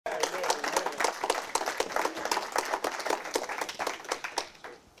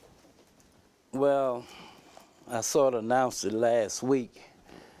Well, I sort of announced it last week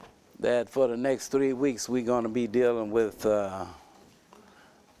that for the next 3 weeks we're going to be dealing with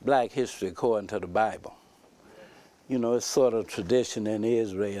black history according to the Bible. You know, it's sort of tradition in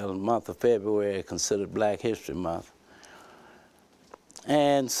Israel. The month of February is considered Black History Month.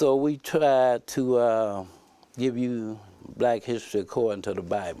 And so we try to give you black history according to the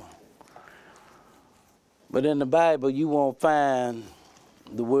Bible. But in the Bible, you won't find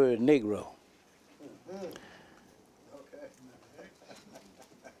the word Negro.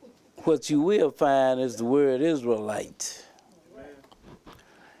 What you will find is the word Israelite.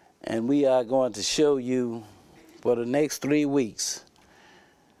 And we are going to show you for the next 3 weeks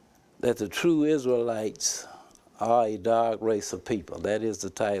that the true Israelites are a dark race of people. That is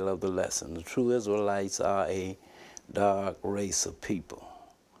the title of the lesson. The true Israelites are a dark race of people.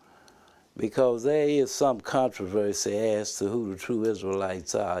 Because there is some controversy as to who the true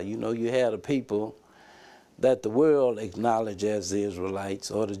Israelites are. You know, you have the people that the world acknowledge as the Israelites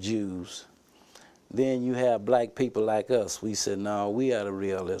or the Jews. Then you have black people like us. We said, no, we are the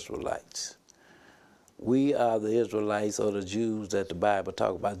real Israelites. We are the Israelites or the Jews that the Bible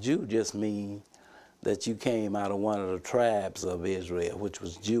talks about. Jew just means that you came out of one of the tribes of Israel, which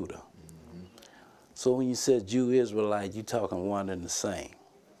was Judah. Mm-hmm. So when you said Jew, Israelite, you're talking one and the same.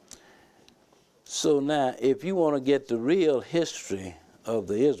 So now, if you want to get the real history of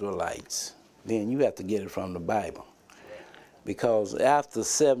the Israelites, then you have to get it from the Bible. Because after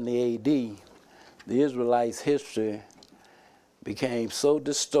 70 AD, the Israelites' history became so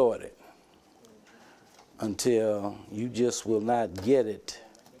distorted until you just will not get it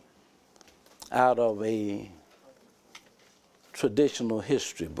out of a traditional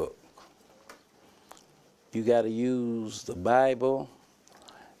history book. You got to use the Bible,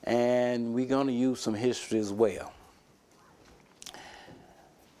 and we're going to use some history as well.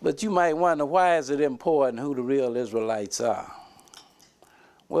 But you might wonder, why is it important who the real Israelites are?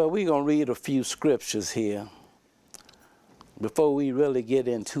 Well, we're going to read a few scriptures here before we really get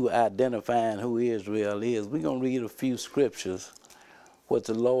into identifying who Israel is. We're going to read a few scriptures, what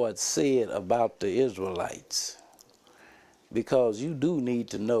the Lord said about the Israelites, because you do need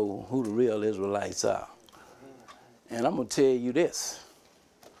to know who the real Israelites are. And I'm going to tell you this.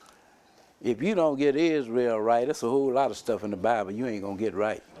 If you don't get Israel right, there's a whole lot of stuff in the Bible you ain't going to get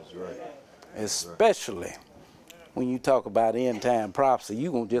right. That's right. Especially when you talk about end-time prophecy,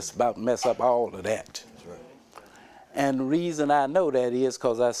 you're going to just about mess up all of that. That's right. And the reason I know that is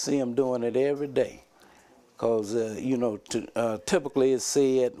because I see them doing it every day. Because, you know, typically it's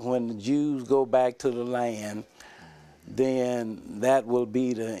said when the Jews go back to the land, then that will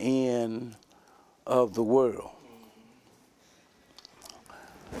be the end of the world.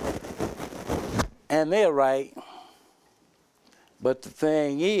 And they're right, but the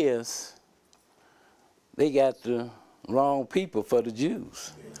thing is, they got the wrong people for the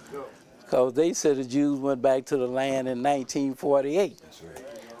Jews. Because they said the Jews went back to the land in 1948. That's right.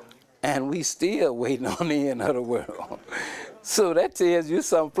 And we still waiting on the end of the world. So that tells you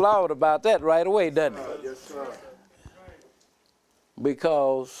something flawed about that right away, doesn't it? Yes, sir.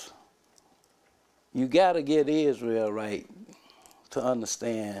 Because you got to get Israel right to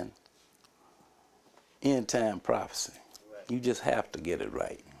understand end-time prophecy. You just have to get it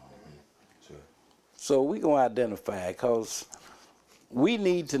right. Sure. So we're going to identify, because we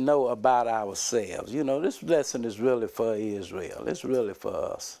need to know about ourselves. You know, this lesson is really for Israel. It's really for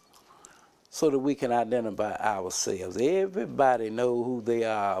us, so that we can identify ourselves. Everybody knows who they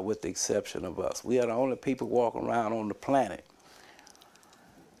are with the exception of us. We are the only people walking around on the planet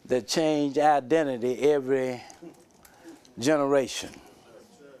that change identity every generation.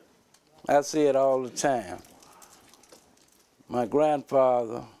 I see it all the time. My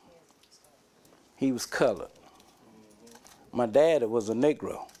grandfather, he was colored. My daddy was a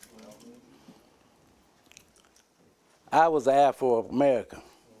Negro. I was Afro-American.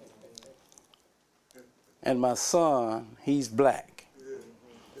 And my son, he's black.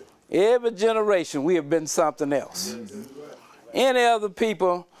 Every generation, we have been something else. Any other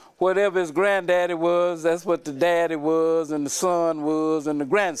people, whatever his granddaddy was, that's what the daddy was, and the son was, and the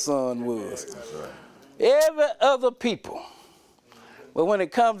grandson was. Every other people. But when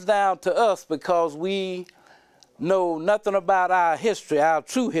it comes down to us, because we know nothing about our history, our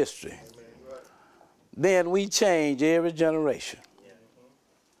true history, then we change every generation.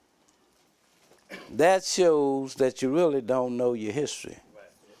 That shows that you really don't know your history.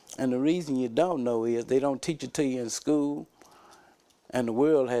 And the reason you don't know is they don't teach it to you in school, and the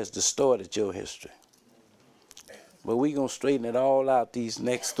world has distorted your history. But we're going to straighten it all out these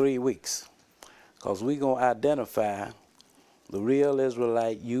next 3 weeks, because we're going to identify the real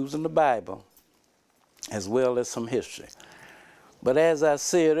Israelite using the Bible as well as some history. But as I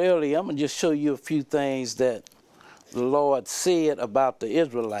said earlier, I'm going to just show you a few things that the Lord said about the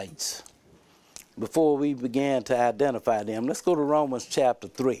Israelites before we began to identify them. Let's go to Romans chapter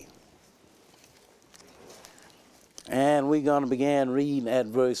 3. And we're going to begin reading at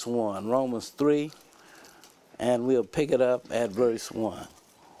verse 1. Romans 3, and we'll pick it up at verse 1.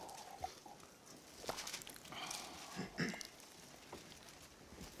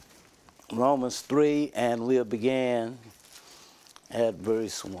 Romans 3, and we'll begin at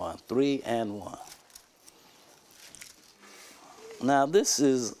verse 1. 3 and 1. Now, this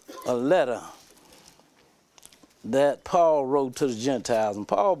is a letter that Paul wrote to the Gentiles. And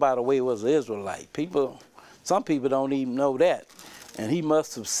Paul, by the way, was an Israelite. Some people don't even know that. And he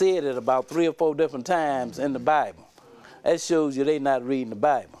must have said it about 3 or 4 different times in the Bible. That shows you they're not reading the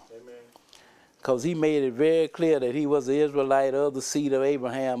Bible. Because he made it very clear that he was an Israelite of the seed of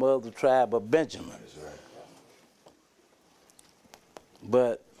Abraham, of the tribe of Benjamin.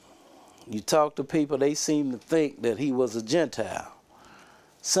 But you talk to people, they seem to think that he was a Gentile,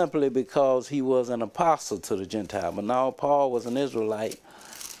 simply because he was an apostle to the Gentile. But no, Paul was an Israelite.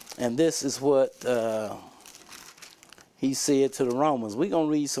 And this is what he said to the Romans. We're going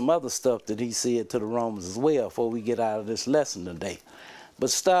to read some other stuff that he said to the Romans as well before we get out of this lesson today. But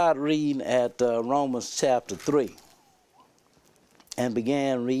start reading at Romans chapter 3 and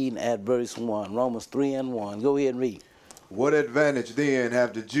began reading at verse 1. Romans 3 and 1. Go ahead and read. What advantage then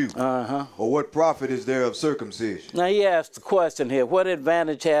have the Jew? Or what profit is there of circumcision? Now he asked the question here, what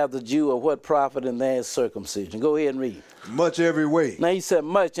advantage have the Jew, or what profit in their circumcision? Go ahead and read. Much every way. Now he said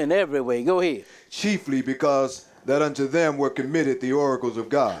much in every way. Go ahead. Chiefly because that unto them were committed the oracles of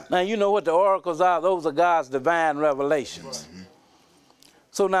God. Now you know what the oracles are. Those are God's divine revelations.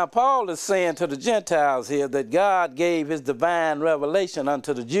 So now Paul is saying to the Gentiles here that God gave his divine revelation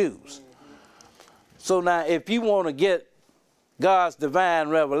unto the Jews. So now if you want to get God's divine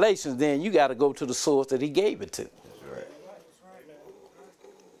revelations, then you got to go to the source that he gave it to.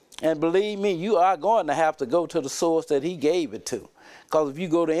 And believe me, you are going to have to go to the source that he gave it to. Because if you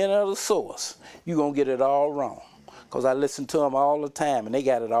go to any other source, you're going to get it all wrong. Because I listen to them all the time, and they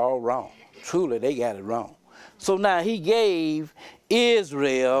got it all wrong. Truly, they got it wrong. So now he gave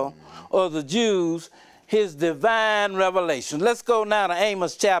Israel, or the Jews, his divine revelation. Let's go now to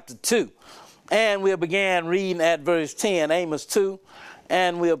Amos chapter 2. And we'll begin reading at verse 10. Amos 2,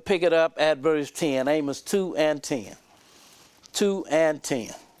 and we'll pick it up at verse 10. Amos 2 and 10. 2 and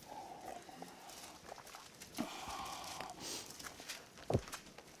 10.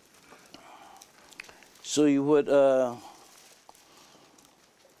 Show you what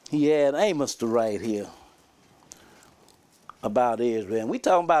he had Amos to write here about Israel. And we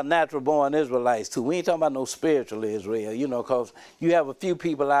talking about natural-born Israelites too. We ain't talking about no spiritual Israel, you know, because you have a few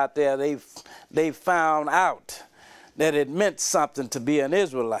people out there, they found out that it meant something to be an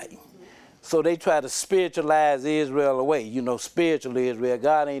Israelite. So they try to spiritualize Israel away. You know, spiritual Israel.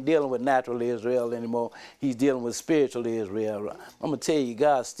 God ain't dealing with natural Israel anymore. He's dealing with spiritual Israel. I'm going to tell you,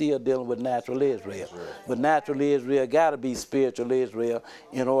 God's still dealing with natural Israel. But natural Israel got to be spiritual Israel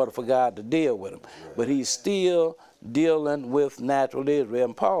in order for God to deal with them. But he's still dealing with natural Israel.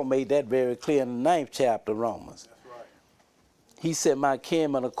 And Paul made that very clear in the 9th chapter of Romans. He said, my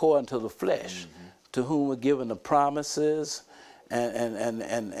kinsmen according to the flesh, to whom were given the promises and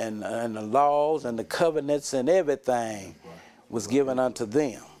the laws and the covenants and everything was given unto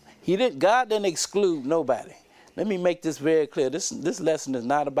them. God didn't exclude nobody. Let me make this very clear. This lesson is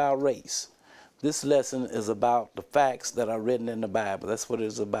not about race. This lesson is about the facts that are written in the Bible. That's what it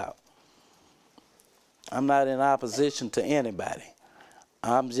is about. I'm not in opposition to anybody.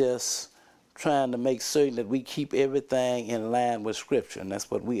 I'm just trying to make certain that we keep everything in line with Scripture, and that's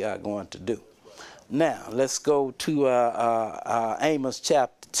what we are going to do. Now, let's go to Amos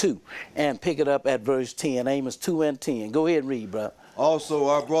chapter 2 and pick it up at verse 10. Amos 2 and 10. Go ahead and read, brother. Also,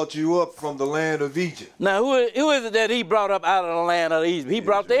 I brought you up from the land of Egypt. Now, who is it that he brought up out of the land of Egypt? He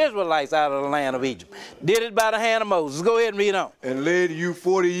brought the Israelites out of the land of Egypt. Did it by the hand of Moses. Go ahead and read on. And led you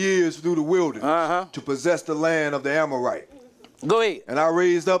 40 years through the wilderness to possess the land of the Amorite. Go ahead. And I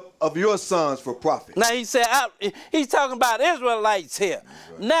raised up of your sons for profit. Now he said, he's talking about Israelites here.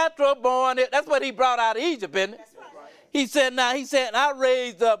 Right. Natural born, that's what he brought out of Egypt, isn't it? He said, I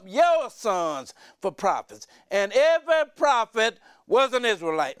raised up your sons for prophets. And every prophet was an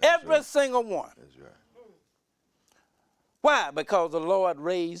Israelite. Every single one. That's right. Why? Because the Lord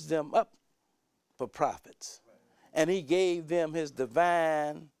raised them up for prophets. And he gave them his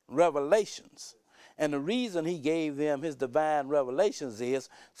divine revelations. And the reason he gave them his divine revelations is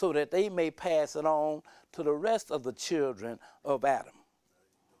so that they may pass it on to the rest of the children of Adam.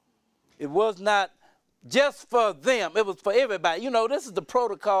 It was not just for them. It was for everybody. You know, this is the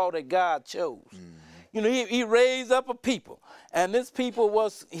protocol that God chose. You know, he raised up a people. And this people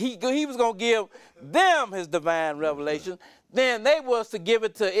was, he was going to give them his divine revelation. Then they was to give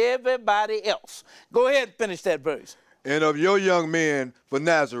it to everybody else. Go ahead and finish that verse. And of your young men for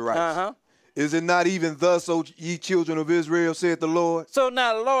Nazarites. Is it not even thus, O ye children of Israel, saith the Lord? So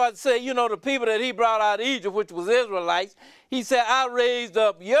now the Lord said, you know, the people that he brought out of Egypt, which was Israelites, he said, I raised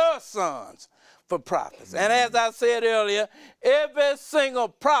up your sons for prophets. And as I said earlier, every single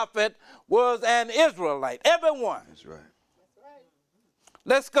prophet was an Israelite. Every one. That's right.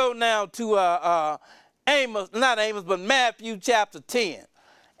 Let's go now to Amos, not Amos, but Matthew chapter 10.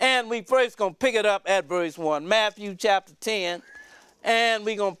 And we first going to pick it up at verse 1. Matthew chapter 10. And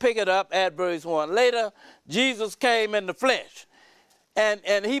we're going to pick it up at verse 1. Later, Jesus came in the flesh.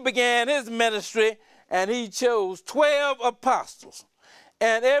 And he began his ministry, and he chose 12 apostles.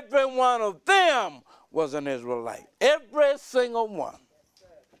 And every one of them was an Israelite. Every single one.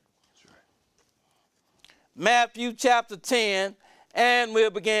 Matthew chapter 10, and we'll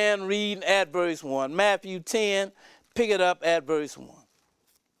begin reading at verse 1. Matthew 10, pick it up at verse 1.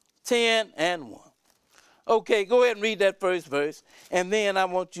 10 and 1. Okay, go ahead and read that first verse, and then I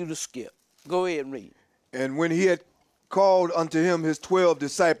want you to skip. Go ahead and read. And when he had called unto him his 12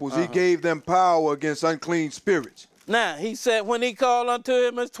 disciples, he gave them power against unclean spirits. Now, he said when he called unto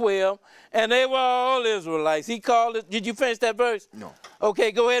him his 12, and they were all Israelites. He called it, did you finish that verse? No.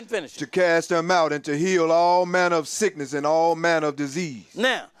 Okay, go ahead and finish it. To cast them out and to heal all manner of sickness and all manner of disease.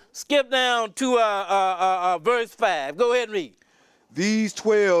 Now, skip down to verse 5. Go ahead and read. These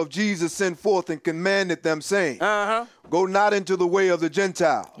 12 Jesus sent forth and commanded them, saying, Go not into the way of the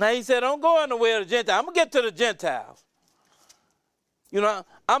Gentiles. Now he said, don't go in the way of the Gentiles. I'm going to get to the Gentiles. You know,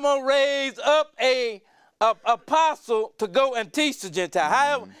 I'm going to raise up a apostle to go and teach the Gentiles.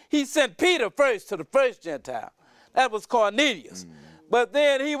 However, he sent Peter first to the first Gentile. That was Cornelius. But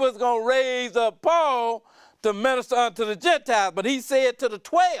then he was going to raise up Paul to minister unto the Gentiles. But he said to the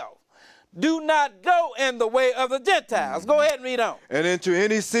 12, do not go in the way of the Gentiles. Go ahead and read on. And into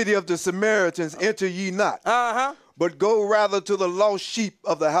any city of the Samaritans enter ye not. But go rather to the lost sheep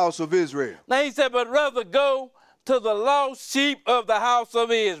of the house of Israel. Now he said, but rather go to the lost sheep of the house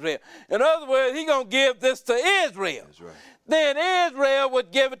of Israel. In other words, he's going to give this to Israel. That's right. Then Israel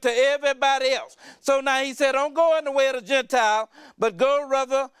would give it to everybody else. So now he said, don't go in the way of the Gentile, but go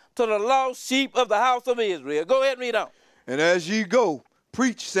rather to the lost sheep of the house of Israel. Go ahead and read on. And as ye go,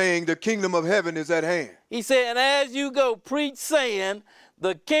 preach, saying, the kingdom of heaven is at hand. He said, and as you go, preach, saying,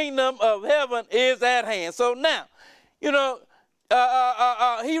 the kingdom of heaven is at hand. So now, you know,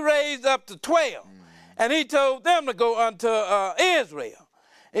 he raised up to 12, and he told them to go unto Israel.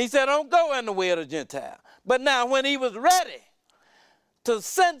 And he said, don't go in the way of the Gentile. But now when he was ready to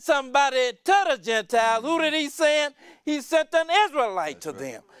send somebody to the Gentiles, who did he send? He sent an Israelite to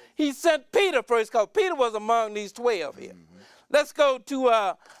them. He sent Peter first, because Peter was among these 12 here. Let's go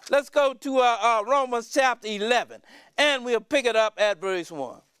to Romans chapter 11, and we'll pick it up at verse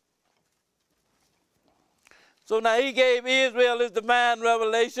 1. So now he gave Israel his divine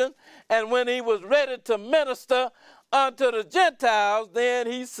revelation, and when he was ready to minister unto the Gentiles, then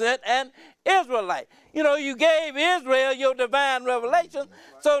he sent an Israelite. You know, you gave Israel your divine revelation,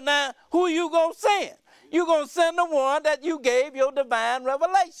 so now who you going to send? You're going to send the one that you gave your divine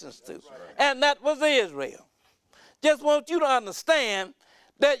revelations to, and that was Israel. Just want you to understand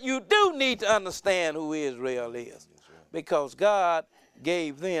that you do need to understand who Israel is, because God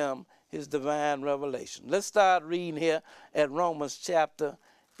gave them his divine revelation. Let's start reading here at Romans chapter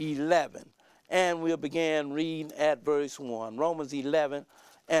 11, and we'll begin reading at verse 1. Romans 11,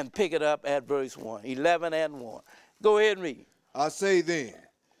 and pick it up at verse 1. 11 and 1. Go ahead and read. I say then,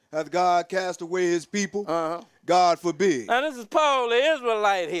 hath God cast away his people? God forbid. Now this is Paul, the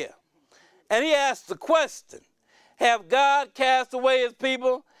Israelite here, and he asked the question, have God cast away his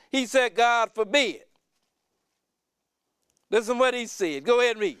people? He said, God forbid. Listen what he said. Go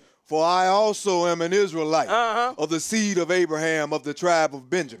ahead and read. For I also am an Israelite of the seed of Abraham of the tribe of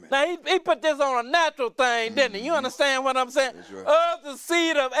Benjamin. Now he put this on a natural thing, didn't he? You understand what I'm saying? That's right. Of the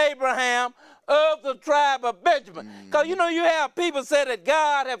seed of Abraham, of the tribe of Benjamin. Because you know you have people say that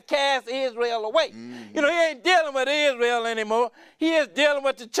God have cast Israel away. You know, he ain't dealing with Israel anymore. He is dealing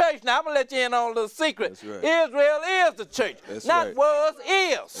with the church. Now I'm going to let you in on a little secret. That's right. Israel is the church. That's not right. was,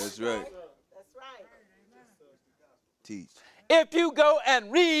 is. That's right. That's right. Teach. If you go and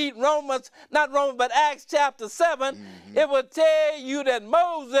read Acts chapter 7, it will tell you that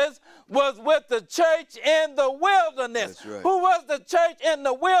Moses was with the church in the wilderness. That's right. Who was the church in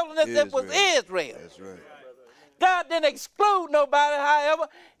the wilderness? Israel. It was Israel. That's right. God didn't exclude nobody. However,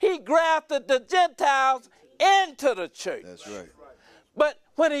 he grafted the Gentiles into the church. That's right. But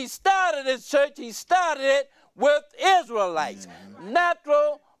when he started his church, he started it with Israelites,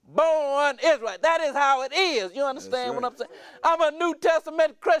 natural born Israelites. That is how it is. You understand what I'm saying? I'm a New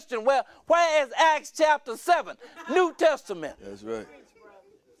Testament Christian. Well, where is Acts chapter 7? New Testament. That's right.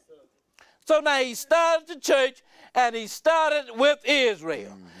 So now he started the church, and he started with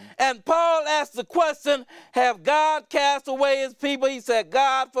Israel. And Paul asked the question, have God cast away his people? He said,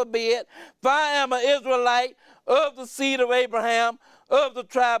 God forbid, for I am an Israelite of the seed of Abraham, of the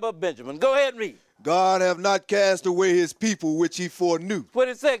tribe of Benjamin. Go ahead and read. God have not cast away his people, which he foreknew. What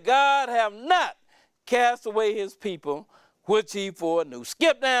it said, God have not cast away his people, which he foreknew.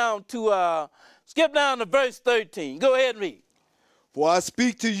 Skip down to verse 13. Go ahead and read. For I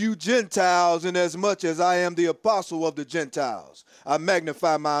speak to you Gentiles, inasmuch as I am the apostle of the Gentiles. I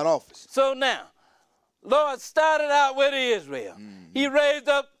magnify mine office. So now, Lord started out with Israel. He raised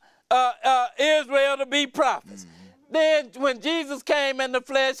up Israel to be prophets. Then when Jesus came in the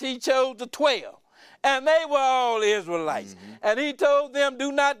flesh, he chose the 12. And they were all Israelites. And he told them,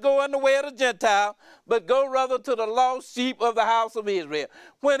 do not go in the way of the Gentile, but go rather to the lost sheep of the house of Israel.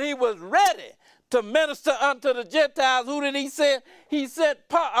 When he was ready to minister unto the Gentiles, who did he send? He sent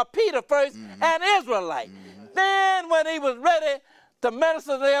Peter first, an Israelite. Then when he was ready to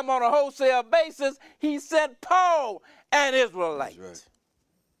minister to them on a wholesale basis, he sent Paul, an Israelite. Right.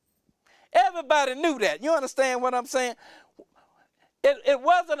 Everybody knew that. You understand what I'm saying? It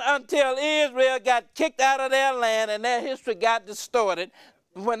wasn't until Israel got kicked out of their land and their history got distorted,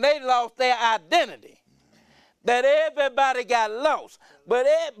 when they lost their identity, that everybody got lost.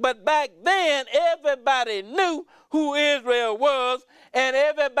 But back then, everybody knew who Israel was, and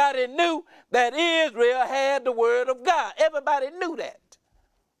everybody knew that Israel had the word of God. Everybody knew that.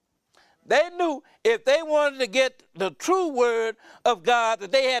 They knew if they wanted to get the true word of God,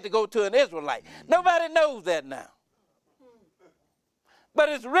 that they had to go to an Israelite. Nobody knows that now. But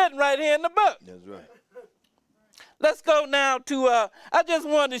it's written right here in the book. That's right. Let's go now to, I just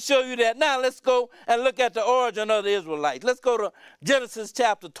wanted to show you that. Now let's go and look at the origin of the Israelites. Let's go to Genesis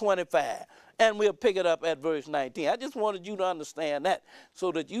chapter 25, and we'll pick it up at verse 19. I just wanted you to understand that,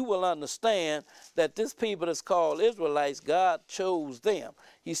 so that you will understand that this people that's called Israelites, God chose them.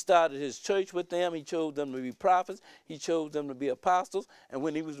 He started his church with them. He chose them to be prophets. He chose them to be apostles. And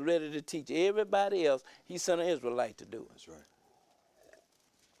when he was ready to teach everybody else, he sent an Israelite to do it. That's right.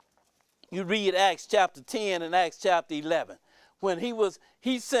 You read Acts chapter 10 and Acts chapter 11. When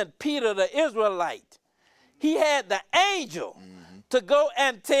he sent Peter the Israelite, he had the angel to go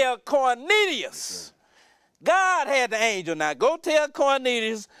and tell Cornelius. God had the angel now. Go tell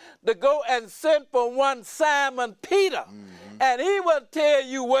Cornelius to go and send for one Simon Peter. And he will tell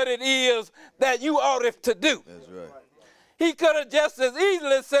you what it is that you ought to do. That's right. He could have just as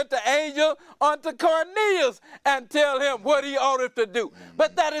easily sent the angel unto Cornelius and tell him what he ought to do.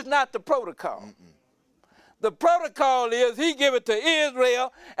 But that is not the protocol. The protocol is he give it to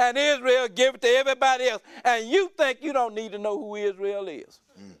Israel, and Israel give it to everybody else. And you think you don't need to know who Israel is.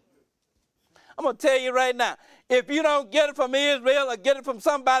 I'm going to tell you right now, if you don't get it from Israel or get it from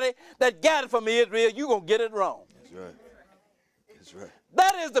somebody that got it from Israel, you're going to get it wrong. That's right. That's right.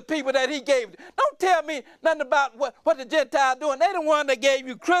 That is the people that he gave. Don't tell me nothing about what the Gentiles doing. They the one that gave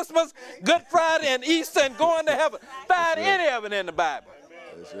you Christmas, Good Friday, and Easter, and going to heaven. Find any of it in the Bible.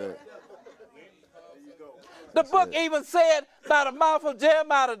 That's right. The book even said by the mouth of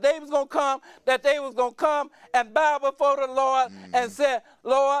Jeremiah that they was going to come, that they was going to come and bow before the Lord and say,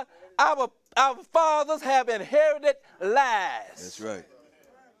 Lord, our fathers have inherited lies. That's right.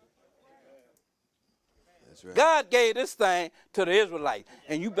 That's right. God gave this thing to the Israelites,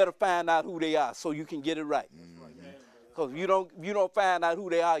 and you better find out who they are so you can get it right. Because if you don't find out who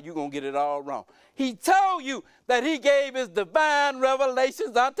they are, you're going to get it all wrong. He told you that he gave his divine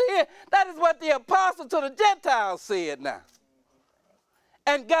revelations unto him. That is what the apostle to the Gentiles said now.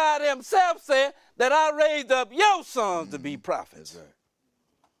 And God himself said that I raised up your sons to be prophets. That's right.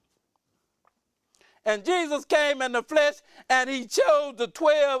 And Jesus came in the flesh, and he chose the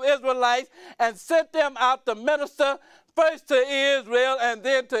 12 Israelites and sent them out to minister first to Israel and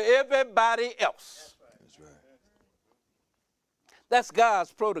then to everybody else. That's right. That's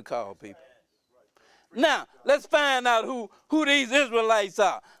God's protocol, people. Now, let's find out who these Israelites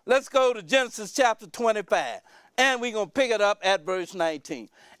are. Let's go to Genesis chapter 25, and we're going to pick it up at verse 19.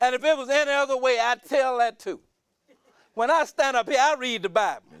 And if it was any other way, I'd tell that too. When I stand up here, I read the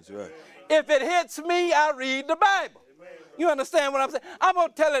Bible. That's right. If it hits me, I read the Bible. You understand what I'm saying? I'm going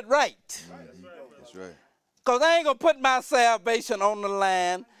to tell it right. That's right. Because I ain't going to put my salvation on the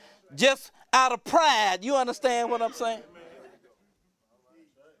line just out of pride. You understand what I'm saying?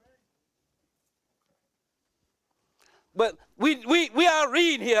 But we are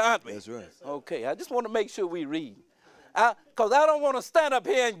reading here, aren't we? That's right. Okay, I just want to make sure we read. Because I don't want to stand up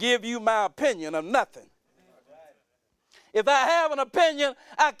here and give you my opinion of nothing. If I have an opinion,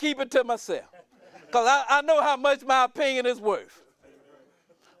 I keep it to myself. Because I know how much my opinion is worth.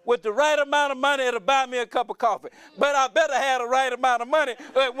 With the right amount of money, it'll buy me a cup of coffee. But I better have the right amount of money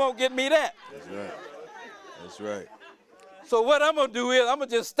or it won't get me that. That's right. That's right. So what I'm going to do is I'm going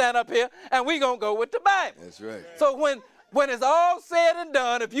to just stand up here and we're going to go with the Bible. That's right. So when it's all said and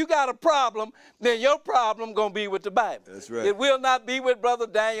done, if you got a problem, then your problem going to be with the Bible. That's right. It will not be with Brother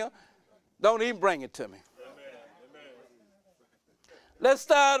Daniel. Don't even bring it to me. Let's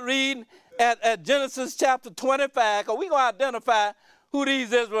start reading at Genesis chapter 25, because we're going to identify who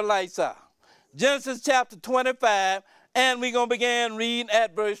these Israelites are. Genesis chapter 25, and we're going to begin reading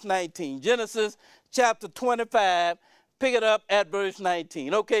at verse 19. Genesis chapter 25, pick it up at verse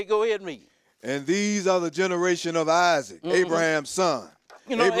 19. Okay, go ahead and read. And these are the generation of Isaac, Abraham's son.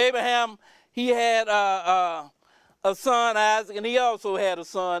 You know, Abraham, he had a son, Isaac, and he also had a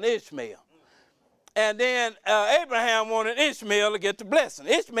son, Ishmael. And then Abraham wanted Ishmael to get the blessing.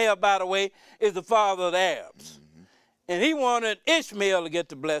 Ishmael, by the way, is the father of the Arabs. And he wanted Ishmael to get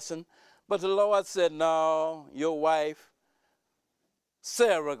the blessing. But the Lord said, no, your wife,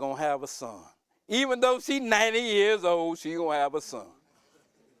 Sarah, going to have a son. Even though she's 90 years old, she's going to have a son.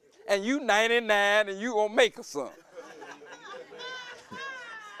 And you 99 and you going to make a son.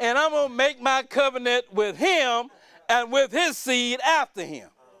 And I'm going to make my covenant with him and with his seed after him.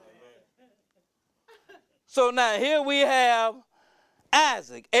 So now here we have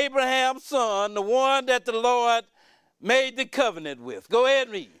Isaac, Abraham's son, the one that the Lord made the covenant with. Go ahead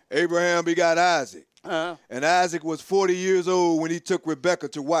and read. Abraham begot Isaac. And Isaac was 40 years old when he took Rebekah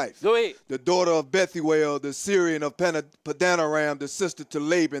to wife. Go ahead. The daughter of Bethuel, the Syrian of Padanaram, the sister to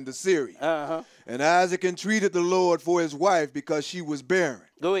Laban the Syrian. And Isaac entreated the Lord for his wife because she was barren.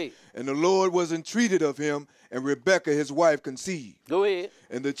 Go ahead. And the Lord was entreated of him, and Rebekah his wife conceived. Go ahead.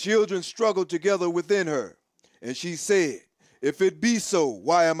 And the children struggled together within her. And she said, if it be so,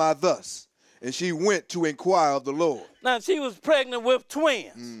 why am I thus? And she went to inquire of the Lord. Now, she was pregnant with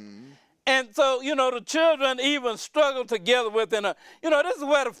twins. And so, you know, the children even struggled together within her. You know, this is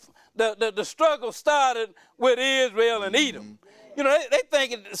where the struggle started with Israel and Edom. You know, they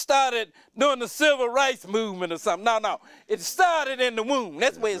think it started during the civil rights movement or something. No. It started in the womb.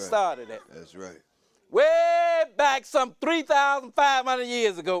 That's where it started at. That's right. Way back some 3,500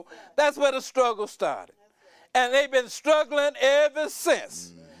 years ago, that's where the struggle started. And they've been struggling ever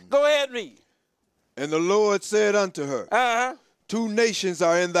since. Go ahead and read. And the Lord said unto her, two nations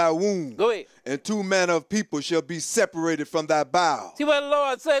are in thy womb. Go ahead. And two manner of people shall be separated from thy bowels. See what the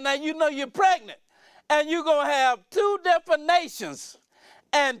Lord said? Now you know you're pregnant. And you're going to have two different nations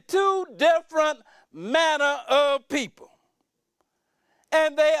and two different manner of people.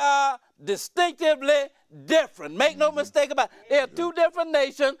 And they are distinctively different. Make no mistake about it. They are two different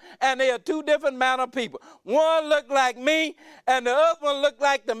nations and they are two different manner of people. One looked like me and the other one looked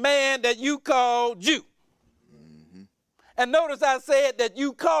like the man that you called you. And notice I said that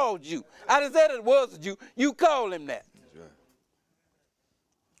you called you. I didn't say that it was a Jew. You called him that. That's right.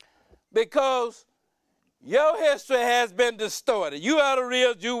 Because your history has been distorted. You are the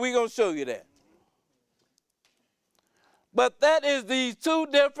real Jew. We're going to show you that. But that is these two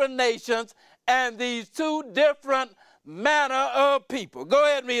different nations and these two different manner of people. Go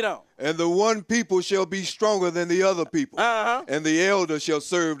ahead and read on. And the one people shall be stronger than the other people. And the elder shall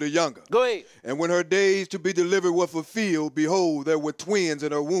serve the younger. Go ahead. And when her days to be delivered were fulfilled, behold, there were twins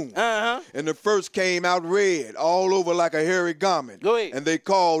in her womb. And the first came out red, all over like a hairy garment. Go ahead. And they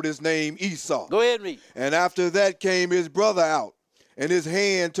called his name Esau. Go ahead and read. And after that came his brother out, and his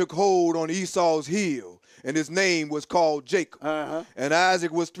hand took hold on Esau's heel, and his name was called Jacob. And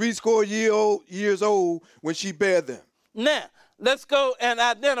Isaac was 80 years old when she bare them. Now, let's go and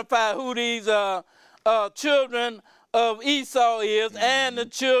identify who these children of Esau is and the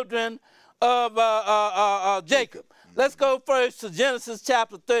children of Jacob. Let's go first to Genesis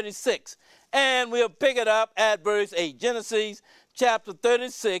chapter 36, and we'll pick it up at verse 8. Genesis chapter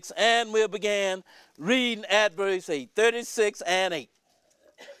 36, and we'll begin reading at verse 8. 36 and 8.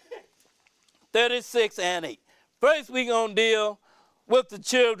 36 and 8. First, we're going to deal with the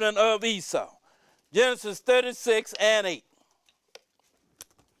children of Esau. Genesis 36 and 8.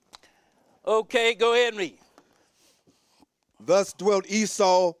 Okay, go ahead and read. Thus dwelt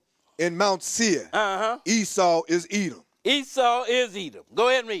Esau in Mount Seir. Esau is Edom. Esau is Edom. Go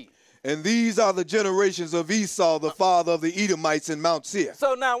ahead and read. And these are the generations of Esau, the father of the Edomites in Mount Seir.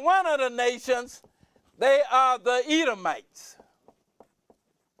 So now one of the nations, they are the Edomites.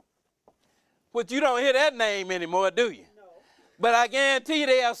 Which you don't hear that name anymore, do you? No. But I guarantee you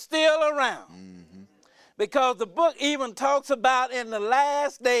they are still around. Mm-hmm. Because the book even talks about in the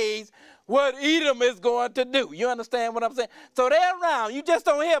last days what Edom is going to do. You understand what I'm saying? So they're around. You just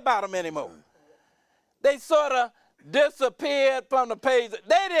don't hear about them anymore. They sort of disappeared from the page.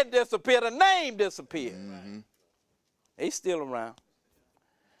 They didn't disappear. The name disappeared. Mm-hmm. They still around.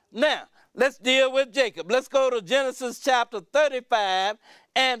 Now, let's deal with Jacob. Let's go to Genesis chapter 35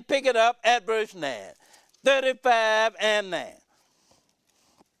 and pick it up at verse 9. 35 and 9.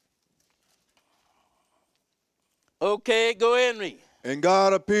 Okay, go ahead and read. And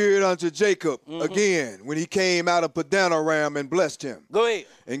God appeared unto Jacob again when he came out of Padanaram and blessed him. Go ahead.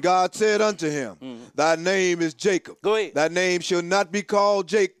 And God said unto him, Thy name is Jacob. Go ahead. Thy name shall not be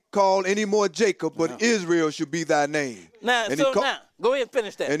called any more Jacob, but Israel shall be thy name. Now, now, go ahead and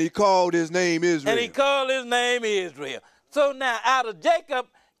finish that. And he called his name Israel. And he called his name Israel. So now, out of Jacob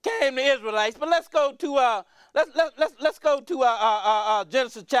came the Israelites. But let's go to let's go to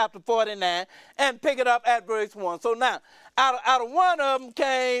Genesis chapter 49 and pick it up at verse 1. So now, out of one of them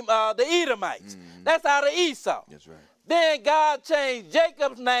came the Edomites. That's out of Esau. That's right. Then God changed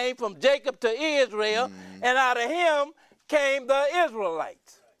Jacob's name from Jacob to Israel, and out of him came the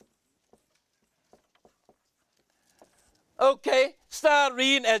Israelites. Okay, start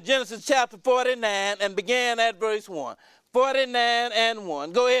reading at Genesis chapter 49 and began at verse 1. 49 and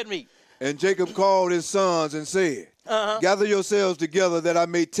 1. Go ahead and read. And Jacob called his sons and said, Gather yourselves together that I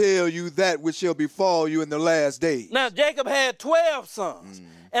may tell you that which shall befall you in the last days. Now Jacob had 12 sons.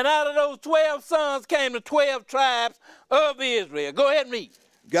 And out of those 12 sons came the 12 tribes of Israel. Go ahead and read.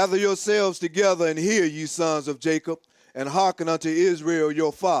 Gather yourselves together and hear, ye sons of Jacob, and hearken unto Israel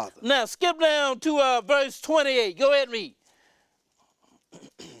your father. Now skip down to verse 28. Go ahead and read.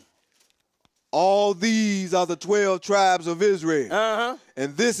 All these are the 12 tribes of Israel.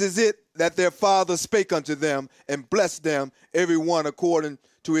 And this is it that their father spake unto them and blessed them, every one according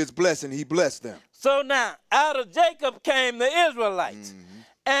to his blessing he blessed them. So now, out of Jacob came the Israelites.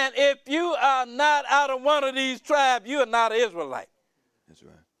 And if you are not out of one of these tribes, you are not an Israelite. That's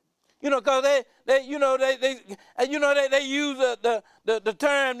right. You know, because they use the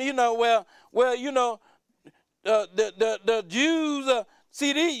term, the Jews.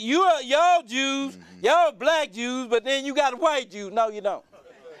 See, y'all Jews, y'all black Jews, but then you got white Jews. No, you don't.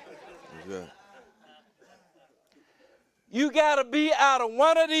 That's right. You got to be out of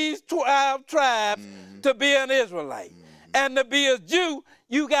one of these 12 tribes to be an Israelite. And to be a Jew,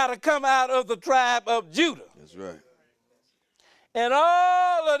 you got to come out of the tribe of Judah. That's right. And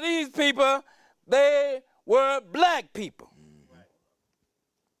all of these people, they were black people.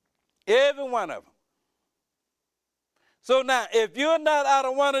 Every one of them. So now, if you're not out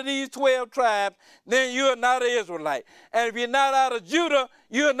of one of these 12 tribes, then you're not an Israelite. And if you're not out of Judah,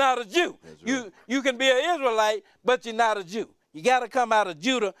 you're not a Jew. Right. You can be an Israelite, but you're not a Jew. You got to come out of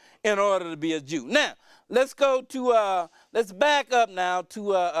Judah in order to be a Jew. Now, let's go to, let's back up now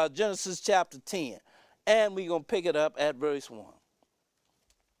to Genesis chapter 10. And we're going to pick it up at verse 1.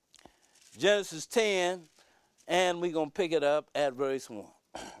 Genesis 10, and we're going to pick it up at verse 1.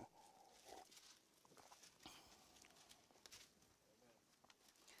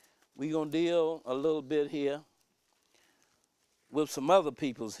 We're going to deal a little bit here with some other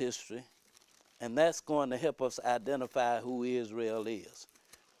people's history, and that's going to help us identify who Israel is.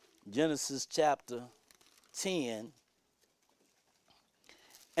 Genesis chapter 10,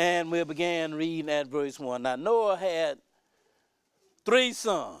 and we'll begin reading at verse 1. Now, Noah had 3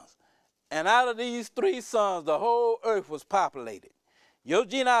 sons, and out of these 3 sons, the whole earth was populated. Your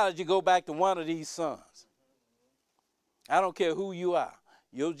genealogy go back to one of these sons. I don't care who you are.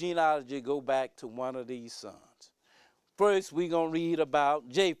 Your genealogy go back to one of these sons. First, we're going to read about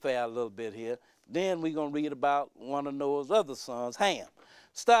Japheth a little bit here. Then we're going to read about one of Noah's other sons, Ham.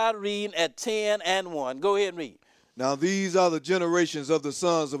 Start reading at 10 and 1. Go ahead and read. Now these are the generations of the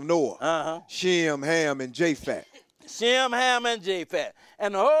sons of Noah, Shem, Ham, and Japheth. Shem, Ham, and Japheth.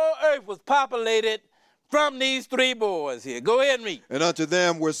 And the whole earth was populated from these 3 boys here. Go ahead and read. And unto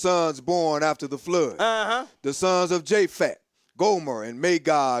them were sons born after the flood. The sons of Japheth, Gomer, and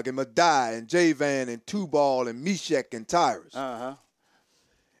Magog, and Madai, and Javan, and Tubal, and Meshach, and Tyrus.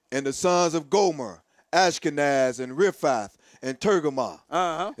 And the sons of Gomer, Ashkenaz, and Riphath, and Tergamah.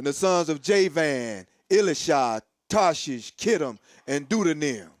 And the sons of Javan, Elishah, Tarshish, Kittim, and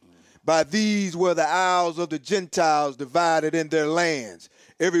Deuteronim. By these were the isles of the Gentiles divided in their lands,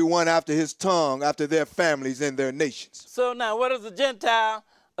 every one after his tongue, after their families and their nations. So now, what is a Gentile?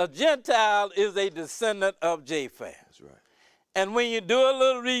 A Gentile is a descendant of Japheth. That's right. And when you do a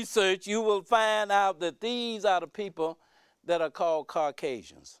little research, you will find out that these are the people that are called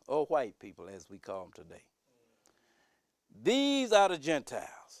Caucasians, or white people as we call them today. These are the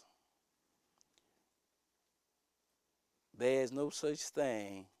Gentiles. There is no such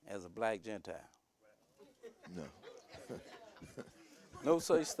thing as a black Gentile. No. No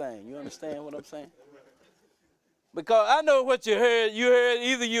such thing. You understand what I'm saying? Because I know what you heard. You heard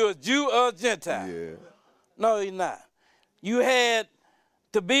either you're a Jew or a Gentile. Yeah. No, you're not. You had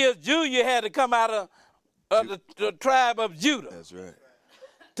to be a Jew, you had to come out of the tribe of Judah. That's right.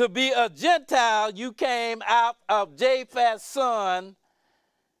 To be a Gentile, you came out of Japheth's son,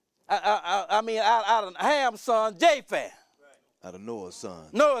 out of Ham's son, Japheth. Out of Noah's son.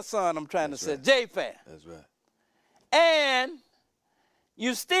 Noah's son, I'm trying That's to right. say, Japheth. That's right. And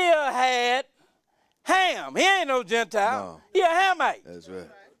you still had Ham. He ain't no Gentile. No. He a Hamite. That's right.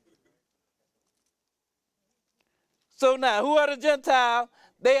 So now, who are the Gentiles?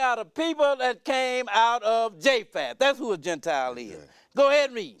 They are the people that came out of Japheth. That's who a Gentile is. Right. Go ahead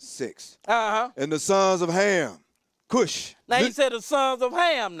and read. 6. Uh-huh. And the sons of Ham, Cush. Now, he said the sons of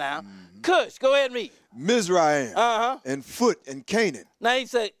Ham now. Cush, go ahead and read. Mizraim. Uh-huh. And Phut and Canaan. Now, he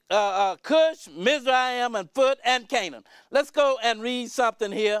said Cush, Mizraim, and Phut, and Canaan. Let's go and read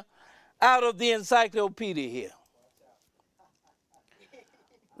something here out of the encyclopedia here.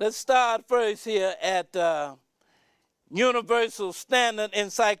 Let's start first here at Universal Standard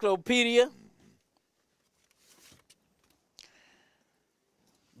Encyclopedia,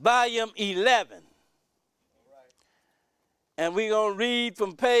 volume 11. And we're going to read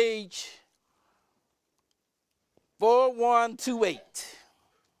from page 4128.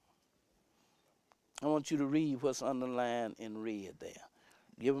 I want you to read what's underlined in red there.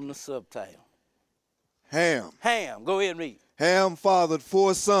 Give them the subtitle. Ham. Ham, go ahead and read. Ham fathered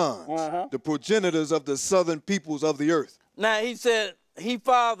 4 sons, Uh-huh. the progenitors of the southern peoples of the earth. Now, he said he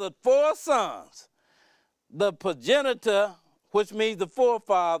fathered 4 sons, the progenitor, which means the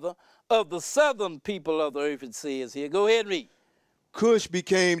forefather, of the southern people of the earth, it says here. Go ahead and read. Cush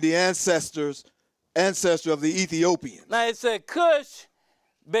became the ancestor of the Ethiopians. Now, it said Cush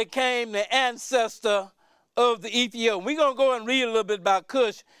became the ancestor of the Ethiopians. We're going to go and read a little bit about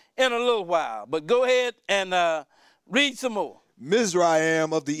Cush in a little while, but go ahead and read some more.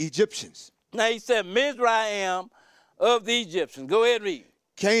 Mizraim of the Egyptians. Now, he said Mizraim of the Egyptians. Go ahead and read.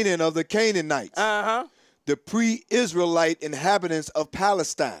 Canaan of the Canaanites. Uh-huh. The pre-Israelite inhabitants of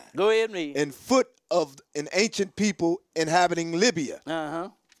Palestine. Go ahead and read. And Phut of an ancient people inhabiting Libya. Uh-huh.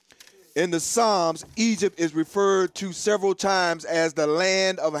 In the Psalms, Egypt is referred to several times as the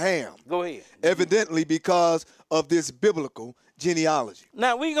land of Ham, Go ahead. evidently because of this biblical genealogy.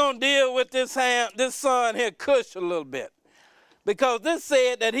 Now, we're going to deal with this son here, Cush, a little bit. Because this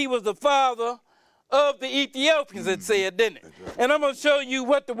said that he was the father of the Ethiopians, it said, didn't it? Right. And I'm going to show you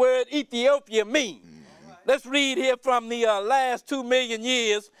what the word Ethiopia means. Let's read here from the last 2 million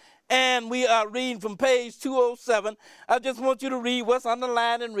years, and we are reading from page 207. I just want you to read what's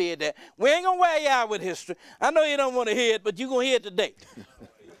underlined and read that. We ain't going to wear you out with history. I know you don't want to hear it, but you're going to hear it today.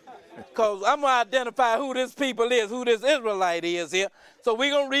 Because I'm going to identify who this people is, who this Israelite is here. So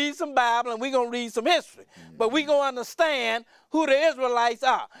we're going to read some Bible and we're going to read some history. But we're going to understand who the Israelites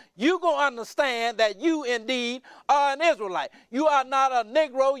are. You're going to understand that you indeed are an Israelite. You are not a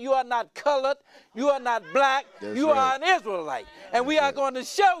Negro. You are not colored. You are not black. That's you right. are an Israelite. And we are going to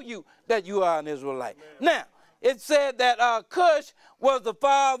show you that you are an Israelite. Now, it said that Cush was the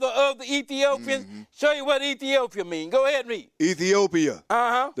father of the Ethiopians. Show you what Ethiopia means. Go ahead and read. Ethiopia.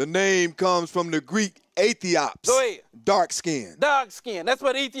 Uh-huh. The name comes from the Greek Aethiops. Go ahead. Dark skin. Dark skin. That's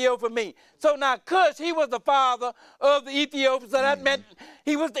what Ethiopia means. So now Cush, he was the father of the Ethiopians. So that meant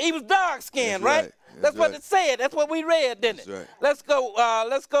he was dark skinned, That's right? right. That's what right. it said. That's what we read, didn't That's it? right.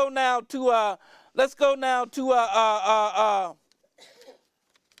 Let's go now to let's go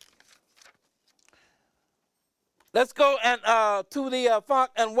and to the Funk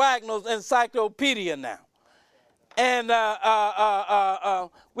and Wagner's Encyclopedia now. And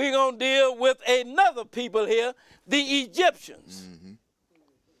we're going to deal with another people here, the Egyptians.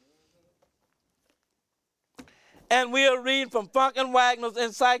 And we are reading from Funk and Wagner's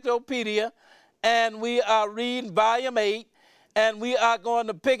Encyclopedia, and we are reading volume 8, and we are going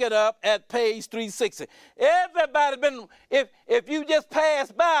to pick it up at page 360. Everybody been, if you just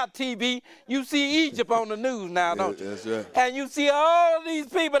pass by TV, you see Egypt on the news now, don't you? That's right. And you see all of these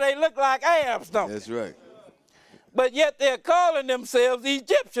people, they look like Arabs, don't they? That's right. But yet they're calling themselves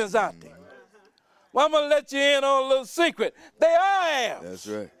Egyptians, aren't they? Well, I'm going to let you in on a little secret. They are Arabs. That's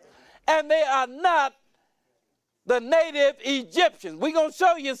right. And they are not the native Egyptians. We're going to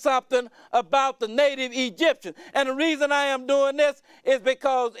show you something about the native Egyptians. And the reason I am doing this is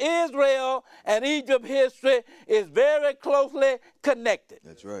because Israel and Egypt history is very closely connected.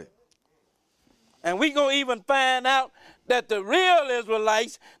 That's right. And we're going to even find out that the real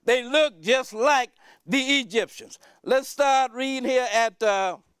Israelites, they look just like the Egyptians. Let's start reading here at,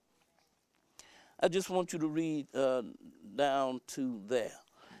 I just want you to read down to there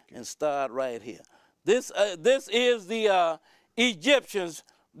and start right here. This is the Egyptians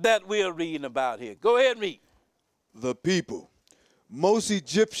that we are reading about here. Go ahead and read. The people. Most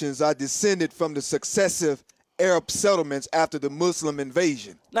Egyptians are descended from the successive Arab settlements after the Muslim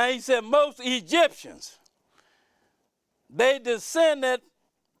invasion. Now he said most Egyptians, they descended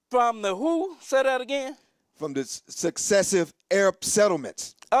from the who? Say that again. From the successive Arab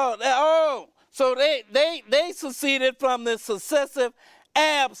settlements. So they seceded from the successive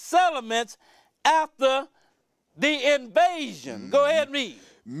Arab settlements after the invasion. Go ahead and read.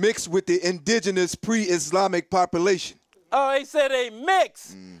 Mixed with the indigenous pre-Islamic population. Oh, he said they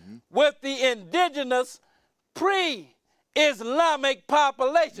mixed with the indigenous pre-Islamic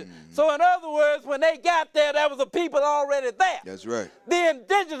population. So in other words, when they got there, there was a people already there. That's right. The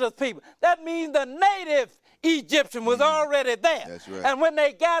indigenous people. That means the native Egyptian was already there. That's right. And when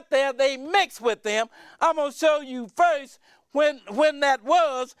they got there, they mixed with them. I'm going to show you first when that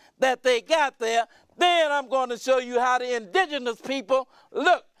was that they got there. Then I'm going to show you how the indigenous people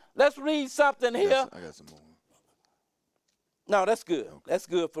look. Let's read something here. I got some more. No, that's good. Okay. That's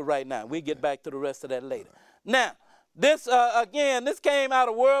good for right now. We'll get back to the rest of that later. Now, this, again, this came out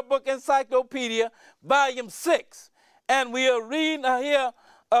of World Book Encyclopedia, Volume 6. And we are reading here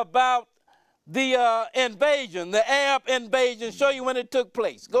about the invasion, the Arab invasion. Show you when it took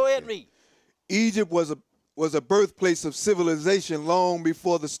place. Go ahead and read. Egypt was a birthplace of civilization long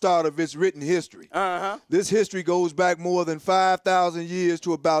before the start of its written history. This history goes back more than 5,000 years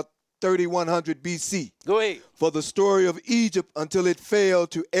to about 3100 BC. Go ahead. For the story of Egypt until it fell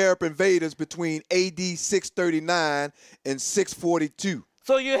to Arab invaders between AD 639 and 642.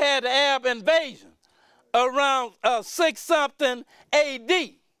 So you had the Arab invasion around 6-something AD.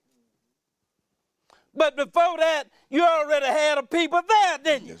 But before that, you already had a people there,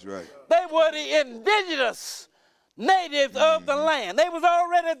 didn't you? That's right. They were the indigenous natives of the land. They was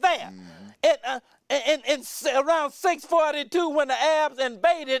already there. In around 642, when the Arabs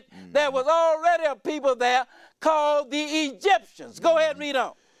invaded, there was already a people there called the Egyptians. Go ahead and read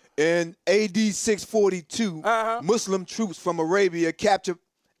on. In AD 642, Muslim troops from Arabia captured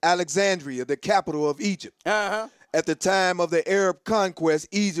Alexandria, the capital of Egypt. At the time of the Arab conquest,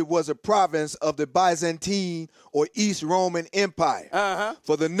 Egypt was a province of the Byzantine or East Roman Empire.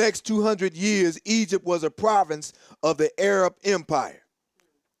 For the next 200 years, Egypt was a province of the Arab Empire.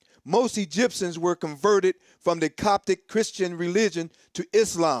 Most Egyptians were converted from the Coptic Christian religion to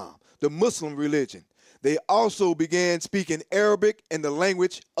Islam, the Muslim religion. They also began speaking Arabic and the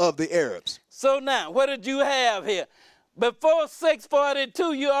language of the Arabs. So now, what did you have here? Before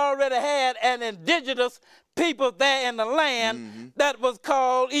 642, you already had an indigenous people there in the land that was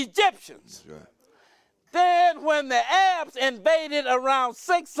called Egyptians. That's right. Then when the Arabs invaded around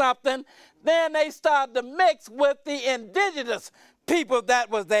 6-something, then they started to mix with the indigenous people that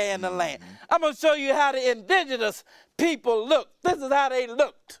was there in the land. I'm going to show you how the indigenous people looked. This is how they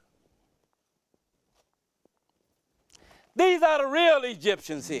looked. These are the real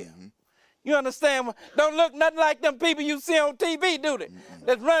Egyptians here. You understand? Don't look nothing like them people you see on TV, do they?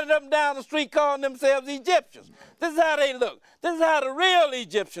 That's running up and down the street calling themselves Egyptians. This is how they look. This is how the real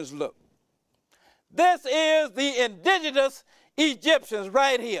Egyptians look. This is the indigenous Egyptians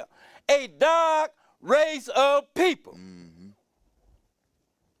right here. A dark race of people.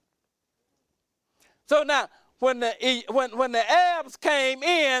 So now, when the Arabs came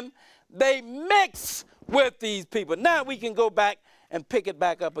in, they mixed with these people. Now we can go back and pick it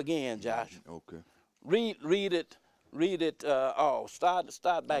back up again, Josh. Okay. Read it all.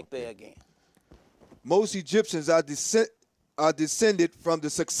 Start back there again. Most Egyptians are descended from the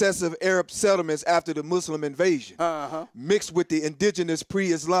successive Arab settlements after the Muslim invasion, mixed with the indigenous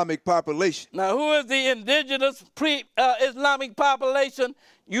pre-Islamic population. Now, who is the indigenous pre-Islamic population?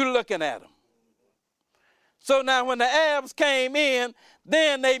 You're looking at them. So now when the Arabs came in,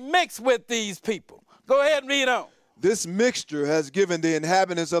 then they mixed with these people. Go ahead and read on. This mixture has given the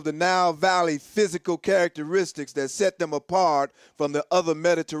inhabitants of the Nile Valley physical characteristics that set them apart from the other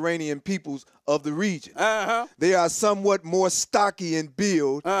Mediterranean peoples of the region. They are somewhat more stocky in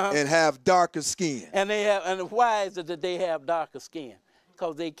build and have darker skin. And why is it that they have darker skin?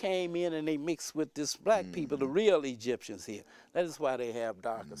 Because they came in and they mixed with this black people, the real Egyptians here. That is why they have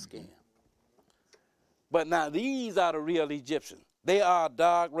darker skin. But now these are the real Egyptians. They are a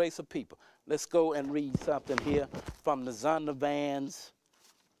dark race of people. Let's go and read something here from the Zondervan's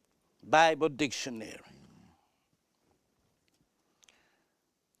Bible Dictionary.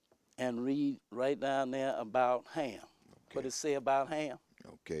 And read right down there about Ham. Okay. What it say about Ham?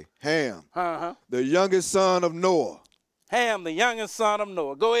 Okay. Ham, the youngest son of Noah. Ham, the youngest son of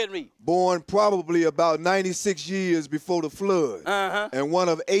Noah. Go ahead and read. Born probably about 96 years before the flood, and one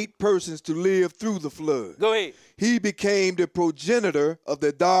of 8 persons to live through the flood. Go ahead. He became the progenitor of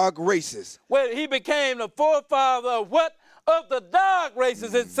the dark races. Well, he became the forefather of what? Of the dark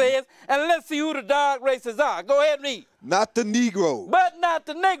races, it says. And let's see who the dark races are. Go ahead and read. Not the Negro. But not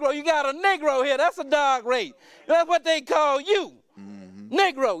the Negro. You got a Negro here. That's a dark race. That's what they call you.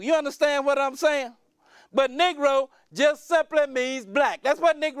 Negro. You understand what I'm saying? But Negro just simply means black. That's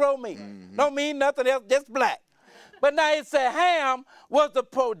what Negro means. Don't mean nothing else, just black. But now it said Ham was the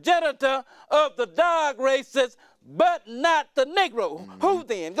progenitor of the dark races, but not the Negro. Who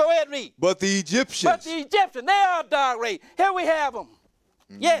then? Go ahead and read. But the Egyptians. But the Egyptians, they are dark race. Here we have them.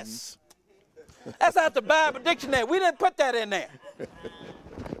 Yes. That's out the Bible Dictionary. We didn't put that in there.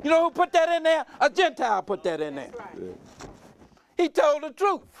 You know who put that in there? A Gentile put that in there. He told the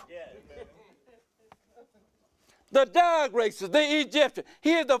truth. The dark races, the Egyptians.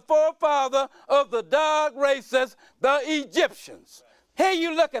 He is the forefather of the dark races, the Egyptians. Here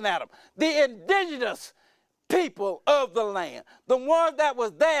you looking at them. The indigenous people of the land. The ones that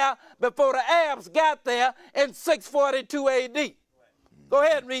was there before the Arabs got there in 642 A.D. Go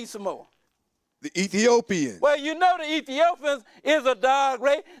ahead and read some more. The Ethiopians. Well, you know the Ethiopians is a dark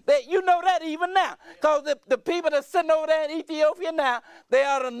race. You know that even now. Because the people that's sitting over there in Ethiopia now, they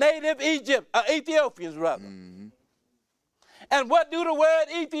are the native Ethiopians, rather. And what do the word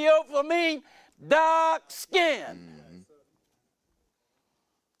Ethiopia mean? Dark skin.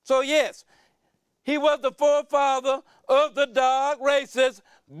 So yes, he was the forefather of the dark races,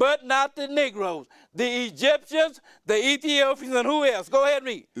 but not the Negroes. The Egyptians, the Ethiopians, and who else? Go ahead and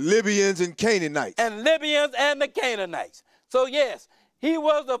read. Libyans and Canaanites. And Libyans and the Canaanites. So yes, he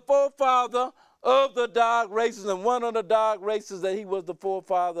was the forefather of the dark races, and one of the dark races that he was the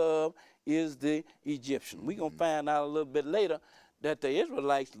forefather of is the Egyptian. We're going to find out a little bit later that the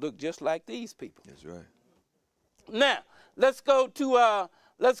Israelites look just like these people. That's right. Now, let's go to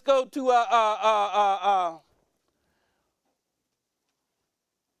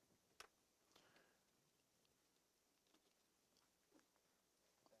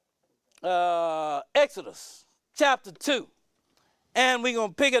Exodus chapter 2. And we're going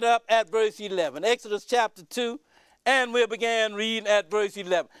to pick it up at verse 11. Exodus chapter 2. And we'll begin reading at verse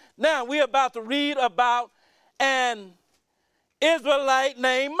 11. Now, we're about to read about an Israelite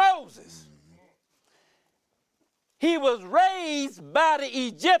named Moses. He was raised by the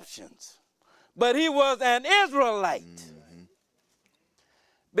Egyptians, but he was an Israelite.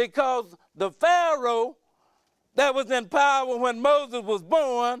 Because the Pharaoh that was in power when Moses was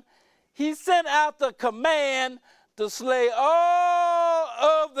born, he sent out the command to slay all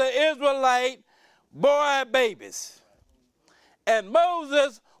of the Israelite boy babies. And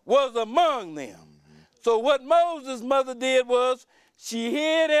Moses was among them. So what Moses' mother did was she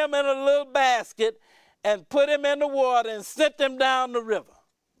hid him in a little basket and put him in the water and sent him down the river.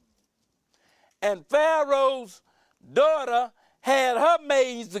 And Pharaoh's daughter had her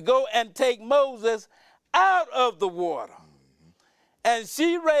maids to go and take Moses out of the water. And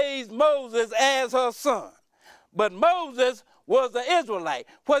she raised Moses as her son. But Moses was an Israelite.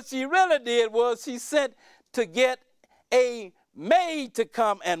 What she really did was she sent to get a maid to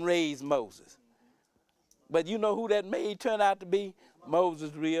come and raise Moses. But you know who that maid turned out to be?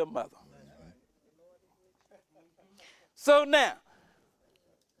 Moses' real mother. So now,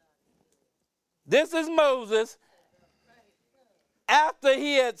 this is Moses after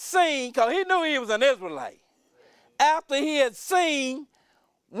he had seen, because he knew he was an Israelite, after he had seen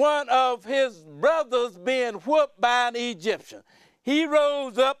one of his brothers being whooped by an Egyptian. He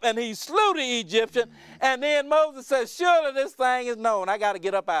rose up and he slew the Egyptian, and then Moses said, surely this thing is known. I got to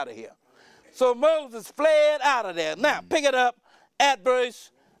get up out of here. So Moses fled out of there. Now, pick it up at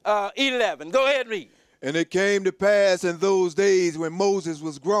verse 11. Go ahead and read. And it came to pass in those days when Moses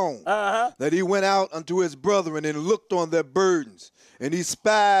was grown, that he went out unto his brethren and looked on their burdens. And he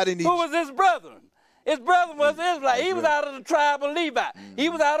spied and he... Who was his brethren? His brother was Israelite. He was out of the tribe of Levi. He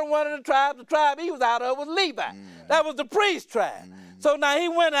was out of one of the tribes. The tribe he was out of was Levi. That was the priest tribe. So now he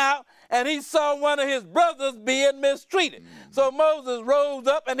went out and he saw one of his brothers being mistreated. So Moses rose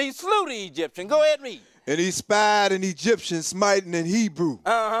up and he slew the Egyptian. Go ahead and read. And he spied an Egyptian smiting in Hebrew,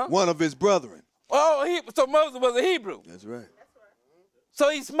 one of his brethren. Oh, so Moses was a Hebrew. That's right. So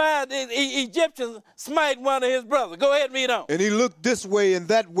he smite, the Egyptians smite one of his brothers. Go ahead and read on. And he looked this way and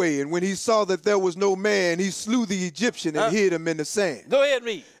that way, and when he saw that there was no man, he slew the Egyptian and hid him in the sand. Go ahead and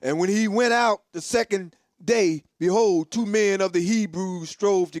read. And when he went out the second day, behold, 2 men of the Hebrews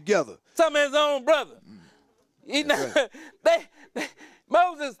strove together. Some of his own brother. Right.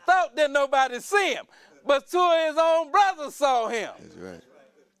 Moses thought that nobody see him, but 2 of his own brothers saw him. That's right.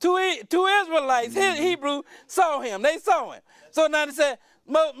 Two Israelites, Hebrew, saw him. They saw him. So now they said,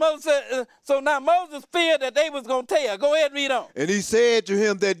 Moses said, so now Moses feared that they was going to tell. Go ahead and read on. And he said to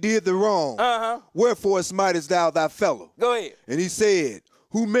him that did the wrong, wherefore smitest thou thy fellow? Go ahead. And he said,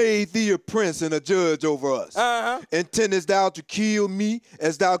 who made thee a prince and a judge over us? Intendest thou to kill me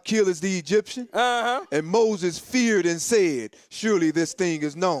as thou killest the Egyptian? And Moses feared and said, surely this thing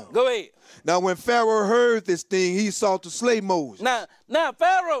is known. Go ahead. Now when Pharaoh heard this thing, he sought to slay Moses. Now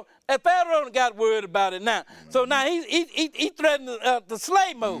Pharaoh got worried about it now. So now he threatened to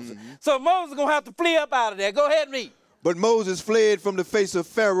slay Moses. So Moses is going to have to flee up out of there. Go ahead and read. But Moses fled from the face of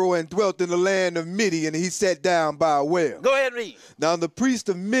Pharaoh and dwelt in the land of Midian, and he sat down by a well. Go ahead and read. Now the priest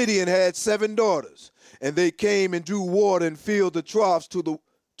of Midian had 7 daughters, and they came and drew water and filled the troughs to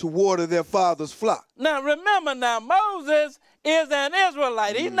water their father's flock. Now remember Moses is an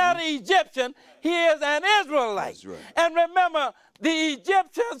Israelite. He's not an Egyptian. He is an Israelite. That's right. And remember, the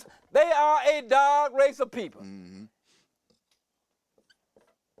Egyptians, they are a dog race of people.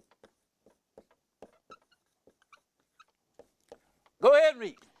 Go ahead and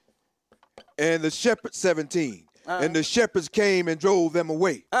read. And the shepherds, 17. And the shepherds came and drove them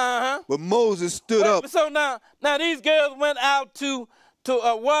away. But Moses stood up. So now these girls went out to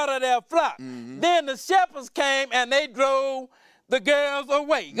water their flock. Then the shepherds came and they drove the girls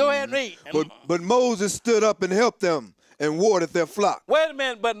away. Go ahead and read. But Moses stood up and helped them and watered their flock. Wait a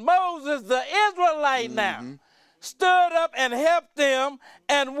minute. But Moses, the Israelite now, stood up and helped them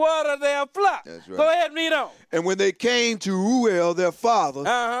and watered their flock. That's right. Go ahead and read on. And when they came to Ruel, their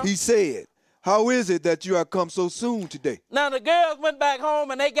father, he said, how is it that you have come so soon today? Now the girls went back home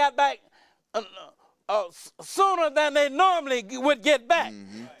and they got back sooner than they normally would get back.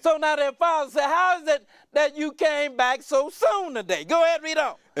 So now their father said, how is it that you came back so soon today? Go ahead and read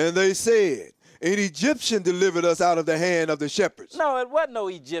on. And they said, an Egyptian delivered us out of the hand of the shepherds. No, it wasn't no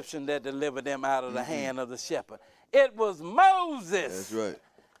Egyptian that delivered them out of the hand of the shepherd. It was Moses. That's right.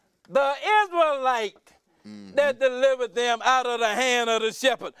 The Israelite that delivered them out of the hand of the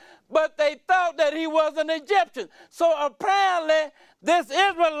shepherd. But they thought that he was an Egyptian. So apparently this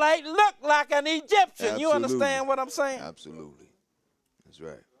Israelite looked like an Egyptian. Absolutely. You understand what I'm saying? Absolutely. That's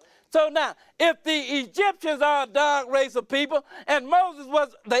right. So now, if the Egyptians are a dog race of people, and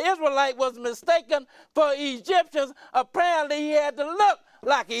the Israelite was mistaken for Egyptians, apparently he had to look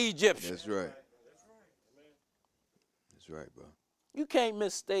like an Egyptian. That's right. That's right, bro. You can't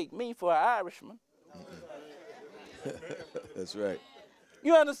mistake me for an Irishman. That's right.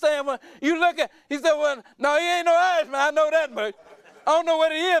 You understand? When you look at, he said, well, no, he ain't no Irishman. I know that much. I don't know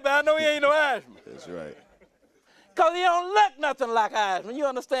what he is, but I know he ain't no Irishman. That's right. Because he don't look nothing like Irishman. You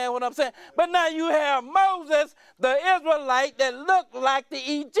understand what I'm saying? But now you have Moses, the Israelite, that looked like the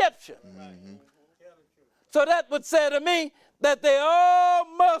Egyptian. So that would say to me that they all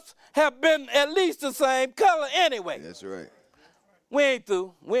must have been at least the same color anyway. That's right. We ain't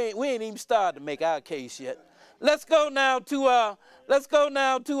through. We ain't even started to make our case yet. Let's go now to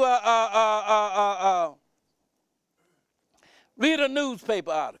read a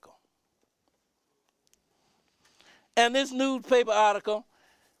newspaper article. And this newspaper article,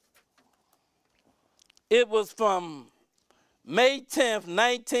 it was from May 10th,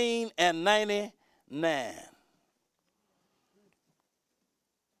 1999.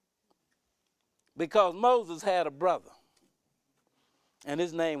 Because Moses had a brother, and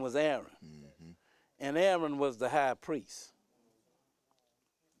his name was Aaron. And Aaron was the high priest.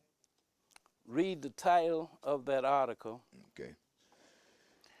 Read the title of that article. Okay.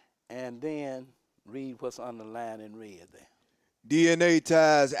 And then read what's underlined in red there. DNA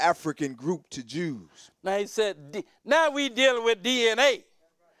ties African group to Jews. Now he said, now we dealing with DNA.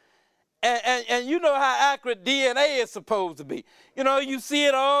 And you know how accurate DNA is supposed to be. You know, you see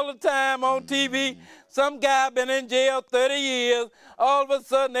it all the time on TV. Some guy been in jail 30 years. All of a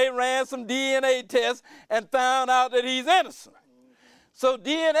sudden they ran some DNA tests and found out that he's innocent. So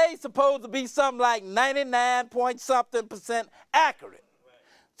DNA is supposed to be something like 99-point-something% accurate.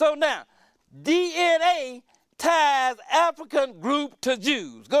 So now, DNA ties African group to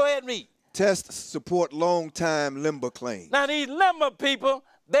Jews. Go ahead and read. Tests support long-time limber claims. Now these limber people,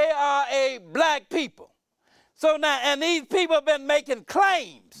 they are a black people. So now, and these people have been making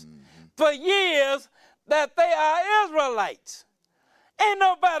claims for years that they are Israelites. Ain't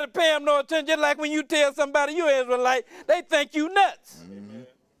nobody pay them no attention. Just like when you tell somebody you're Israelite, they think you nuts.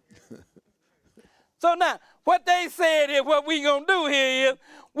 So now, what they said is, what we gonna do here is,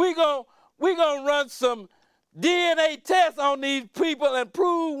 we gonna run some DNA tests on these people and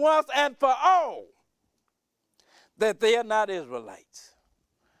prove once and for all that they are not Israelites.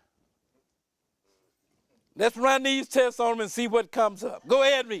 Let's run these tests on them and see what comes up. Go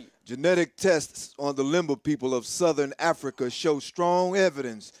ahead, read. Genetic tests on the Limba people of southern Africa show strong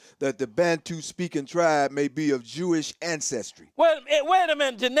evidence that the Bantu-speaking tribe may be of Jewish ancestry. Wait a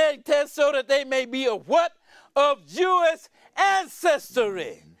minute. Genetic tests show that they may be of what? Of Jewish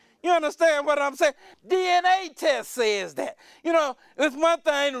ancestry. You understand what I'm saying? DNA test says that. You know, it's one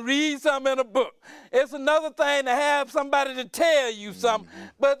thing to read something in a book. It's another thing to have somebody to tell you something.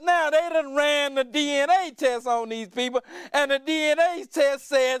 But now they done ran the DNA test on these people, and the DNA test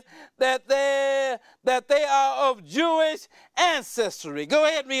says that they are of Jewish ancestry. Go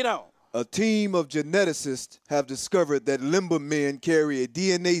ahead and read on. A team of geneticists have discovered that Limba men carry a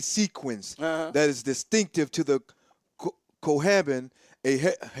DNA sequence that is distinctive to the Kohanim,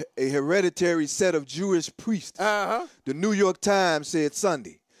 a hereditary set of Jewish priests. The New York Times said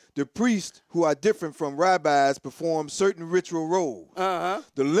Sunday, the priests who are different from rabbis perform certain ritual roles.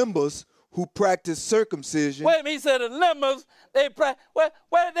 The Limbas who practice circumcision. Wait a minute, he said the Limbas,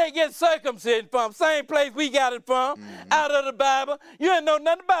 where did they get circumcision from? Same place we got it from, out of the Bible. You didn't know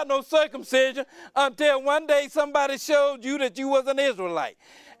nothing about no circumcision until one day somebody showed you that you was an Israelite.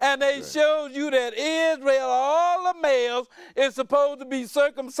 And they showed you that Israel, all the males, is supposed to be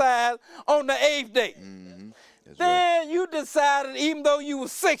circumcised on the 8th day. Then you decided, even though you were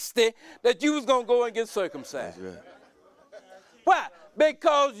 60, that you was going to go and get circumcised. Why?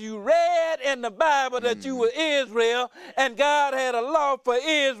 Because you read in the Bible that you were Israel, and God had a law for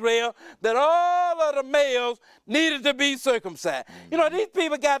Israel that all of the males needed to be circumcised. You know, these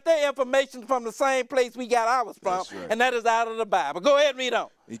people got their information from the same place we got ours from, and that is out of the Bible. Go ahead and read on.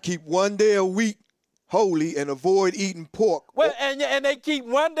 You keep one day a week holy and avoid eating pork. Well, and they keep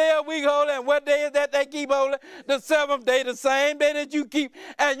one day a week holy, and what day is that they keep holy? The 7th day, the same day that you keep,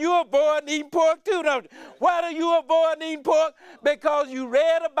 and you avoid eating pork too, don't you? Why do you avoid eating pork? Because you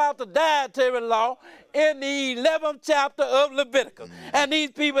read about the dietary law in the 11th chapter of Leviticus. And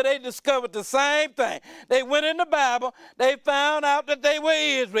these people, they discovered the same thing. They went in the Bible, they found out that they were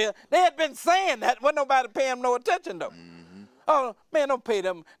Israel. They had been saying that, wasn't nobody paying them no attention though. Oh, man, don't pay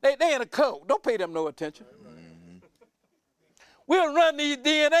them. They in a cult. Don't pay them no attention. We'll run these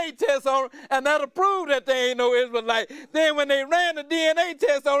DNA tests on them, and that'll prove that they ain't no Israelite. Then when they ran the DNA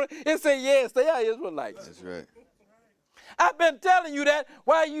test on it, it said, yes, they are Israelites. That's right. I've been telling you that.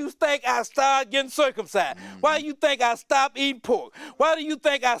 Why you think I started getting circumcised? Why you think I stopped eating pork? Why do you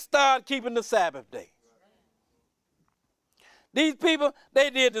think I started keeping the Sabbath day? These people, they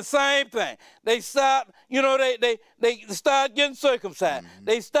did the same thing. They stopped, you know, they started getting circumcised.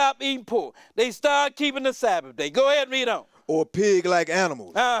 They stopped eating pork. They started keeping the Sabbath day. Go ahead and read on. Or pig-like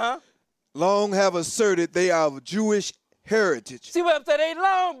animals. Long have asserted they are of Jewish heritage. See what I'm saying? They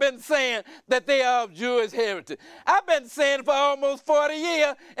long been saying that they are of Jewish heritage. I've been saying it for almost 40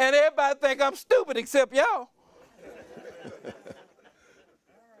 years, and everybody think I'm stupid except y'all.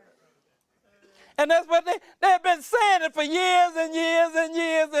 And that's what they've been saying it for years and years and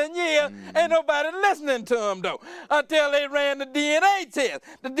years and years. Ain't nobody listening to them, though, until they ran the DNA test.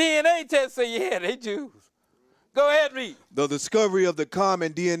 The DNA test said, yeah, they Jews. Go ahead, read. The discovery of the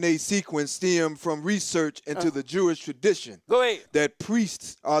common DNA sequence stemmed from research into the Jewish tradition. Go ahead. That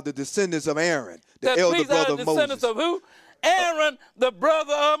priests are the descendants of Aaron, the elder brother of Moses. Priests are the descendants of who? Aaron, the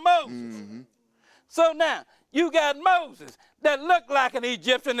brother of Moses. So now, you got Moses that looked like an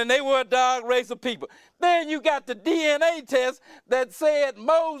Egyptian, and they were a dark race of people. Then you got the DNA test that said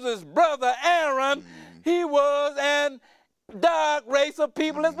Moses' brother Aaron, he was a dark race of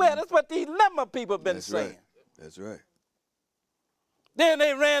people as well. That's what these Lemma people have been saying. Right. That's right. Then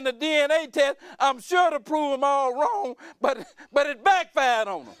they ran the DNA test, I'm sure to prove them all wrong, but it backfired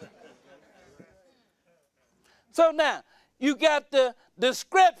on them. So now, you got the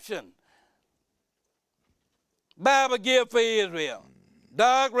description Bible give for Israel.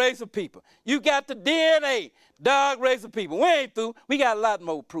 Dark race of people. You got the DNA, dark race of people. We ain't through. We got a lot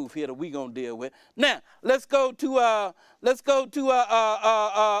more proof here that we gonna deal with. Now, let's go to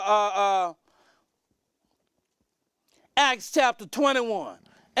Acts chapter 21.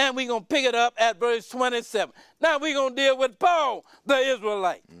 And we're gonna pick it up at verse 27. Now we're gonna deal with Paul, the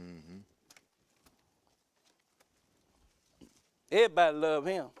Israelite. Everybody love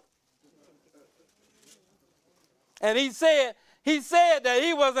him. And he said that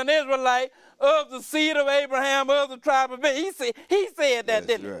he was an Israelite of the the seed of Abraham, of the tribe of Benjamin. He said that,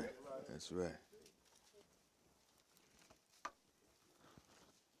 didn't he? That's right. That's right.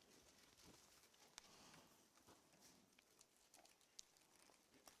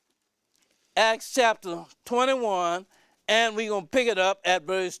 Acts chapter 21, and we're going to pick it up at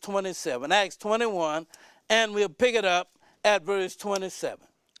verse 27. Acts 21, and we'll pick it up at verse 27.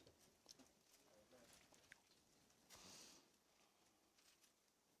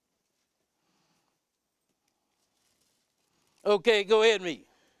 Okay, go ahead and read.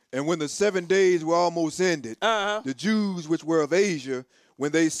 And when the 7 days were almost ended, the Jews which were of Asia,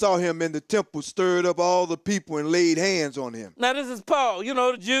 when they saw him in the temple, stirred up all the people and laid hands on him. Now, this is Paul, you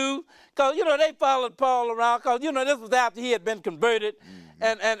know, the Jews, because, you know, they followed Paul around, because, you know, this was after he had been converted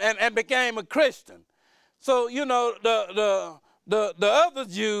and became a Christian. So, you know, the other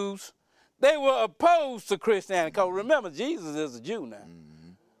Jews, they were opposed to Christianity, because remember, Jesus is a Jew now.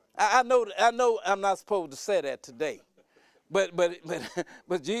 I know I'm not supposed to say that today.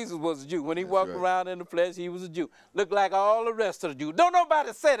 But Jesus was a Jew. When he walked around in the flesh, he was a Jew. Looked like all the rest of the Jews. Don't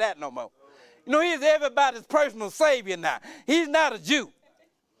nobody say that no more. You know, he's everybody's personal savior now. He's not a Jew.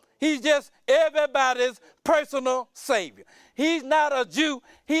 He's just everybody's personal savior. He's not a Jew.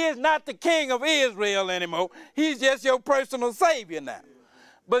 He is not the king of Israel anymore. He's just your personal savior now.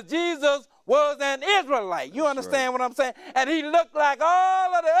 But Jesus was an Israelite. You understand what I'm saying? And he looked like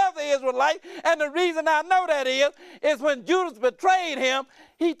all of the other Israelites. And the reason I know that is when Judas betrayed him,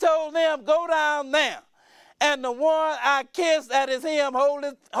 he told them, go down there. And the one I kissed, that is him, hold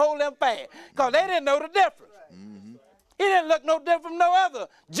him fast. Because they didn't know the difference. He didn't look no different from no other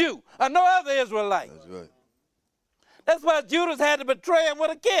Jew or no other Israelite. That's right. That's why Judas had to betray him with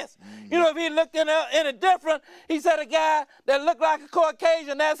a kiss. You know, if he looked any different, he said a guy that looked like a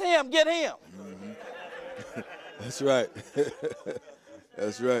Caucasian, that's him, get him. That's right.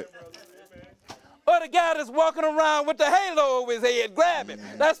 That's right. Or the guy that's walking around with the halo over his head, grab him.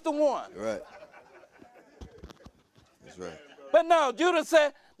 That's the one. Right. That's right. But no, Judas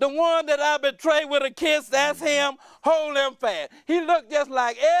said, the one that I betrayed with a kiss, that's him, hold him fast. He looked just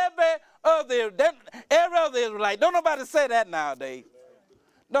like every other Israelite. Don't nobody say that nowadays.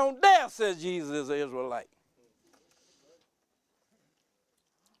 Don't dare say Jesus is an Israelite.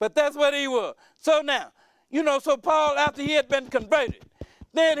 But that's what he was. So now, you know, so Paul, after he had been converted,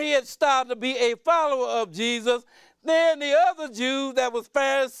 then he had started to be a follower of Jesus. Then the other Jews that was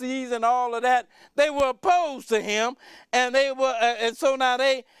Pharisees and all of that, they were opposed to him, and they were, and so now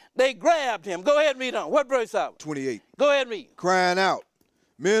they grabbed him. Go ahead and read on. What verse out? 28. Go ahead and read. Crying out,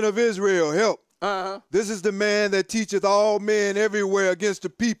 men of Israel, help. This is the man that teacheth all men everywhere against the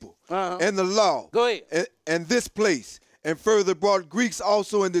people and the law. Go ahead. And this place, and further brought Greeks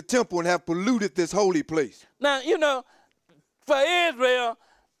also in the temple and have polluted this holy place. Now, you know, for Israel,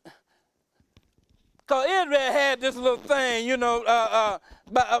 because Israel had this little thing, you know,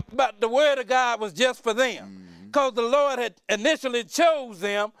 but the word of God was just for them. Because the Lord had initially chose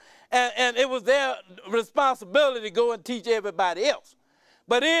them, and it was their responsibility to go and teach everybody else.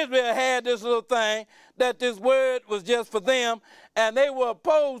 But Israel had this little thing that this word was just for them, and they were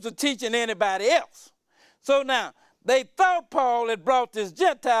opposed to teaching anybody else. So now, they thought Paul had brought this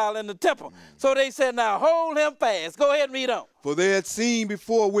Gentile in the temple. So they said, now hold him fast. Go ahead and read on. For they had seen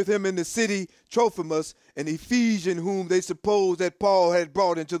before with him in the city Trophimus, an Ephesian whom they supposed that Paul had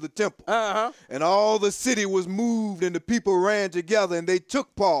brought into the temple. And all the city was moved, and the people ran together, and they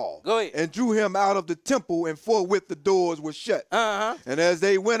took Paul and drew him out of the temple, and forthwith the doors were shut. And as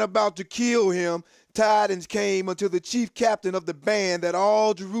they went about to kill him, tidings came unto the chief captain of the band that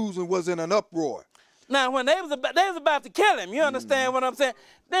all Jerusalem was in an uproar. Now, when they was about to kill him, you understand what I'm saying?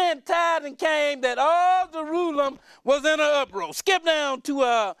 Then tidings came that all Jerusalem was in an uproar. Skip down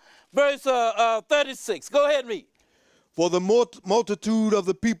to verse 36. Go ahead and read. For the multitude of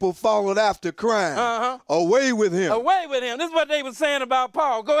the people followed after, crying, away with him. Away with him. This is what they were saying about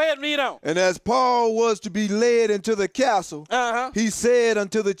Paul. Go ahead and read on. And as Paul was to be led into the castle, he said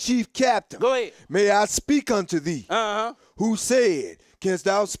unto the chief captain, Go ahead. May I speak unto thee? Who said, Canst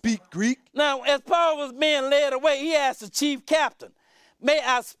thou speak Greek? Now, as Paul was being led away, he asked the chief captain, May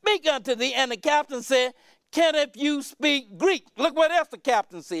I speak unto thee? And the captain said, Canst you speak Greek? Look what else the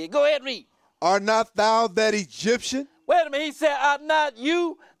captain said. Go ahead and read. Art not thou that Egyptian? Wait a minute. He said, Art not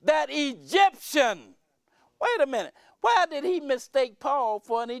you that Egyptian? Wait a minute. Why did he mistake Paul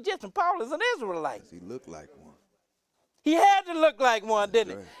for an Egyptian? Paul is an Israelite. He looked like one. He had to look like one,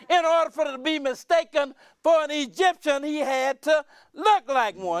 didn't he? In order for him to be mistaken for an Egyptian, he had to look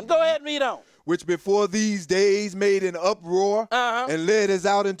like one. Go ahead and read on. Which before these days made an uproar and led us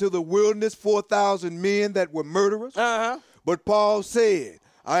out into the wilderness 4,000 men that were murderers. But Paul said,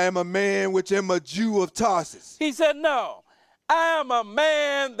 I am a man which am a Jew of Tarsus. He said, no, I am a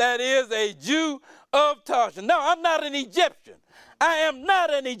man that is a Jew of Tarshish. No, I'm not an Egyptian. I am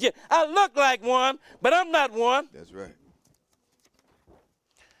not an Egyptian. I look like one, but I'm not one. That's right.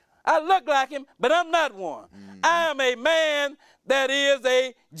 I look like him, but I'm not one. I am a man that is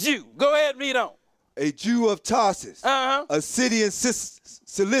a Jew. Go ahead and read on. A Jew of Tarsus, Uh-huh. a city in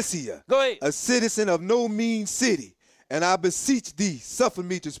Cilicia, Go ahead. a citizen of no mean city. And I beseech thee, suffer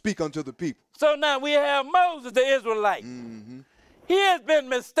me to speak unto the people. So now we have Moses, the Israelite. He has been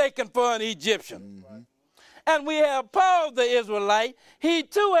mistaken for an Egyptian. And we have Paul, the Israelite. He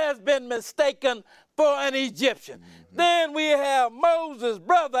too has been mistaken for an Egyptian. Then we have Moses'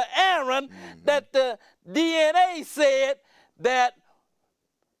 brother Aaron, that the DNA said that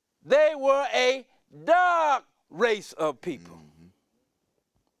they were a dark race of people.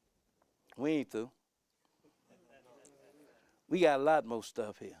 We ain't through. We got a lot more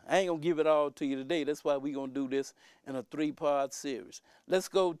stuff here. I ain't gonna give it all to you today. That's why we're gonna do this in a 3-part series. Let's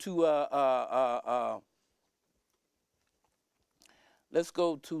go to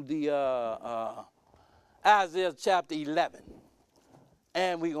the Isaiah chapter 11,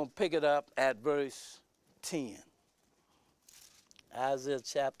 and we're gonna pick it up at verse 10. Isaiah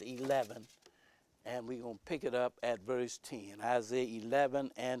chapter 11, and we're gonna pick it up at verse 10. Isaiah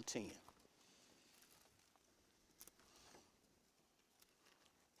 11 and 10.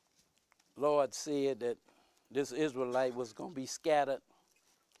 Lord said that this Israelite was going to be scattered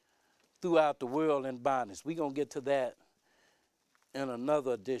throughout the world in bondage. We're going to get to that in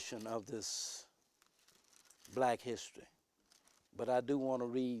another edition of this Black History. But I do want to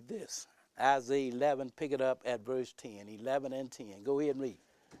read this. Isaiah 11, pick it up at verse 10. 11 and 10. Go ahead and read.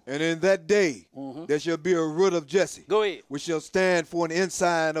 And in that day there shall be a root of Jesse, Go ahead. which shall stand for an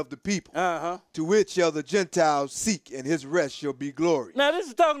ensign of the people, Uh-huh. to which shall the Gentiles seek, and his rest shall be glory. Now, this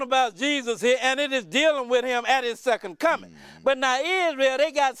is talking about Jesus here, and it is dealing with him at his second coming. But now Israel,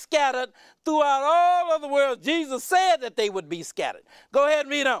 they got scattered throughout all of the world. Jesus said that they would be scattered. Go ahead and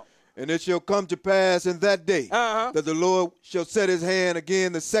read on. And it shall come to pass in that day that the Lord shall set his hand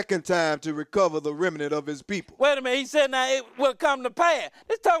again the second time to recover the remnant of his people. Wait a minute. He said now it will come to pass.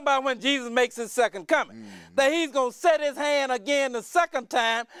 This talking about when Jesus makes his second coming. That he's going to set his hand again the second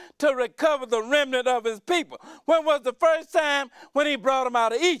time to recover the remnant of his people. When was the first time? When he brought them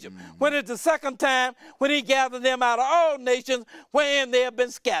out of Egypt. When is the second time? When he gathered them out of all nations wherein they have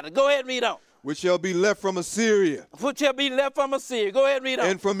been scattered. Go ahead and read on. Which shall be left from Assyria. Which shall be left from Assyria. Go ahead and read on.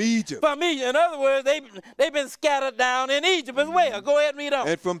 And from Egypt. From Egypt. In other words, they've been scattered down in Egypt as well. Go ahead and read on.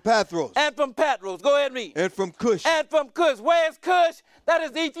 And from Pathros. And from Patros. Go ahead and read. And from Cush. And from Cush. Where's Cush? That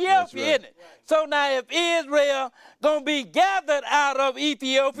is Ethiopia, Right. isn't it? So now if Israel going to be gathered out of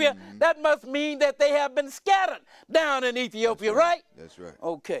Ethiopia, that must mean that they have been scattered down in Ethiopia, right? That's right.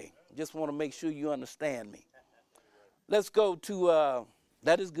 Okay. Just want to make sure you understand me. Let's go to,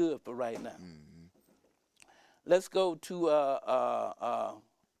 that is good for right now. Let's go to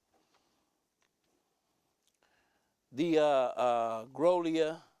the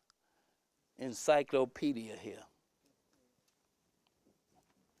Grolier Encyclopedia here.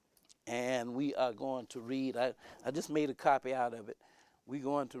 And we are going to read, I just made a copy out of it. We're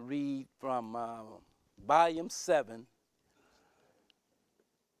going to read from volume 7,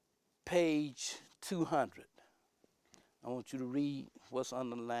 page 200. I want you to read what's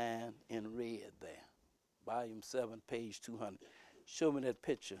underlined in red there. Volume 7, page 200. Show me that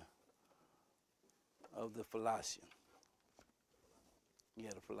picture of the Philasian.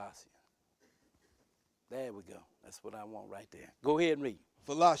 Yeah, the Philasian. There we go. That's what I want right there. Go ahead and read.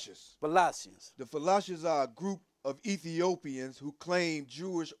 Philasians. Philasians. The Philasians are a group of Ethiopians who claim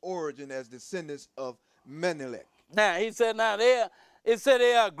Jewish origin as descendants of Menelik. Now, he said, it said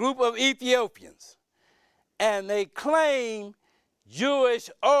they are a group of Ethiopians, and they claim Jewish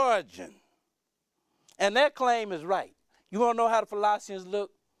origin. And that claim is right. You want to know how the Philasians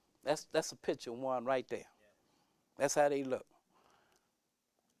look? That's a picture one right there. That's how they look.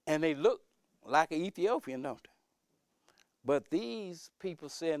 And they look like an Ethiopian, don't they? But these people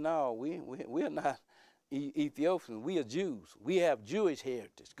say, no, we're not Ethiopians. We are Jews. We have Jewish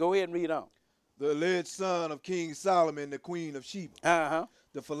heritage. Go ahead and read on. The alleged son of King Solomon, the queen of Sheba. Uh-huh.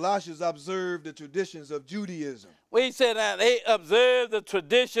 The Philasians observed the traditions of Judaism. Well, he said now they observe the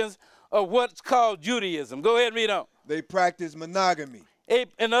traditions of what's called Judaism. Go ahead and read on. They practice monogamy.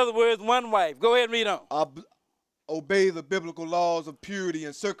 In other words, one wife. Go ahead and read on. Obey the biblical laws of purity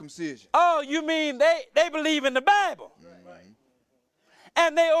and circumcision. Oh, you mean they believe in the Bible.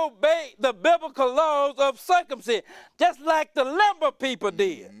 And they obey the biblical laws of circumcision, just like the lumber people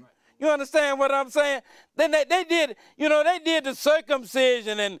did. You understand what I'm saying? Then they did, you know, they did the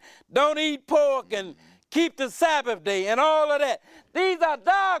circumcision and don't eat pork and keep the Sabbath day and all of that. These are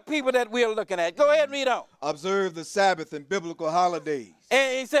dark people that we're looking at. Go ahead and read on. Observe the Sabbath and biblical holidays.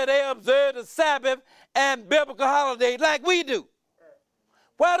 And he said they observe the Sabbath and biblical holidays like we do.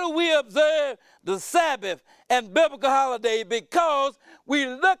 Why do we observe the Sabbath and biblical holidays? Because we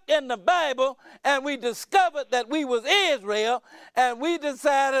looked in the Bible and we discovered that we was Israel, and we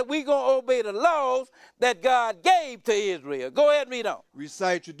decided we're going to obey the laws that God gave to Israel. Go ahead and read on.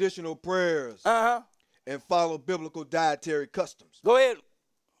 Recite traditional prayers and follow biblical dietary customs. Go ahead.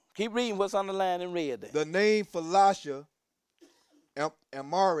 Keep reading what's underlined in red there. The name Philastia,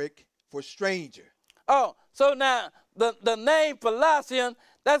 Amharic for stranger. Oh, so now the name Philasian,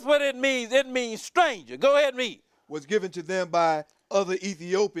 that's what it means. It means stranger. Go ahead and read. Was given to them by other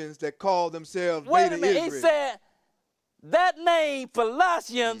Ethiopians that called themselves Wait Beta a minute. Israel. He said that name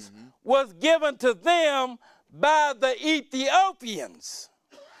Philasians was given to them by the Ethiopians.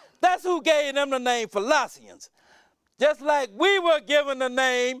 That's who gave them the name Philasians. Just like we were given the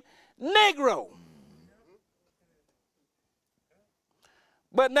name Negro.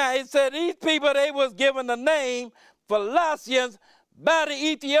 But now it said these people, they was given the name Philasians by the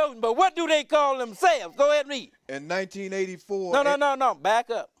Ethiopians. But what do they call themselves? Go ahead and read. In 1984. No. Back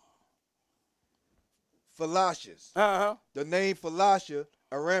up. Philasians. The name Philastia,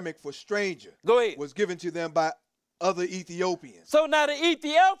 Aramaic for stranger, Go ahead. was given to them by other Ethiopians. So now the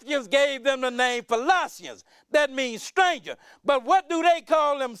Ethiopians gave them the name Philasians. That means stranger. But what do they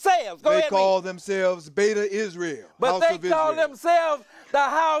call themselves? Go They ahead. call themselves Beta Israel. But House they of call Israel. themselves the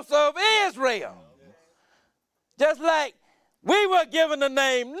house of Israel. Just like we were given the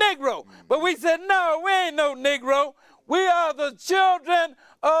name Negro. But we said, no, we ain't no Negro. We are the children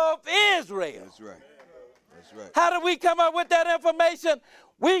of Israel. That's right. That's right. How did we come up with that information?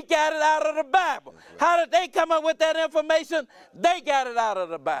 We got it out of the Bible. Right. How did they come up with that information? They got it out of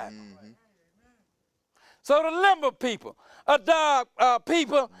the Bible. So the limber people, dark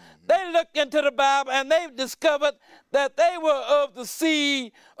people, they looked into the Bible and they discovered that they were of the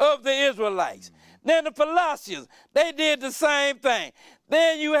seed of the Israelites. Then the Philasians, they did the same thing.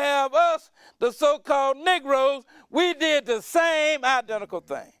 Then you have us, the so-called Negroes, we did the same identical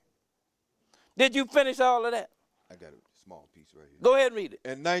thing. Did you finish all of that? I got a small piece right here. Go ahead and read it.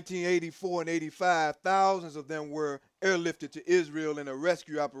 In 1984 and 85, thousands of them were airlifted to Israel in a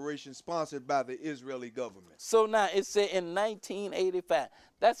rescue operation sponsored by the Israeli government. So now it said in 1985.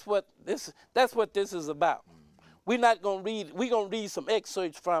 That's what this is about. We're not going to read. We're going to read some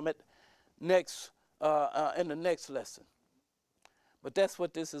excerpts from it next in the next lesson. But that's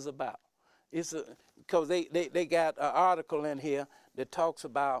what this is about. It's because they got an article in here that talks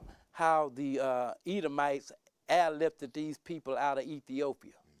about how the Edomites airlifted these people out of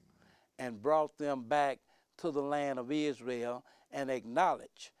Ethiopia and brought them back to the land of Israel and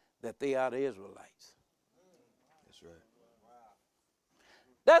acknowledged that they are the Israelites. That's right.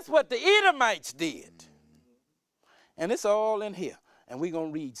 That's what the Edomites did. And it's all in here. And we're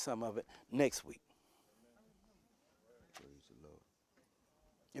going to read some of it next week.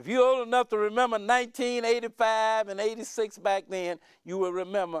 If you're old enough to remember 1985 and 86 back then, you will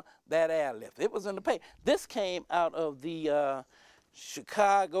remember that airlift. It was in the paper. This came out of the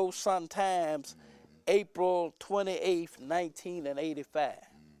Chicago Sun-Times, April 28th, 1985.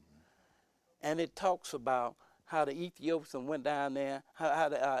 And it talks about how the Ethiopians went down there, how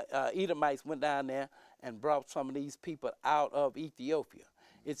the Edomites went down there and brought some of these people out of Ethiopia.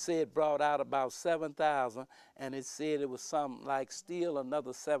 It said brought out about 7,000, and it said it was something like still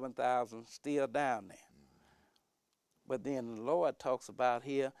another 7,000 still down there. But then the Lord talks about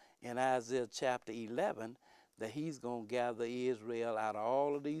here in Isaiah chapter 11 that he's going to gather Israel out of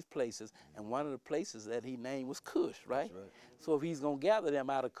all of these places, and one of the places that he named was Cush, right? So if he's going to gather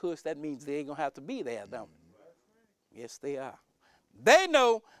them out of Cush, that means they ain't going to have to be there, don't they? Yes, they are. They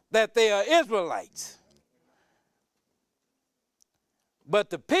know that they are Israelites. But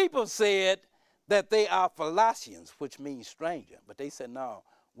the people said that they are Philasians, which means stranger. But they said, no,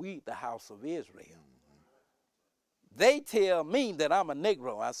 we the house of Israel. They tell me that I'm a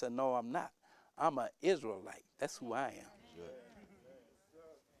Negro. I said, no, I'm not. I'm an Israelite. That's who I am.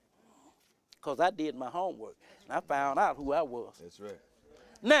 Because I did my homework, and I found out who I was. That's right.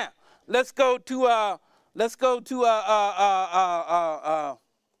 Now, let's go to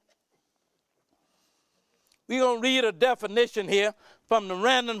we're going to read a definition here from the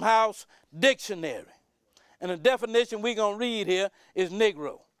Random House Dictionary. And the definition we're going to read here is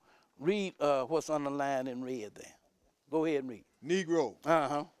Negro. Read what's underlined in red there. Go ahead and read.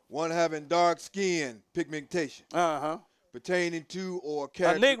 Negro. One having dark skin pigmentation. Pertaining to or A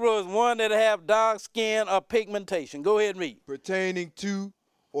character. Negro is one that have dark skin or pigmentation. Go ahead and read. Pertaining to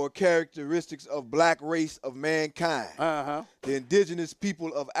or characteristics of black race of mankind. Uh-huh. The indigenous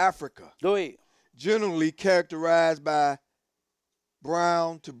people of Africa. Go ahead. Generally characterized by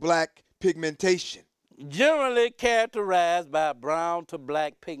brown to black pigmentation. Generally characterized by brown to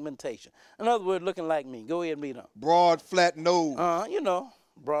black pigmentation. In other words, looking like me. Go ahead and read on. Broad, flat nose. You know,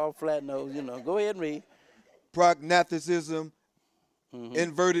 broad, flat nose, you know. Go ahead and read. Prognathism,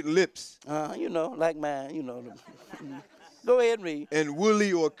 inverted lips. You know, like mine, you know. Go ahead and read. And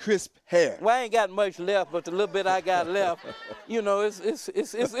woolly or crisp hair. Well, I ain't got much left, but the little bit I got left, you know, it's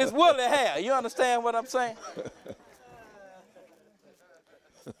woolly hair. You understand what I'm saying?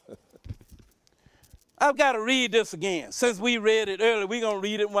 I've got to read this again. Since we read it earlier, we're going to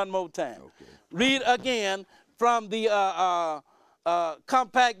read it one more time. Okay. Read again from the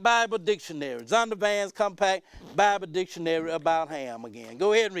Compact Bible Dictionary. Zondervan's Compact Bible Dictionary about Ham again.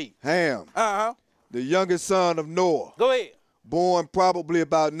 Go ahead and read. Ham. Uh-huh. The youngest son of Noah. Go ahead. Born probably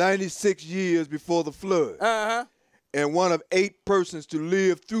about 96 years before the flood. Uh-huh. And one of 8 persons to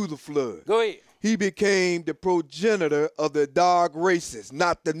live through the flood. Go ahead. He became the progenitor of the dark races,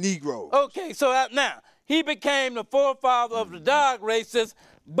 not the Negroes. Okay, so now, he became the forefather of the dark races,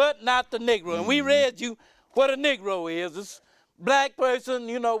 but not the Negro. And we read you what a Negro is. This black person,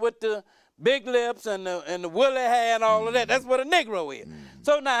 you know, with the big lips and the woolly hair and all of that. That's what a Negro is.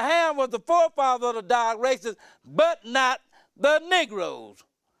 So now Ham was the forefather of the dark races, but not the Negroes.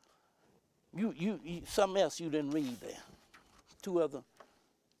 You something else you didn't read there. 2 other.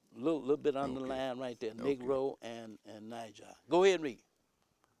 Little bit underlined right there. Negro and Niger. Go ahead and read.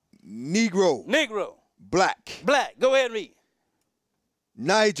 Negro. Negro. Black. Black. Go ahead and read.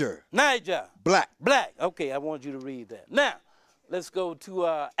 Niger. Niger. Black. Black. Okay, I want you to read that. Now, let's go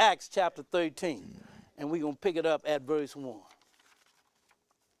to Acts chapter 13, and we're going to pick it up at verse 1.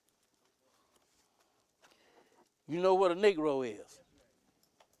 You know what a Negro is.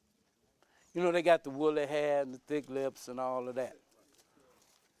 You know they got the woolly hair and the thick lips and all of that.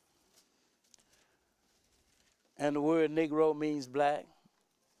 And the word Negro means black.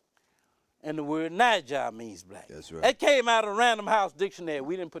 And the word Niger means black. That's right. That came out of Random House Dictionary.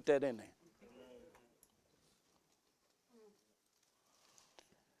 We didn't put that in there.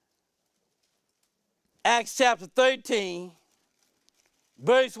 Acts chapter 13,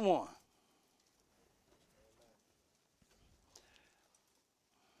 verse 1.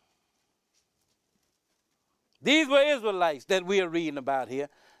 These were Israelites that we are reading about here.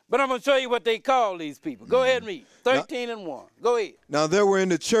 But I'm going to show you what they call these people. Go ahead and read. 13 and 1. Go ahead. Now there were in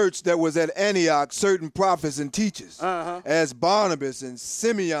the church that was at Antioch certain prophets and teachers, as Barnabas and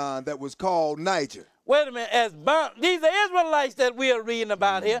Simeon that was called Niger. Wait a minute. These are Israelites that we are reading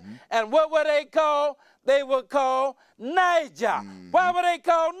about here. And what were they called? They were called Niger. Why were they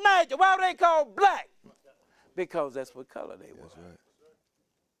called Niger? Why were they called black? Because that's what color they were. That's right.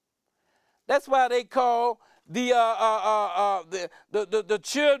 That's why they call the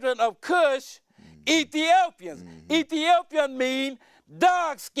children of Cush Ethiopians. Ethiopian mean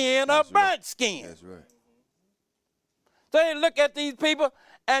dark skin or burnt skin. That's right. So they look at these people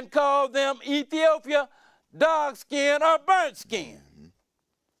and call them Ethiopia dark skin or burnt skin.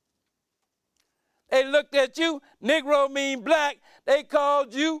 They looked at you, Negro mean black. They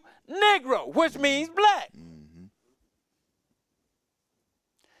called you Negro, which means black.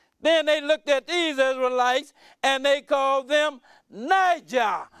 Then they looked at these Israelites and they called them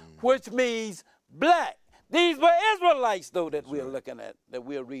Niger, which means black. These were Israelites, though, that we're looking at, that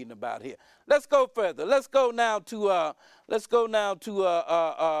we're reading about here. Let's go further. Let's go now to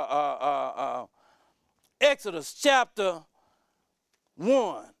Exodus chapter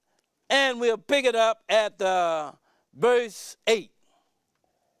 1, and we'll pick it up at verse 8.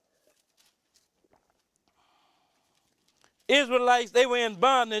 Israelites, they were in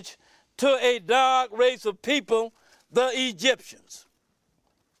bondage to a dark race of people, the Egyptians.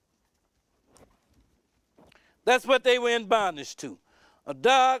 That's what they were in bondage to, a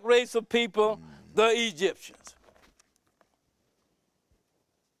dark race of people, the Egyptians.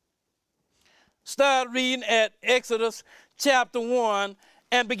 Start reading at Exodus chapter 1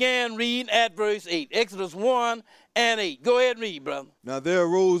 and began reading at verse 8. Exodus 1 and 8. Go ahead and read, brother. Now there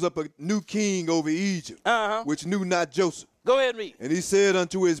arose up a new king over Egypt, which knew not Joseph. Go ahead and read. And he said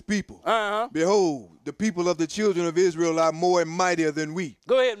unto his people, Behold, the people of the children of Israel are more and mightier than we.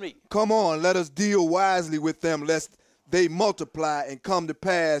 Go ahead and read. Come on, let us deal wisely with them, lest they multiply and come to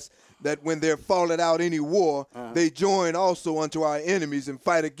pass that when there falleth out any war, they join also unto our enemies and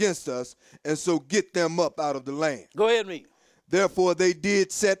fight against us, and so get them up out of the land. Go ahead and read. Therefore they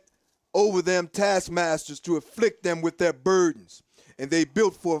did set over them taskmasters to afflict them with their burdens. And they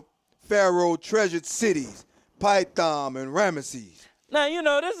built for Pharaoh treasured cities, Pithom and Ramesses. Now, you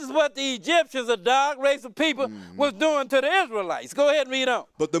know, this is what the Egyptians, a dark race of people, was doing to the Israelites. Go ahead and read on.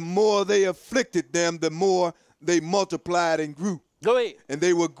 But the more they afflicted them, the more they multiplied and grew. Go ahead. And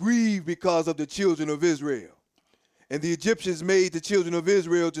they were grieved because of the children of Israel. And the Egyptians made the children of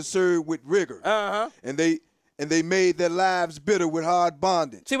Israel to serve with rigor. And they made their lives bitter with hard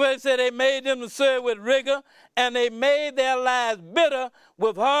bondage. See what it said? They made them to serve with rigor, and they made their lives bitter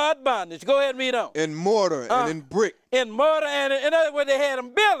with hard bondage. Go ahead and read on. In mortar and in brick. In mortar and in other words, they had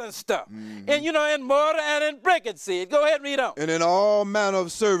them building stuff. And, you know, in mortar and in brick, it said. Go ahead and read on. And in all manner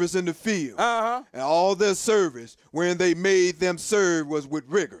of service in the field. And all their service, wherein they made them serve, was with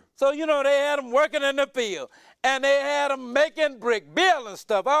rigor. So, you know, they had them working in the field. And they had them making brick, building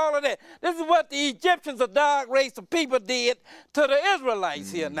stuff, all of that. This is what the Egyptians, a dark race of people, did to the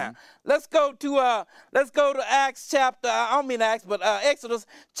Israelites here now. Let's go to Acts chapter, Exodus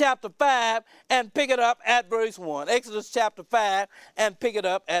chapter 5 and pick it up at verse 1. Exodus chapter 5 and pick it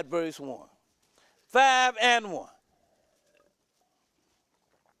up at verse 1. 5 and 1.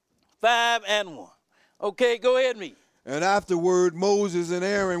 5 and 1. Okay, go ahead and read. And afterward Moses and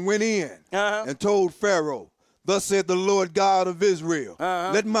Aaron went in and told Pharaoh, Thus said the Lord God of Israel,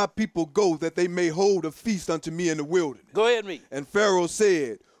 Let my people go, that they may hold a feast unto me in the wilderness. Go ahead and read. And Pharaoh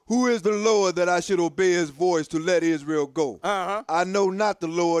said, Who is the Lord that I should obey his voice to let Israel go? I know not the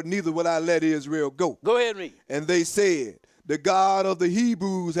Lord, neither will I let Israel go. Go ahead and read. And they said, The God of the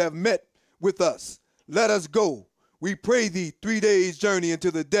Hebrews have met with us. Let us go. We pray thee 3 days' journey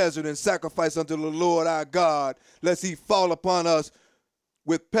into the desert and sacrifice unto the Lord our God, lest he fall upon us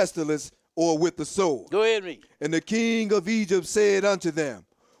with pestilence or with the sword. Go ahead and read. And the king of Egypt said unto them,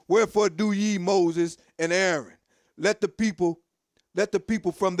 Wherefore do ye, Moses and Aaron, let the people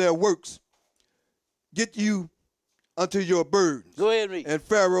from their works get you unto your burdens. Go ahead and read. And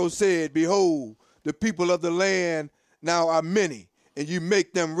Pharaoh said, Behold, the people of the land now are many, and you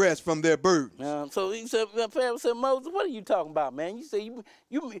make them rest from their burdens. So he said, Pharaoh said, Moses, what are you talking about, man? You say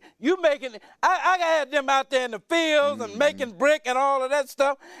you making, I had them out there in the fields and making brick and all of that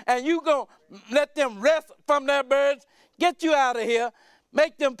stuff, and you gonna let them rest from their burdens? Get you out of here.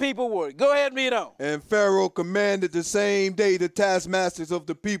 Make them people work. Go ahead and read on. And Pharaoh commanded the same day the taskmasters of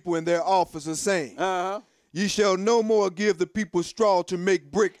the people and their officers, saying, Ye shall no more give the people straw to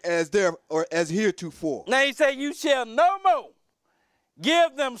make brick as heretofore. Now he said, You shall no more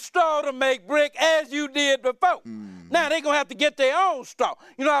give them straw to make brick as you did before. Now they're going to have to get their own straw.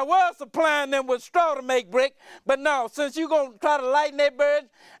 You know, I was supplying them with straw to make brick, but no, since you're going to try to lighten their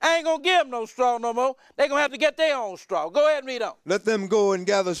burdens, I ain't going to give them no straw no more. They're going to have to get their own straw. Go ahead and read on. Let them go and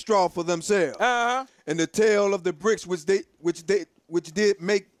gather straw for themselves. And the tail of the bricks which did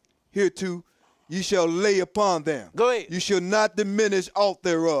make hereto, ye shall lay upon them. Go ahead. You shall not diminish aught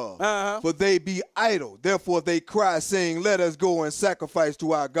thereof, for they be idle. Therefore they cry, saying, Let us go and sacrifice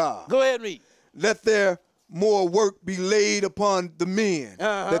to our God. Go ahead and read. Let their more work be laid upon the men,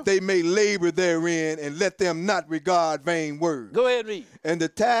 that they may labor therein, and let them not regard vain words. Go ahead and read. And the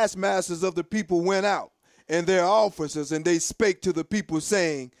taskmasters of the people went out, and their officers, and they spake to the people,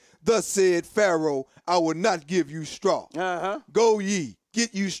 saying, Thus said Pharaoh, I will not give you straw. Go ye,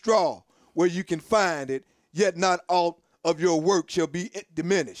 get you straw where you can find it, yet not all of your work shall be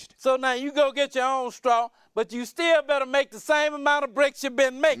diminished. So now you go get your own straw, but you still better make the same amount of bricks you've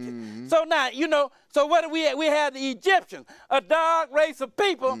been making. So now, you know, so what did we have? We had the Egyptians, a dark race of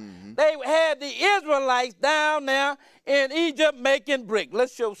people. They had the Israelites down there in Egypt making brick.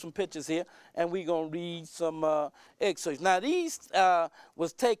 Let's show some pictures here, and we're going to read some excerpts. Now, these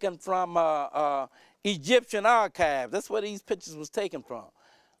was taken from Egyptian archives. That's where these pictures was taken from.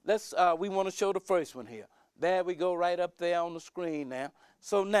 We want to show the first one here. There we go, right up there on the screen now.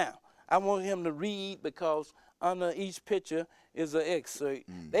 So now, I want him to read, because under each picture is an excerpt.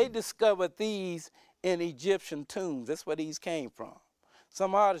 They discovered these in Egyptian tombs. That's where these came from.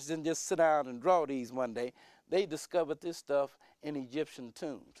 Some artists didn't just sit down and draw these one day. They discovered this stuff in Egyptian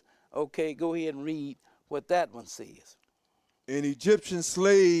tombs. Okay, go ahead and read what that one says. An Egyptian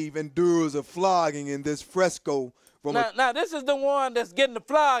slave endures a flogging in this fresco. Now, this is the one that's getting the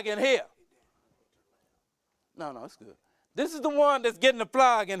flogging here. No, it's good. This is the one that's getting the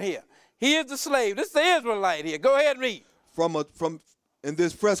flogging here. He is the slave. This is the Israelite here. Go ahead and read. In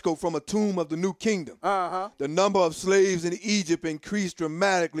this fresco from a tomb of the New Kingdom. The number of slaves in Egypt increased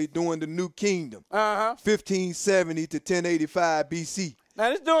dramatically during the New Kingdom, 1570 to 1085 BC. Now,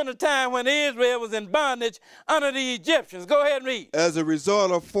 this is during the time when Israel was in bondage under the Egyptians. Go ahead and read. As a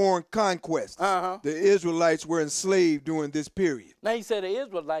result of foreign conquests, the Israelites were enslaved during this period. Now, he said the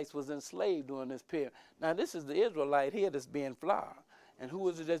Israelites was enslaved during this period. Now, this is the Israelite here that's being flogged. And who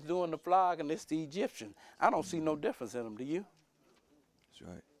is it that's doing the flogging? It's the Egyptian. I don't see no difference in them, do you? That's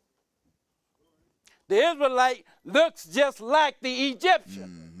right. The Israelite looks just like the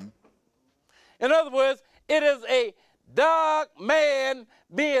Egyptian. In other words, it is a dark man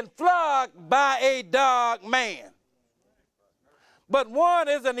being flogged by a dark man. But one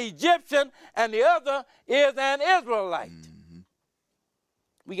is an Egyptian and the other is an Israelite.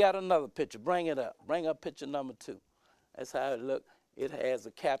 We got another picture. Bring it up. Bring up picture number 2. That's how it looks. It has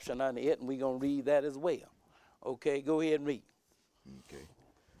a caption under it, and we're going to read that as well. Okay, go ahead and read. Okay.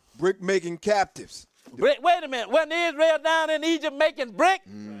 Brick making captives. Wait a minute. Wasn't Israel down in Egypt making brick?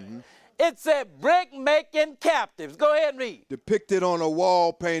 It said brick making captives. Go ahead and read. Depicted on a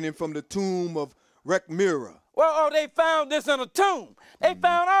wall painting from the tomb of Rekhmira. Well, they found this in a tomb. They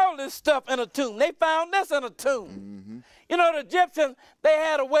found all this stuff in a tomb. They found this in a tomb. You know, the Egyptians, they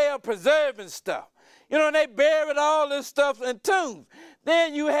had a way of preserving stuff. You know, and they buried all this stuff in tombs.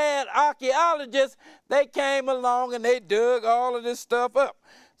 Then you had archaeologists. They came along and they dug all of this stuff up.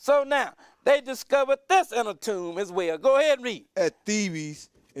 So now, they discovered this in a tomb as well. Go ahead and read. At Thebes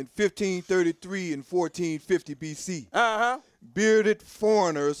in 1533 and 1450 BC. Bearded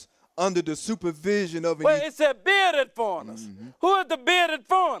foreigners under the supervision of an... Well, it said bearded foreigners. Who are the bearded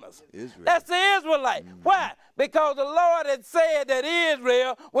foreigners? Israel. That's the Israelite. Why? Because the Lord had said that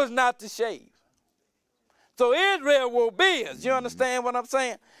Israel was not to shave. So Israel wore beards. You understand what I'm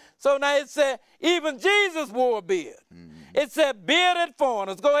saying? So now it said even Jesus wore a beard. It said bearded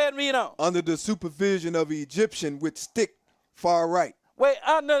foreigners. Go ahead and read on. Under the supervision of an Egyptian with stick far right. Wait,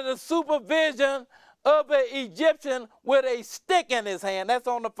 under the supervision of an Egyptian with a stick in his hand. That's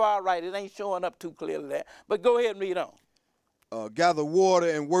on the far right. It ain't showing up too clearly there. But go ahead and read on. Gather water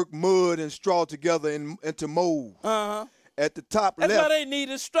and work mud and straw together into mold. At the top That's left. why they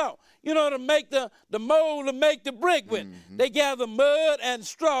needed straw. You know, to make the mold to make the brick with. They gather mud and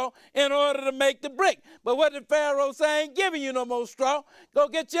straw in order to make the brick. But what did Pharaoh say? I ain't giving you no more straw. Go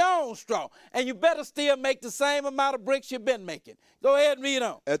get your own straw. And you better still make the same amount of bricks you've been making. Go ahead and read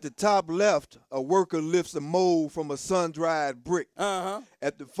on. At the top left, a worker lifts a mold from a sun-dried brick.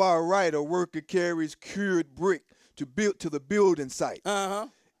 At the far right, a worker carries cured brick to the building site.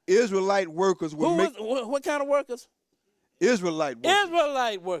 Israelite workers were what kind of workers? Israelite workers.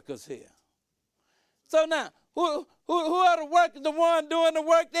 Israelite workers here. So now, who are the workers? The one doing the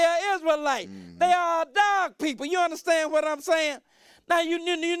work? They are Israelite. They are dog people. You understand what I'm saying? Now,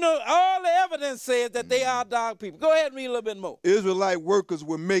 you know, all the evidence says that they are dog people. Go ahead and read a little bit more. Israelite workers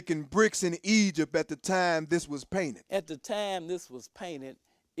were making bricks in Egypt at the time this was painted. At the time this was painted,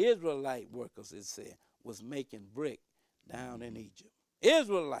 Israelite workers, it said, was making brick down in Egypt.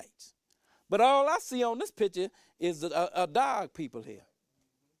 Israelites. But all I see on this picture is a dog people here.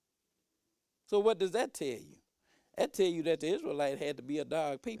 So what does that tell you? That tell you that the Israelite had to be a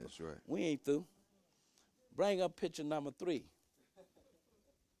dog people. That's right. We ain't through. Bring up picture number 3.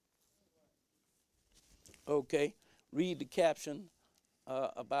 Okay, read the caption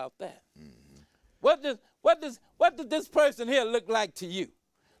about that. What does this person here look like to you?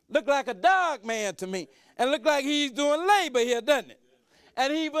 Look like a dog man to me, and look like he's doing labor here, doesn't it?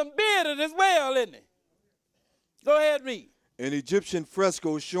 And he even bearded as well, isn't he? Go ahead, read. An Egyptian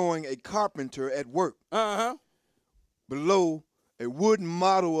fresco showing a carpenter at work. Below, a wooden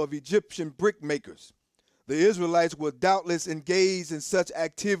model of Egyptian brick makers. The Israelites were doubtless engaged in such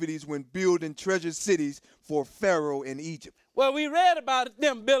activities when building treasure cities for Pharaoh in Egypt. Well, we read about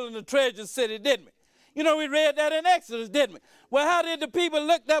them building the treasure city, didn't we? You know, we read that in Exodus, didn't we? Well, how did the people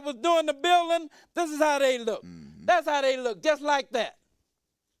look that was doing the building? This is how they look. That's how they look, just like that.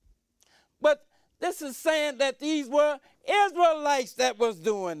 But this is saying that these were Israelites that was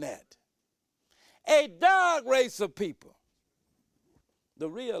doing that. A dark race of people. The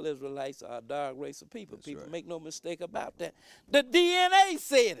real Israelites are a dark race of people. People make no mistake about that. The DNA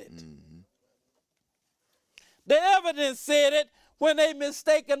said it. The evidence said it when they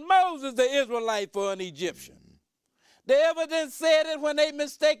mistaken Moses, the Israelite, for an Egyptian. The evidence said it when they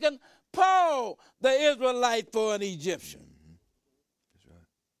mistaken Paul, the Israelite, for an Egyptian.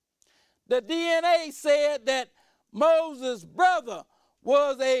 The DNA said that Moses' brother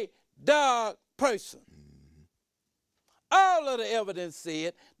was a dark person. All of the evidence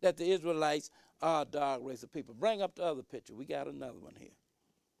said that the Israelites are a dark race of people. Bring up the other picture. We got another one here.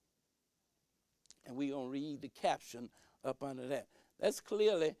 And we're going to read the caption up under that. That's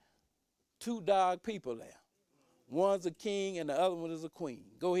clearly 2 dark people there. One's a king and the other one is a queen.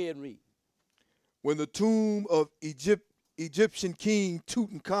 Go ahead and read. When the tomb of Egyptian king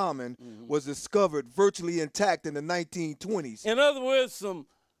Tutankhamun was discovered virtually intact in the 1920s. In other words, some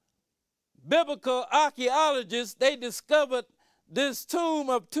biblical archaeologists, they discovered this tomb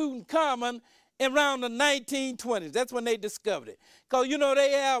of Tutankhamun around the 1920s. That's when they discovered it. Because, you know,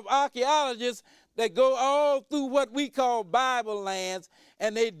 they have archaeologists that go all through what we call Bible lands,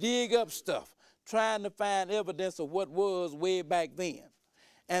 and they dig up stuff, trying to find evidence of what was way back then.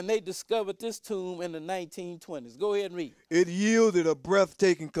 And they discovered this tomb in the 1920s. Go ahead and read. It yielded a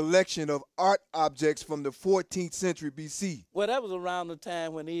breathtaking collection of art objects from the 14th century BC. Well, that was around the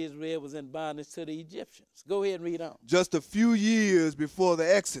time when Israel was in bondage to the Egyptians. Go ahead and read on. Just a few years before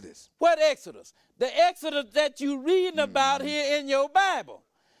the Exodus. What Exodus? The Exodus that you're reading about here in your Bible.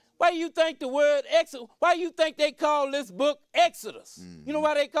 Why you think the word Exodus, why you think they call this book Exodus? You know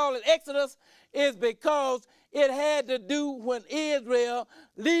why they call it Exodus? It's because it had to do when Israel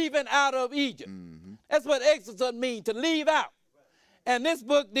leaving out of Egypt. That's what Exodus means, to leave out. And this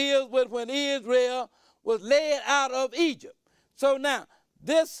book deals with when Israel was led out of Egypt. So now,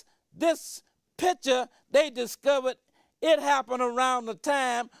 this picture they discovered, it happened around the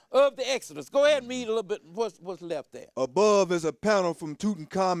time of the Exodus. Go ahead and read a little bit what's left there. Above is a panel from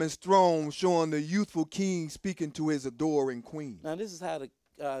Tutankhamen's throne showing the youthful king speaking to his adoring queen. Now this is how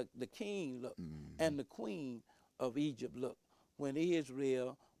the king looked and the queen of Egypt looked when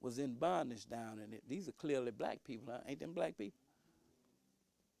Israel was in bondage down in it. These are clearly black people, huh? Ain't them black people?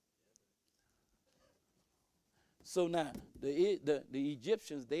 So now, the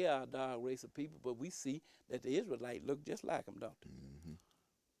Egyptians, they are a dark race of people, but we see that the Israelites look just like them, don't they?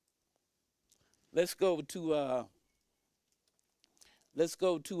 Let's go to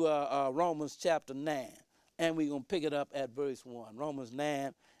Romans chapter 9, and we're going to pick it up at verse 1. Romans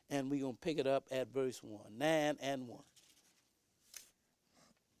 9, and we're going to pick it up at verse 1. 9 and 1.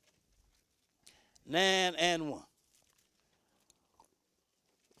 9 and 1.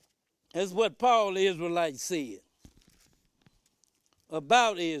 That's what Paul the Israelite said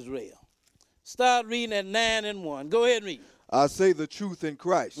about Israel. Start reading at 9 and 1. Go ahead and read. I say the truth in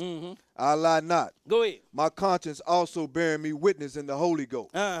Christ. I lie not. Go ahead. My conscience also bearing me witness in the Holy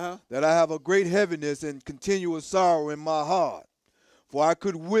Ghost, that I have a great heaviness and continual sorrow in my heart. For I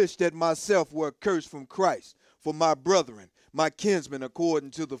could wish that myself were accursed from Christ for my brethren, my kinsmen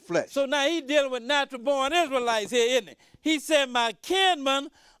according to the flesh. So now he's dealing with natural born Israelites here, isn't he? He said, my kinsmen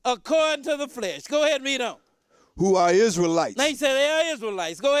according to the flesh. Go ahead and read on. Who are Israelites. Now he said they are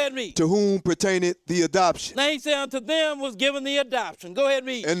Israelites. Go ahead and read. To whom pertaineth the adoption. Now he said unto them was given the adoption. Go ahead and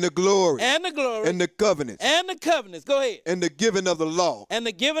read. And the glory. And the glory. And the covenants. And the covenants. Go ahead. And the giving of the law. And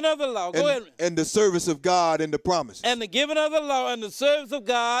the giving of the law. Go ahead. And the service of God and the promises. And the giving of the law and the service of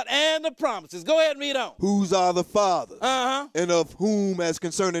God and the promises. Go ahead and read on. Whose are the fathers. And of whom as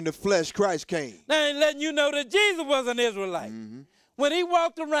concerning the flesh Christ came. Now he's letting you know that Jesus was an Israelite. When he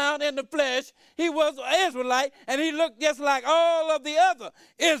walked around in the flesh, he was an Israelite, and he looked just like all of the other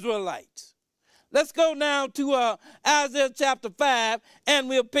Israelites. Let's go now to Isaiah chapter 5, and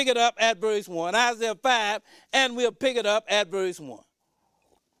we'll pick it up at verse 1. Isaiah 5, and we'll pick it up at verse 1.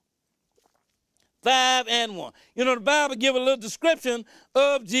 5 and 1. You know, the Bible gives a little description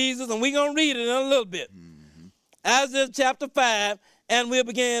of Jesus, and we're going to read it in a little bit. Isaiah chapter 5, and we'll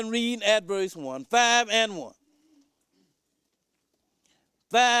begin reading at verse 1. 5 and 1.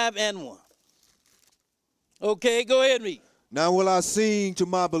 5 and 1. Okay, go ahead and read. Now will I sing to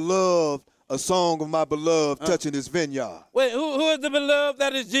my beloved a song of my beloved touching his vineyard. Wait, who is the beloved?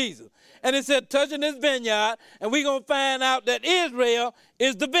 That is Jesus. And it said touching his vineyard, and we're going to find out that Israel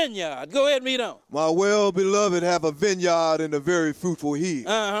is the vineyard. Go ahead and read on. My well-beloved have a vineyard in a very fruitful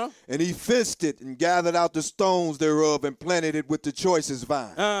hill. And he fenced it and gathered out the stones thereof and planted it with the choicest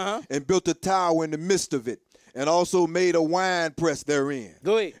vine. And built a tower in the midst of it. And also made a wine press therein.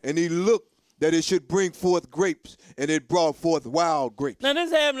 Go ahead. And he looked that it should bring forth grapes, and it brought forth wild grapes. Now, this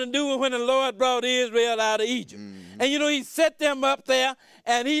having to do with when the Lord brought Israel out of Egypt. And, you know, he set them up there,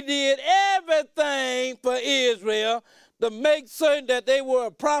 and he did everything for Israel to make certain that they were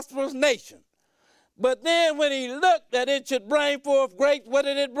a prosperous nation. But then when he looked that it should bring forth grapes, what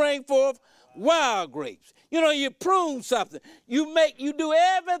did it bring forth? Wild grapes. You know, you prune something. You do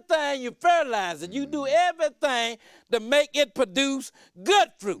everything, you fertilize it. You do everything to make it produce good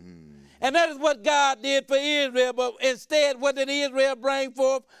fruit. And that is what God did for Israel. But instead, what did Israel bring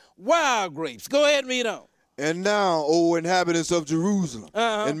forth? Wild grapes. Go ahead and read on. And now, O inhabitants of Jerusalem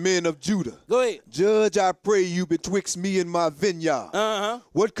and men of Judah, go ahead. Judge, I pray you, betwixt me and my vineyard.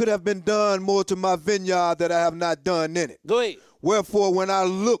 What could have been done more to my vineyard that I have not done in it? Go ahead. Wherefore, when I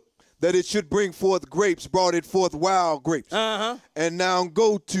looked that it should bring forth grapes, brought it forth wild grapes. And now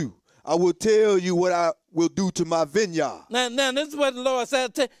go to, I will tell you what I will do to my vineyard. Now this is what the Lord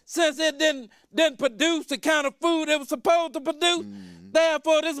said. Since it didn't produce the kind of food it was supposed to produce,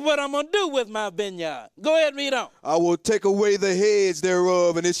 therefore this is what I'm going to do with my vineyard. Go ahead and read on. I will take away the heads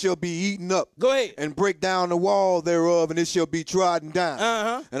thereof, and it shall be eaten up. Go ahead. And break down the wall thereof, and it shall be trodden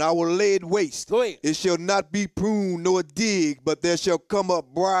down. And I will lay it waste. Go ahead. It shall not be pruned nor digged, but there shall come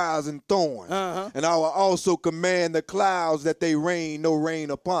up briars and thorns. And I will also command the clouds that they rain no rain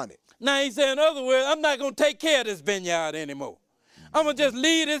upon it. Now he said, in other words, I'm not going to take care of this vineyard anymore. I'm going to just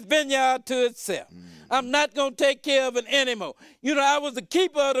leave this vineyard to itself. I'm not going to take care of it anymore. You know, I was the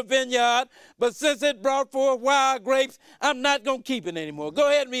keeper of the vineyard, but since it brought forth wild grapes, I'm not going to keep it anymore. Go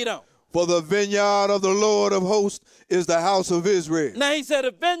ahead and read on. For the vineyard of the Lord of hosts is the house of Israel. Now he said,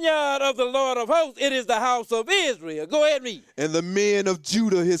 the vineyard of the Lord of hosts, it is the house of Israel. Go ahead and read. And the men of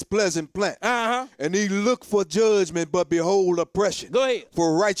Judah his pleasant plant. And he looked for judgment, but behold oppression. Go ahead.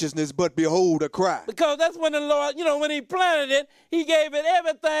 For righteousness, but behold a cry. Because that's when the Lord, you know, when he planted it, he gave it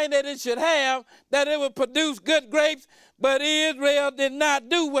everything that it should have, that it would produce good grapes, but Israel did not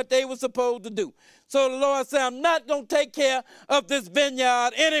do what they were supposed to do. So the Lord said, I'm not going to take care of this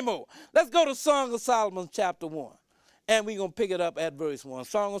vineyard anymore. Let's go to Song of Solomon chapter 1. And we're going to pick it up at verse 1.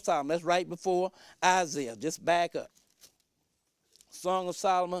 Song of Solomon, that's right before Isaiah. Just back up. Song of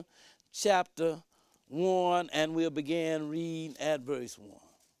Solomon chapter 1, and we'll begin reading at verse 1.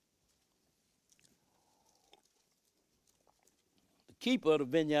 The keeper of the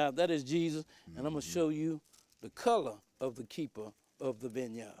vineyard, that is Jesus. And I'm going to show you the color of the keeper of the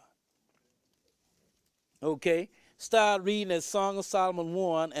vineyard. Okay, start reading at Song of Solomon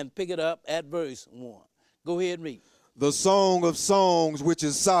 1 and pick it up at verse 1. Go ahead and read. The song of songs, which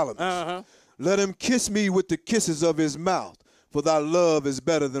is Solomon's. Let him kiss me with the kisses of his mouth, for thy love is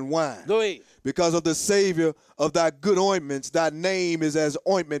better than wine. Go ahead. Because of the Savior of thy good ointments, thy name is as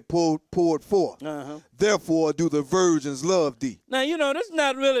ointment poured forth. Therefore do the virgins love thee. Now, you know, this is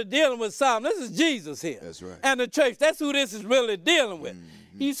not really dealing with Solomon. This is Jesus here. That's right. And the church. That's who this is really dealing with.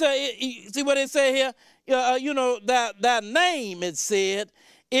 He said, see what it say here? You know, that name, it said,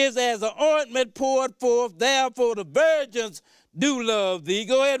 is as an ointment poured forth. Therefore the virgins do love thee.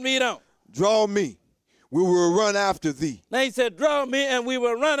 Go ahead and read on. Draw me, we will run after thee. Now he said, draw me and we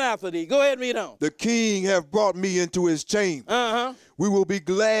will run after thee. Go ahead and read on. The king hath brought me into his chamber. We will be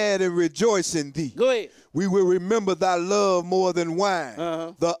glad and rejoice in thee. Go ahead. We will remember thy love more than wine.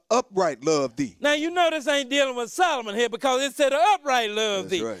 The upright love thee. Now, you know this ain't dealing with Solomon here, because it said the upright love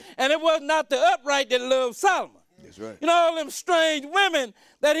thee. Right. And it was not the upright that loved Solomon. That's right. You know, all them strange women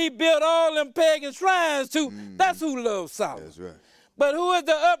that he built all them pagan shrines to, that's who loved Solomon. That's right. But who is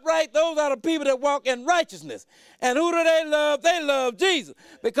the upright? Those are the people that walk in righteousness. And who do they love? They love Jesus.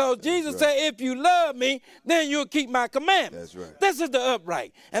 Because Jesus said, if you love me, then you'll keep my commandments. That's right. This is the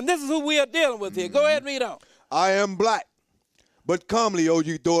upright. And this is who we are dealing with here. Go ahead and read on. I am black, but comely, O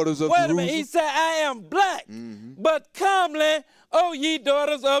ye daughters of Jerusalem. Wait a minute. He said, I am black, but comely, O ye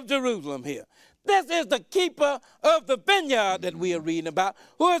daughters of Jerusalem here. This is the keeper of the vineyard that we are reading about.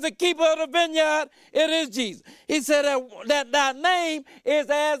 Who is the keeper of the vineyard? It is Jesus. He said that thy name is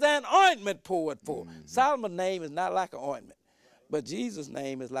as an ointment poured forth. Solomon's name is not like an ointment, but Jesus'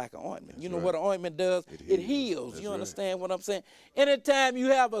 name is like an ointment. You know what an ointment does? It heals. You understand what I'm saying? Anytime you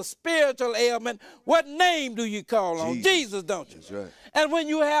have a spiritual ailment, what name do you call on? Jesus, don't you? That's right. And when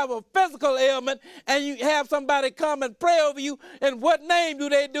you have a physical ailment and you have somebody come and pray over you, and what name do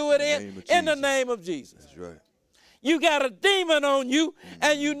they do it in? In the name of Jesus. That's right. You got a demon on you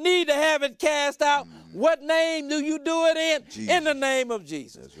and you need to have it cast out. What name do you do it in? Jesus. In the name of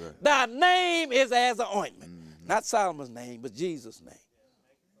Jesus. That's right. Thy name is as an ointment. Not Solomon's name, but Jesus' name.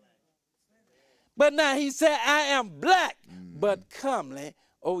 But now he said, I am black, but comely,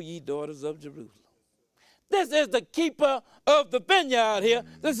 O ye daughters of Jerusalem. This is the keeper of the vineyard here.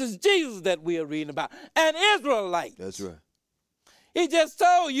 This is Jesus that we are reading about. An Israelite. That's right. He just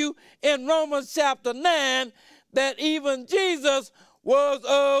told you in Romans chapter 9 that even Jesus was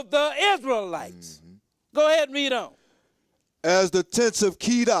of the Israelites. Go ahead and read on. As the tents of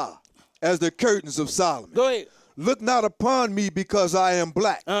Kedar, as the curtains of Solomon. Go ahead. Look not upon me because I am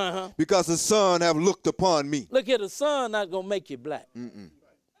black, because the sun have looked upon me. Look here, the sun not going to make you black.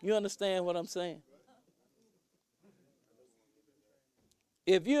 You understand what I'm saying?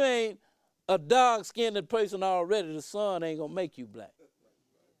 If you ain't a dark-skinned person already, the sun ain't going to make you black.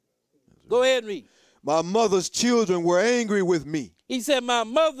 Go ahead and read. My mother's children were angry with me. He said, my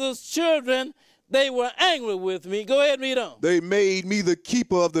mother's children, they were angry with me. Go ahead and read on. They made me the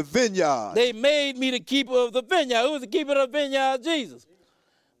keeper of the vineyard. They made me the keeper of the vineyard. Who was the keeper of the vineyard? Jesus.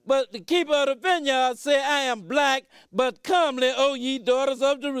 But the keeper of the vineyard said, I am black, but comely, O ye daughters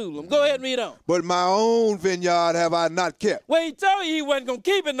of Jerusalem. Go ahead and read on. But my own vineyard have I not kept. Well, he told you he wasn't going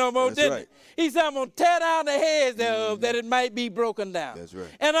to keep it no more, That's didn't right. he? He said, I'm going to tear down the heads thereof that it might be broken down. That's right.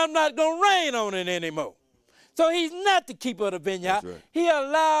 And I'm not going to rain on it anymore. So he's not the keeper of the vineyard. That's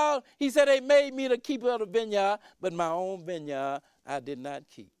right. He said, they made me the keeper of the vineyard, but my own vineyard I did not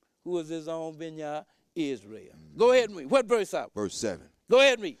keep. Who is his own vineyard? Israel. Go ahead and read. What verse out? Verse 7. Go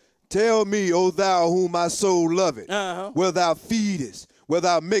ahead and read. Tell me, O thou whom my soul loveth, Uh-huh. where thou feedest, where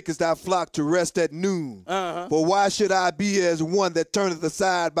thou makest thy flock to rest at noon. Uh-huh. For why should I be as one that turneth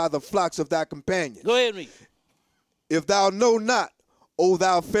aside by the flocks of thy companions? Go ahead and read. If thou know not, O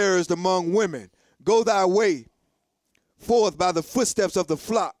thou fairest among women, go thy way forth by the footsteps of the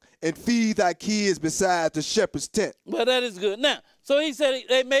flock, and feed thy kids beside the shepherd's tent. Well, that is good. Now, so he said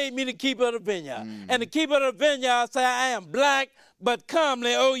they made me the keeper of the vineyard. And the keeper of the vineyard said, I am black, but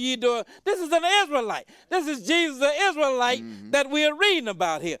comely, O ye daughters. This is an Israelite. This is Jesus, the Israelite that we are reading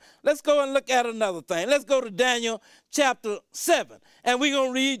about here. Let's go and look at another thing. Let's go to Daniel chapter 7. And we're going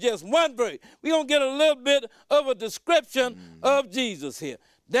to read just one verse. We're going to get a little bit of a description of Jesus here.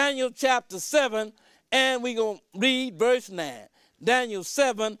 Daniel chapter 7, and we're going to read verse 9. Daniel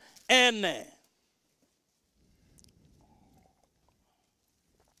 7 and 9.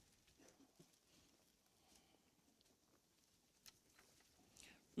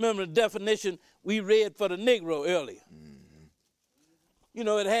 Remember the definition we read for the Negro earlier. You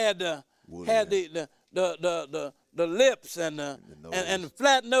know, it had the lips and the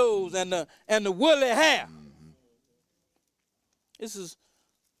flat nose and the woolly hair. This is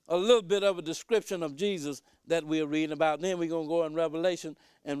a little bit of a description of Jesus that we're reading about. And then we're going to go in Revelation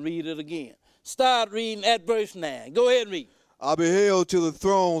and read it again. Start reading at verse 9. Go ahead and read. I beheld till the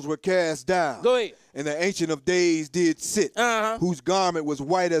thrones were cast down. Go ahead. And the Ancient of Days did sit, whose garment was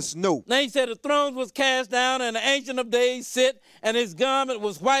white as snow. Now he said the thrones was cast down, and the Ancient of Days sit, and his garment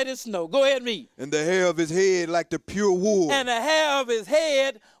was white as snow. Go ahead and read. And the hair of his head like the pure wool. And the hair of his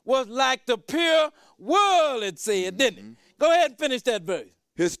head was like the pure wool, it said, didn't it? Go ahead and finish that verse.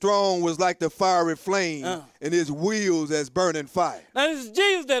 His throne was like the fiery flame, and his wheels as burning fire. Now, this is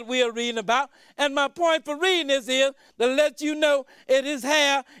Jesus that we are reading about, and my point for reading this is to let you know in his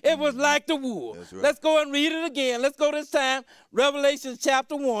hair, it was like the wool. That's right. Let's go and read it again. Let's go this time, Revelation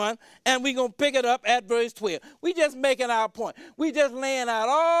chapter 1, and we're going to pick it up at verse 12. We just making our point. We just laying out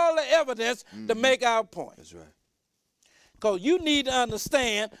all the evidence to make our point. That's right. Because you need to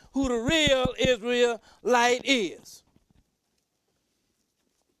understand who the real Israelite is.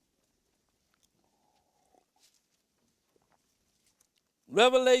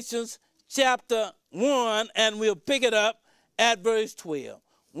 Revelations chapter 1, and we'll pick it up at verse 12.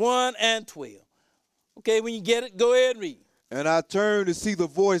 1 and 12. Okay, when you get it, go ahead and read. And I turned to see the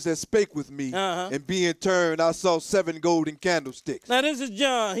voice that spake with me, and being turned, I saw 7 golden candlesticks. Now, this is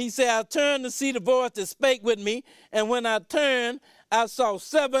John. He said, I turned to see the voice that spake with me, and when I turned, I saw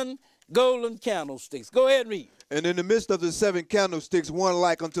 7 golden candlesticks. Go ahead and read. And in the midst of the 7 candlesticks, one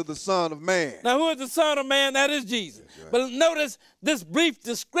like unto the Son of Man. Now, who is the Son of Man? That is Jesus. Right. But notice this brief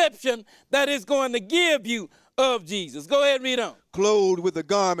description that is going to give you of Jesus. Go ahead and read on. Clothed with a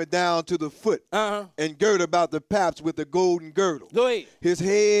garment down to the foot, and girt about the paps with a golden girdle. Go ahead. His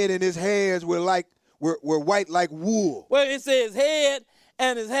head and his hairs were white like wool. Well, it says head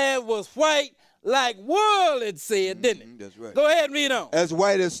and his hair was white like wool, it said, didn't it? That's right. Go ahead and read on. As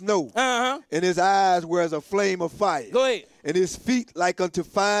white as snow. And his eyes were as a flame of fire. Go ahead. And his feet like unto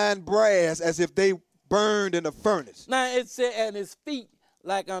fine brass, as if they burned in a furnace. Now it said, and his feet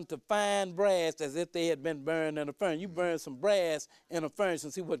like unto fine brass, as if they had been burned in a furnace. You burn some brass in a furnace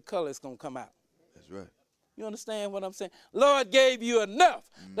and see what color it's going to come out. That's right. You understand what I'm saying? Lord gave you enough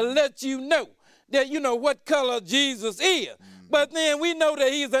to let you know that you know what color Jesus is. But then we know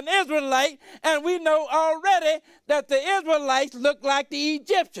that he's an Israelite, and we know already that the Israelites look like the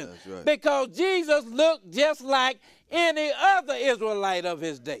Egyptians. That's right. Because Jesus looked just like any other Israelite of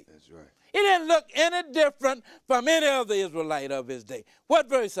his day. That's right. He didn't look any different from any other Israelite of his day. What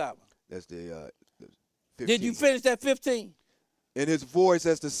verse, Alvin? That's the 15. Did you finish that 15? And his voice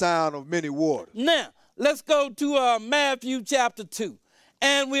as the sound of many waters. Now, let's go to Matthew chapter 2,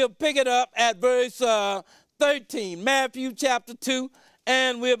 and we'll pick it up at verse 13. Matthew chapter 2,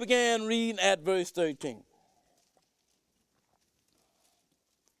 and we'll begin reading at verse 13.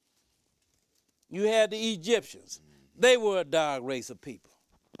 You had the Egyptians. They were a dark race of people.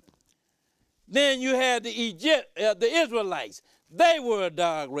 Then you had the Israelites. They were a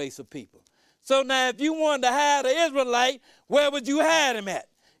dark race of people. So now if you wanted to hide an Israelite, where would you hide him at?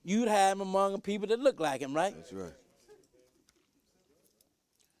 You'd hide him among the people that look like him, right? That's right.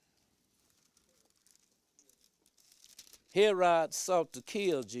 Herod sought to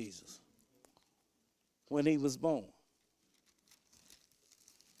kill Jesus when he was born.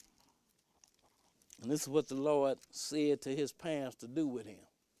 And this is what the Lord said to his parents to do with him.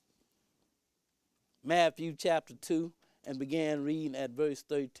 Matthew chapter 2, and began reading at verse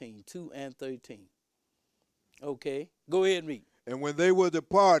 13, 2 and 13. Okay, go ahead and read. And when they were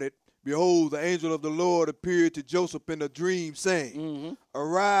departed, behold, the angel of the Lord appeared to Joseph in a dream, saying,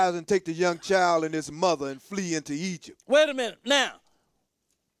 Arise and take the young child and his mother and flee into Egypt. Wait a minute. Now,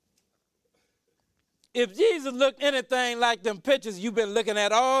 if Jesus looked anything like them pictures you've been looking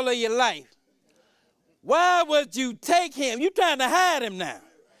at all of your life, why would you take him? You're trying to hide him now,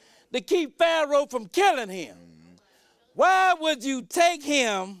 to keep Pharaoh from killing him. Why would you take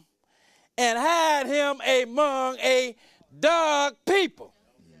him and hide him among a dark people?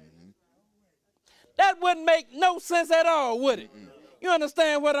 That wouldn't make no sense at all, would it? You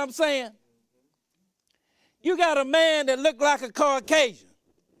understand what I'm saying? You got a man that looked like a Caucasian,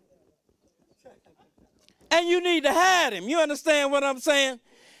 and you need to hide him. You understand what I'm saying?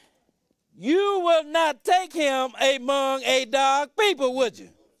 You will not take him among a dark people, would you?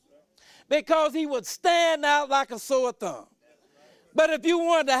 Because he would stand out like a sore thumb. But if you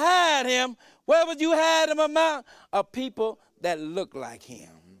wanted to hide him, where would you hide him among? A people that look like him.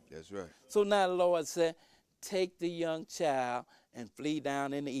 That's right. So now the Lord said, take the young child and flee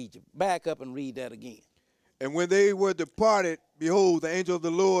down into Egypt. Back up and read that again. And when they were departed, behold, the angel of the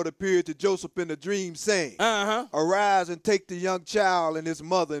Lord appeared to Joseph in a dream, saying, Arise and take the young child and his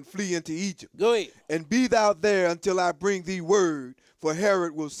mother and flee into Egypt. Go ahead. And be thou there until I bring thee word, for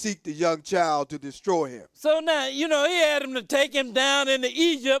Herod will seek the young child to destroy him. So now, you know, he had him to take him down into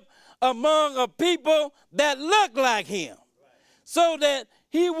Egypt among a people that look like him, so that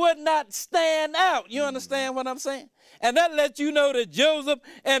he would not stand out. You understand what I'm saying? And that lets you know that Joseph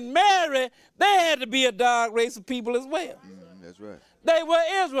and Mary, they had to be a dark race of people as well. That's right. They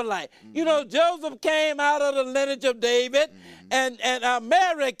were Israelites. You know, Joseph came out of the lineage of David, and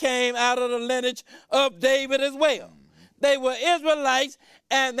Mary came out of the lineage of David as well. They were Israelites,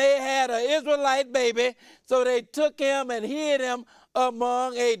 and they had an Israelite baby, so they took him and hid him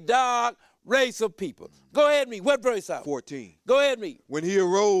among a dark race of people. Go ahead and read. What verse out? 14. Go ahead and read. When he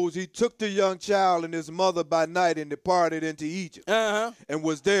arose, he took the young child and his mother by night and departed into Egypt, and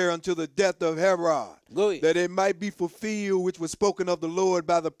was there until the death of Herod, that it might be fulfilled which was spoken of the Lord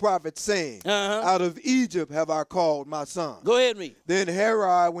by the prophet, saying, Out of Egypt have I called my son. Go ahead and read. Then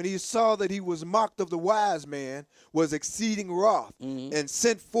Herod, when he saw that he was mocked of the wise man, was exceeding wroth, and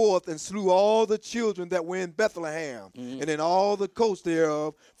sent forth and slew all the children that were in Bethlehem, and in all the coast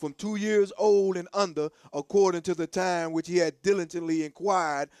thereof, from 2 years old and under, according to the time which he had diligently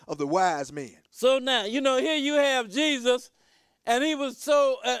inquired of the wise men. So now, you know, here you have Jesus, and he was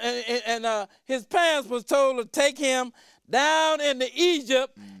so, his parents was told to take him down into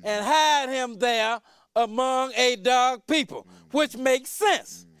Egypt and hide him there among a dark people, which makes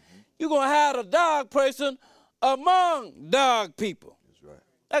sense. You're going to hide a dark person among dark people. That's right.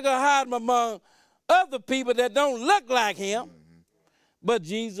 They're going to hide him among other people that don't look like him. But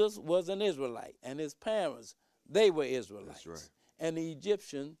Jesus was an Israelite, and his parents, they were Israelites. That's right. And the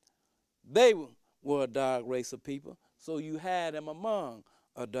Egyptians, they were a dark race of people, so you had them among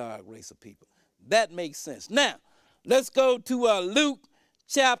a dark race of people. That makes sense. Now, let's go to Luke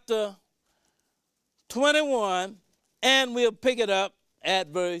chapter 21, and we'll pick it up at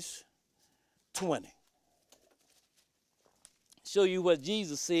verse 20. Show you what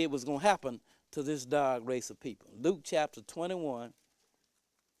Jesus said was going to happen to this dark race of people. Luke chapter 21.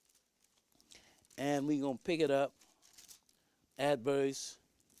 And we're going to pick it up at verse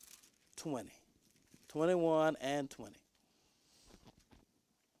 20. 21 and 20.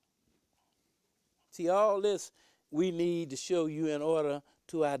 See, all this we need to show you in order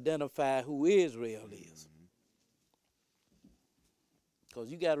to identify who Israel is.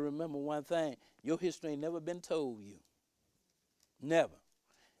 Because you got to remember one thing. Your history ain't never been told you. Never.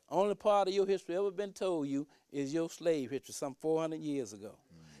 Only part of your history ever been told you is your slave history some 400 years ago.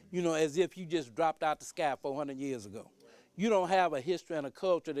 You know, as if you just dropped out the sky 400 years ago. You don't have a history and a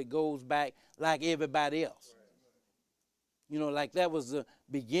culture that goes back like everybody else. You know, like that was the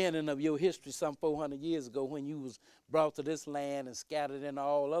beginning of your history some 400 years ago when you was brought to this land and scattered in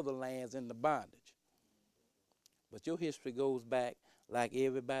all other lands into bondage. But your history goes back like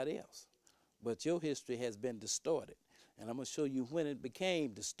everybody else. But your history has been distorted. And I'm going to show you when it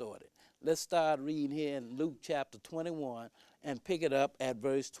became distorted. Let's start reading here in Luke chapter 21 and pick it up at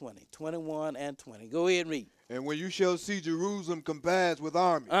verse 20. 21 and 20. Go ahead and read. And when you shall see Jerusalem compassed with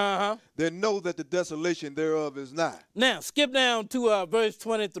armies, then know that the desolation thereof is nigh. Now, skip down to verse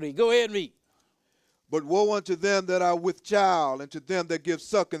 23. Go ahead and read. But woe unto them that are with child, and to them that give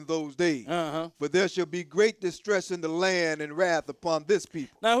suck in those days. For there shall be great distress in the land, and wrath upon this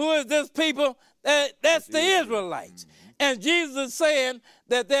people. Now, who is this people? That's the Israelites. And Jesus is saying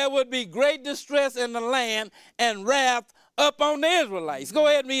that there would be great distress in the land and wrath upon the Israelites. Go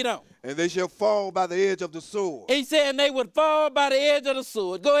ahead and read on. And they shall fall by the edge of the sword. He said they would fall by the edge of the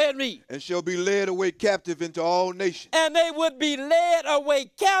sword. Go ahead and read. And shall be led away captive into all nations. And they would be led away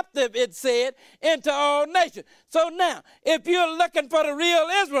captive, it said, into all nations. So now, if you're looking for the real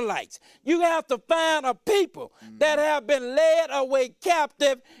Israelites, you have to find a people that have been led away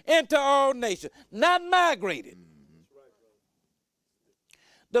captive into all nations, not migrated.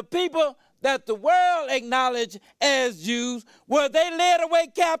 The people that the world acknowledged as Jews, were they led away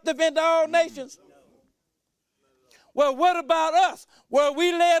captive into all nations? Well, what about us? Were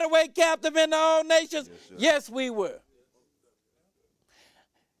we led away captive into all nations? Yes, we were.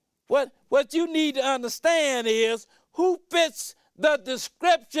 What you need to understand is who fits the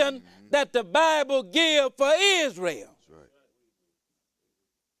description that the Bible gives for Israel.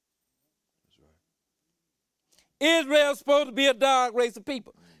 Israel's supposed to be a dark race of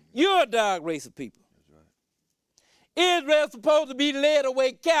people. You're a dark race of people. Israel's supposed to be led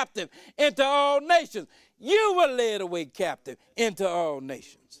away captive into all nations. You were led away captive into all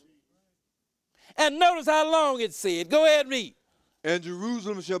nations. And notice how long it said. Go ahead and read. And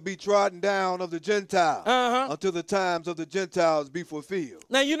Jerusalem shall be trodden down of the Gentiles until the times of the Gentiles be fulfilled.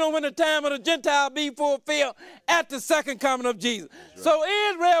 Now, you know when the time of the Gentiles be fulfilled? At the second coming of Jesus. Right. So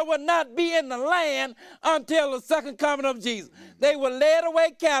Israel would not be in the land until the second coming of Jesus. They were led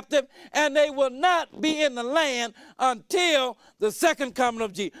away captive, and they will not be in the land until the second coming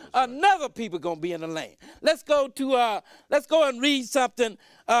of Jesus. Another people going to be in the land. Let's go and read something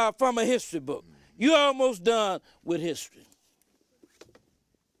from a history book. You're almost done with history.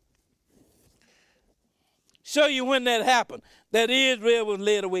 Show you when that happened, that Israel was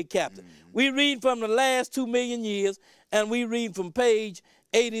led away captive. We read from the last 2 million years, and we read from page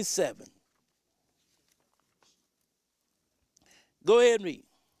 87. Go ahead and read.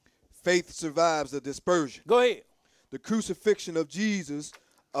 Faith survives the dispersion. Go ahead. The crucifixion of Jesus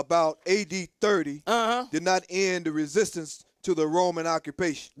about AD 30 did not end the resistance to the Roman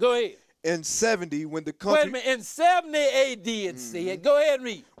occupation. Go ahead. In 70, when the country... Wait a minute, in 70 A.D. it said. Go ahead and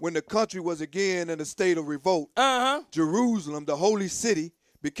read. When the country was again in a state of revolt, Jerusalem, the holy city,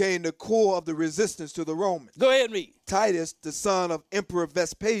 became the core of the resistance to the Romans. Go ahead and read. Titus, the son of Emperor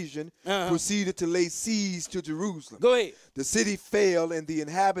Vespasian, proceeded to lay siege to Jerusalem. Go ahead. The city fell, and the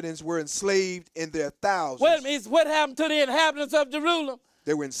inhabitants were enslaved in their thousands. Wait a minute, what happened to the inhabitants of Jerusalem?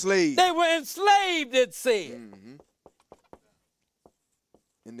 They were enslaved. They were enslaved, it said.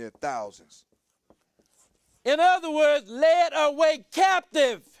 In their thousands. In other words, led away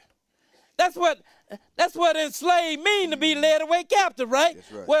captive. That's what enslaved mean, to be led away captive, right?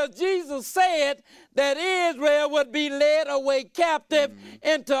 That's right. Well, Jesus said that Israel would be led away captive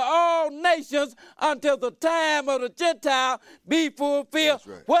into all nations until the time of the Gentile be fulfilled.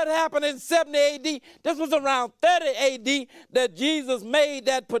 Right. What happened in 70 A.D.? This was around 30 A.D. that Jesus made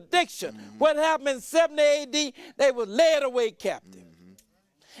that prediction. What happened in 70 A.D.? They were led away captive.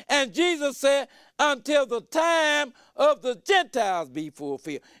 And Jesus said, until the time of the Gentiles be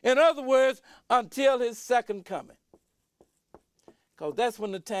fulfilled. In other words, until his second coming. Because that's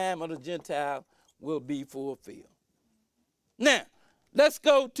when the time of the Gentiles will be fulfilled. Now, let's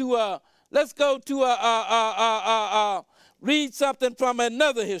go to read something from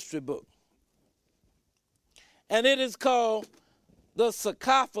another history book. And it is called The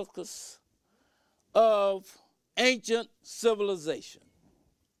Sarcophagus of Ancient Civilization.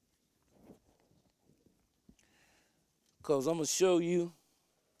 Because I'm going to show you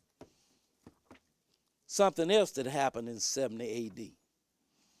something else that happened in 70 A.D.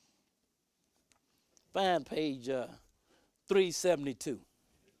 Find page 372.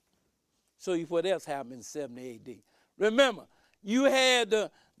 Show you what else happened in 70 A.D. Remember, you had the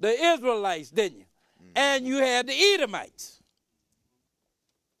Israelites, didn't you? And you had the Edomites.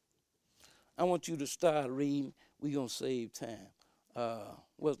 I want you to start reading. We're going to save time.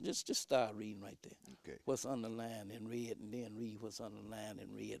 Well, just start reading right there. Okay. What's underlined in red, and then read what's underlined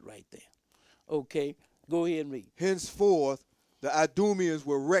in red right there. Okay, go ahead and read. Henceforth, the Idumeans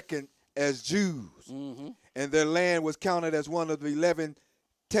were reckoned as Jews, and their land was counted as one of the 11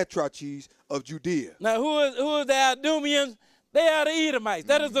 tetrarchies of Judea. Now, who is the Idumeans? They are the Edomites.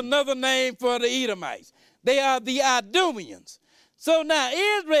 That is another name for the Edomites. They are the Idumeans. So now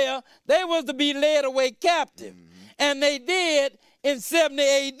Israel, they was to be led away captive, and they did in 70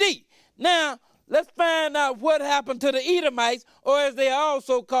 A.D. Now, let's find out what happened to the Edomites, or as they are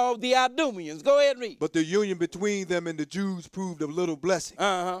also called, the Idumeans. Go ahead and read. But the union between them and the Jews proved of little blessing.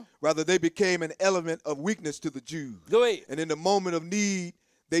 Rather, they became an element of weakness to the Jews. Go ahead. And in the moment of need,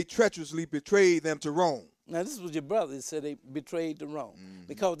 they treacherously betrayed them to Rome. Now, this was your brother that said they betrayed to Rome,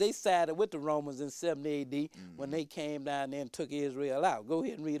 because they sided with the Romans in 70 A.D. when they came down there and took Israel out. Go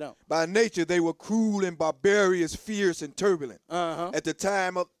ahead and read on. By nature, they were cruel and barbarous, fierce and turbulent. At the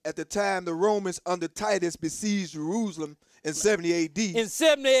time, the Romans under Titus besieged Jerusalem in 70 A.D. In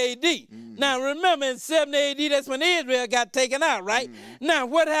 70 A.D. Now, remember, in 70 A.D., that's when Israel got taken out, right? Now,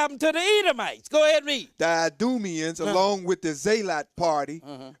 what happened to the Edomites? Go ahead and read. The Idumeans, along with the Zealot party,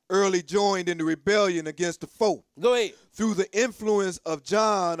 early joined in the rebellion against the foe. Go ahead. Through the influence of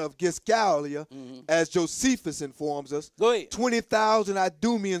John of Giscalea, as Josephus informs us, Go ahead. 20,000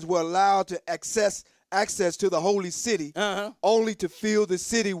 Idumeans were allowed to access to the holy city, only to fill the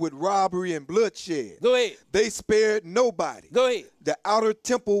city with robbery and bloodshed. Go ahead. They spared nobody. Go ahead. The outer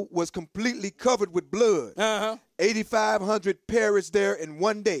temple was completely covered with blood. 8,500 perished there in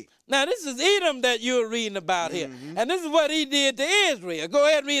one day. Now, this is Edom that you're reading about here. And this is what he did to Israel. Go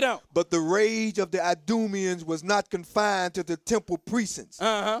ahead and read on. But the rage of the Idumeans was not confined to the temple precincts.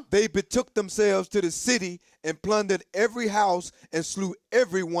 They betook themselves to the city and plundered every house and slew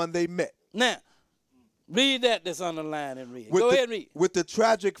everyone they met. Now, read that's underlined and read. Go ahead and read. With the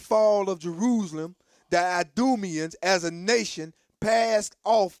tragic fall of Jerusalem, the Idumeans as a nation passed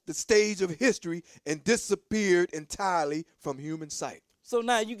off the stage of history and disappeared entirely from human sight. So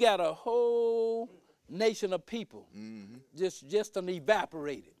now you got a whole nation of people just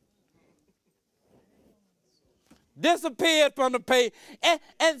evaporated. Disappeared from the page.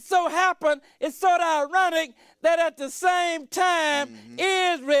 And so happened, it's sort of ironic that at the same time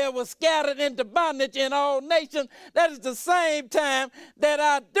Israel was scattered into bondage in all nations. That is the same time that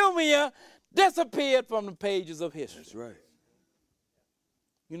Idumea disappeared from the pages of history. That's right.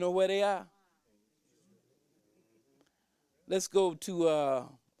 You know where they are? Let's go to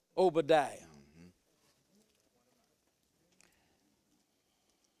Obadiah.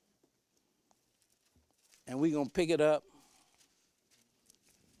 And we're going to pick it up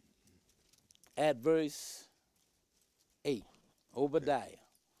at verse 8. Obadiah.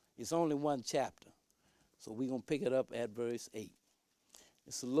 It's only one chapter. So we're going to pick it up at verse 8.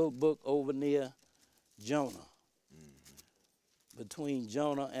 It's a little book over near Jonah. Between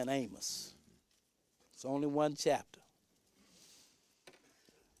Jonah and Amos. It's only one chapter.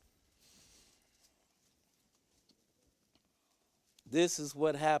 This is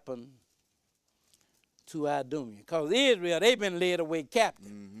what happened to Idumea. Because Israel, they've been led away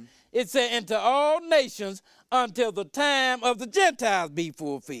captive. It said, into all nations until the time of the Gentiles be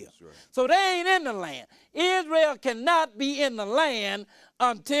fulfilled. Right. So they ain't in the land. Israel cannot be in the land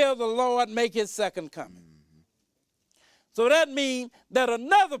until the Lord make his second coming. So that means that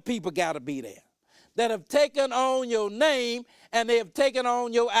another people got to be there that have taken on your name and they have taken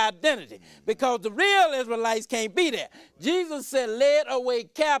on your identity, because the real Israelites can't be there. Jesus said, led away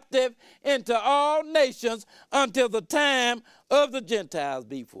captive into all nations until the time of the Gentiles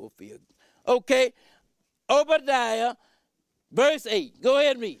be fulfilled. Okay, Obadiah, verse 8. Go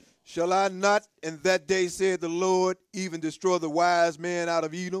ahead and read. Shall I not in that day, said the Lord, even destroy the wise men out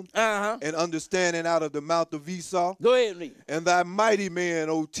of Edom, and understanding out of the mouth of Esau? Go ahead and read. And thy mighty men,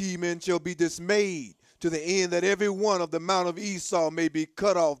 O T-men, shall be dismayed, to the end that every one of the mount of Esau may be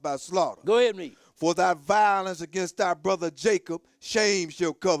cut off by slaughter. Go ahead and read. For thy violence against thy brother Jacob, shame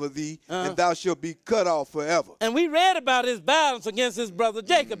shall cover thee, and thou shalt be cut off forever. And we read about his violence against his brother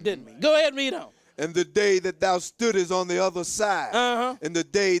Jacob, didn't we? Go ahead and read on. And the day that thou stoodest on the other side, and the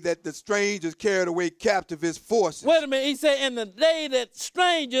day that the strangers carried away captive his forces. Wait a minute, he said, in the day that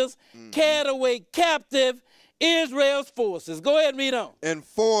strangers carried away captive Israel's forces. Go ahead and read on. And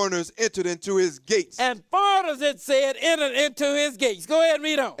foreigners entered into his gates. And foreigners, it said, entered into his gates. Go ahead and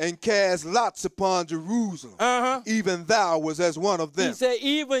read on. And cast lots upon Jerusalem. Even thou was as one of them. He said,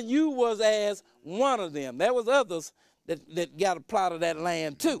 even you was as one of them. There was others that got a plot of that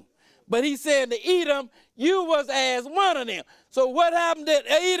land too. But he said to Edom, you was as one of them. So what happened to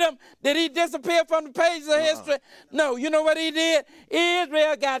Edom? Did he disappear from the pages of history? No. You know what he did?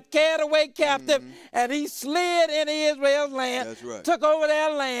 Israel got carried away captive, and he slid into Israel's land, took over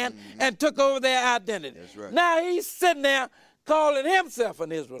their land, and took over their identity. Now he's sitting there calling himself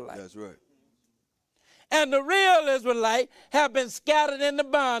an Israelite. That's right. And the real Israelite have been scattered into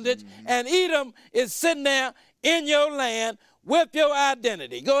bondage, and Edom is sitting there in your land with your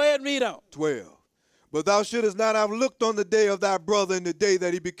identity. Go ahead and read on. 12. But thou shouldest not have looked on the day of thy brother in the day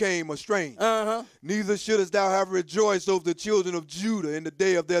that he became estranged. Neither shouldest thou have rejoiced over the children of Judah in the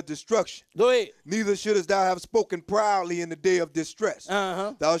day of their destruction. Go ahead. Neither shouldest thou have spoken proudly in the day of distress.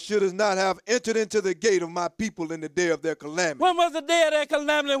 Thou shouldest not have entered into the gate of my people in the day of their calamity. When was the day of their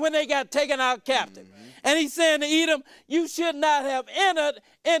calamity? When they got taken out captive. And he's saying to Edom, you should not have entered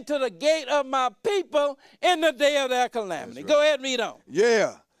into the gate of my people in the day of their calamity. Right. Go ahead and read on.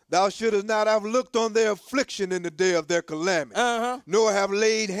 Yeah. Thou shouldest not have looked on their affliction in the day of their calamity, nor have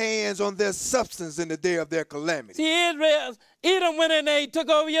laid hands on their substance in the day of their calamity. See, Edom went in there, took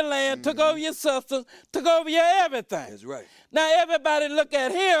over your land, took over your substance, took over your everything. That's right. Now everybody look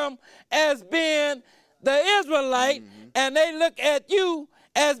at him as being the Israelite, and they look at you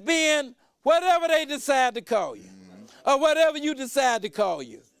as being whatever they decide to call you, or whatever you decide to call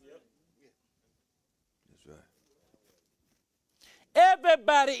you.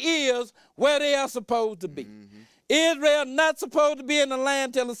 Everybody is where they are supposed to be. Israel not supposed to be in the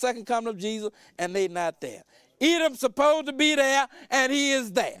land till the second coming of Jesus, and they not there. Edom supposed to be there, and he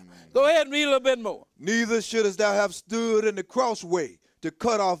is there. Go ahead and read a little bit more. Neither shouldest thou have stood in the crossway to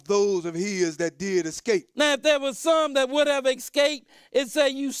cut off those of his that did escape. Now, if there was some that would have escaped, it said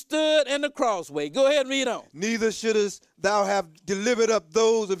you stood in the crossway. Go ahead and read on. Neither shouldest thou have delivered up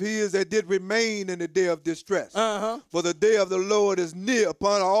those of his that did remain in the day of distress. For the day of the Lord is near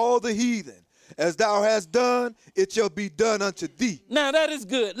upon all the heathen. As thou hast done, it shall be done unto thee. Now, that is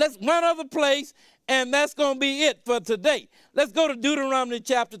good. Let's one other place, and that's going to be it for today. Let's go to Deuteronomy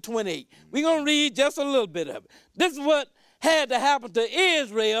chapter 28. We're going to read just a little bit of it. This is what had to happen to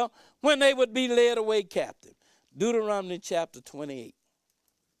Israel when they would be led away captive. Deuteronomy chapter 28.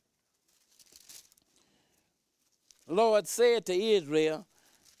 The Lord said to Israel,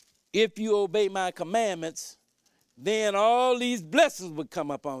 if you obey my commandments, then all these blessings would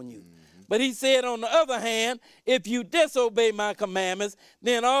come upon you. But he said, on the other hand, if you disobey my commandments,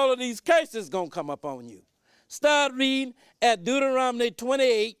 then all of these curses going to come upon you. Start reading at Deuteronomy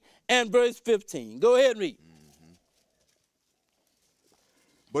 28 and verse 15. Go ahead and read.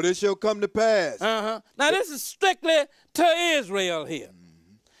 But it shall come to pass. Now, this is strictly to Israel here.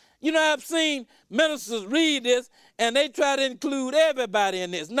 You know, I've seen ministers read this, and they try to include everybody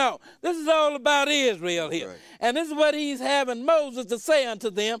in this. No, this is all about Israel here. Right. And this is what he's having Moses to say unto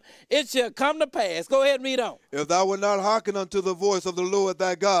them. It shall come to pass. Go ahead and read on. If thou wilt not hearken unto the voice of the Lord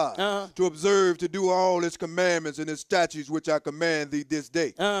thy God, to observe, to do all his commandments and his statutes which I command thee this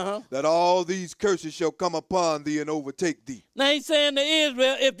day, that all these curses shall come upon thee and overtake thee. Now he's saying to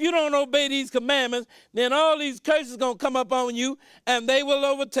Israel, if you don't obey these commandments, then all these curses going to come upon you, and they will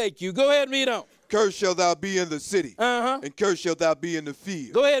overtake you. Go ahead and read on. Cursed shall thou be in the city, and cursed shall thou be in the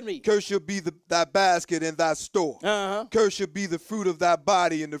field. Go ahead and read. Cursed shall be thy basket and thy store. Cursed shall be the fruit of thy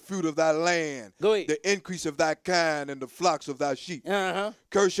body and the fruit of thy land. Go ahead. The increase of thy kind and the flocks of thy sheep.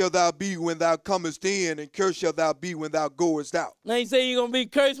 Cursed shall thou be when thou comest in, and cursed shall thou be when thou goest out. Now he say you're going to be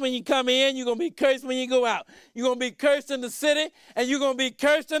cursed when you come in, you're going to be cursed when you go out. You're going to be cursed in the city, and you're going to be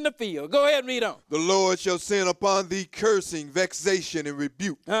cursed in the field. Go ahead and read on. The Lord shall send upon thee cursing, vexation, and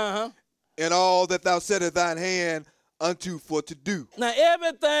rebuke. And all that thou settest thine hand unto for to do. Now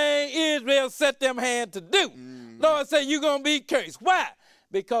everything Israel set them hand to do, Lord said you're going to be cursed. Why?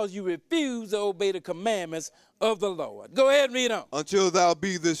 Because you refuse to obey the commandments of the Lord. Go ahead and read on. Until thou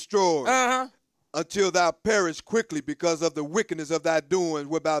be destroyed. Until thou perish quickly because of the wickedness of thy doings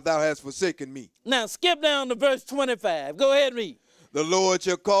whereby thou hast forsaken me. Now skip down to verse 25. Go ahead and read. The Lord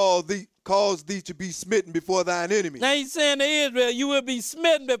shall cause thee to be smitten before thine enemies. Now he's saying to Israel, you will be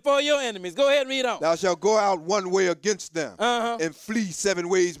smitten before your enemies. Go ahead and read on. Thou shalt go out one way against them, and flee 7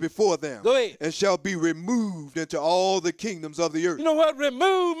 ways before them. Go ahead. And shall be removed into all the kingdoms of the earth. You know what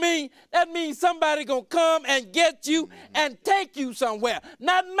remove means? That means somebody going to come and get you and take you somewhere,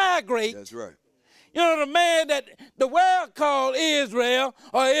 not migrate. That's right. You know, the man that the world called Israel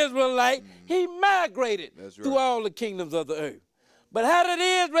or Israelite, he migrated through all the kingdoms of the earth. But how did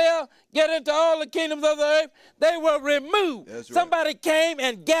Israel get into all the kingdoms of the earth? They were removed. That's right. Somebody came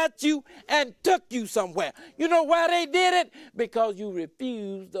and got you and took you somewhere. You know why they did it? Because you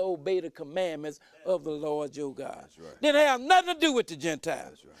refused to obey the commandments of the Lord your God. That's right. Didn't have nothing to do with the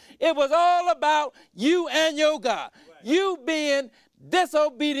Gentiles. That's right. It was all about you and your God. Right. You being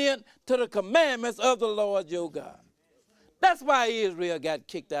disobedient to the commandments of the Lord your God. That's why Israel got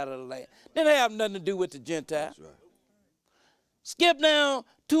kicked out of the land. Didn't have nothing to do with the Gentiles. That's right. Skip down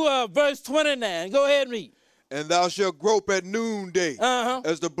to verse 29. Go ahead and read. And thou shalt grope at noonday,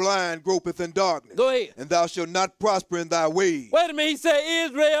 as the blind gropeth in darkness. Go ahead. And thou shalt not prosper in thy ways. Wait a minute. He said,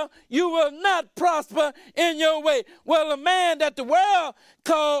 Israel, you will not prosper in your way. Well, the man that the world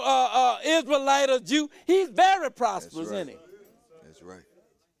called Israelite or Jew, he's very prosperous, isn't he? That's right.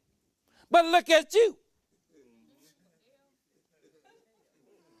 But look at you.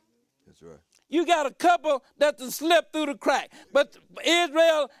 That's right. You got a couple that can slip through the crack. But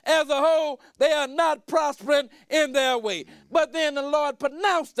Israel as a whole, they are not prospering in their way. But then the Lord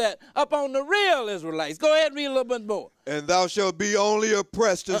pronounced that upon the real Israelites. Go ahead and read a little bit more. And thou shalt be only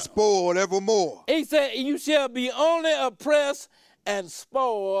oppressed and spoiled evermore. He said, you shall be only oppressed and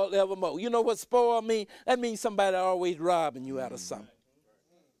spoiled evermore. You know what spoil means? That means somebody always robbing you out of something.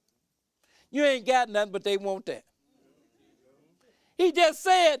 You ain't got nothing, but they want that. He just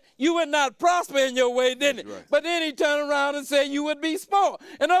said you would not prosper in your way, didn't he? Right. But then he turned around and said you would be spoiled.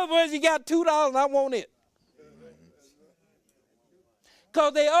 In other words, you got $2 and I want it.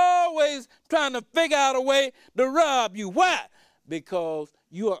 Because they always trying to figure out a way to rob you. Why? Because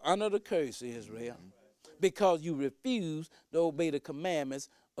you are under the curse, Israel. Because you refuse to obey the commandments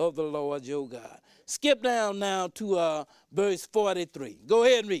of the Lord your God. Skip down now to verse 43. Go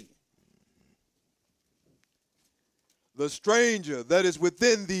ahead and read. The stranger that is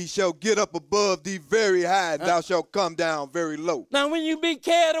within thee shall get up above thee very high, and thou shalt come down very low. Now, when you be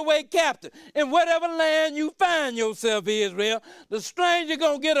carried away captive, in whatever land you find yourself, Israel, the stranger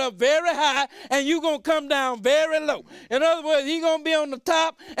going to get up very high, and you going to come down very low. In other words, he going to be on the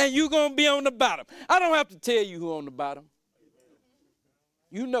top, and you going to be on the bottom. I don't have to tell you who on the bottom.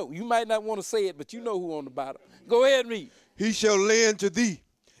 You know. You might not want to say it, but you know who on the bottom. Go ahead and read. He shall lend to thee,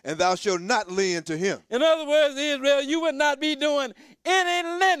 and thou shalt not lend to him. In other words, Israel, you would not be doing any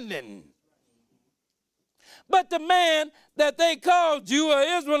lending. But the man that they call Jew or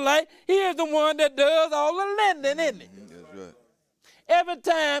Israelite, he is the one that does all the lending, isn't he? That's right. Every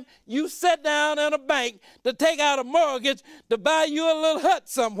time you sit down in a bank to take out a mortgage to buy you a little hut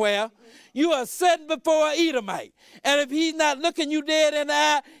somewhere, you are sitting before an Edomite. And if he's not looking you dead in the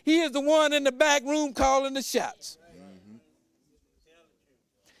eye, he is the one in the back room calling the shots.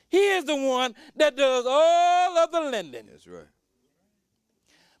 He is the one that does all of the lending. That's right.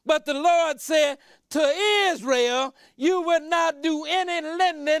 But the Lord said to Israel, you will not do any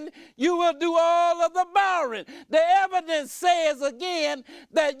lending, you will do all of the borrowing. The evidence says again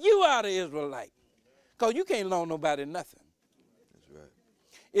that you are the Israelite. Because you can't loan nobody nothing. That's right.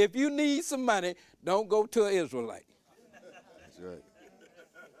 If you need some money, don't go to an Israelite. That's right.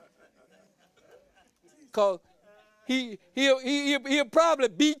 Because he'll probably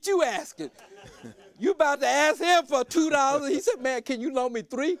beat you asking. You about to ask him for $2. He said, man, can you loan me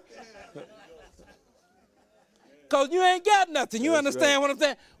 $3? Because you ain't got nothing. You understand what I'm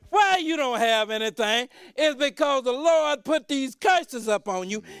saying? Why you don't have anything is because the Lord put these curses up on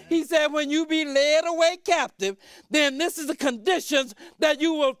you. He said when you be led away captive, then this is the conditions that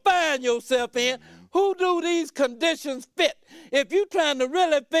you will find yourself in. Who do these conditions fit? If you're trying to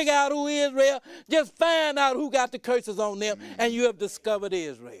really figure out who Israel, just find out who got the curses on them, and you have discovered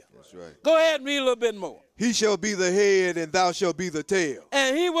Israel. That's right. Go ahead and read a little bit more. He shall be the head, and thou shalt be the tail.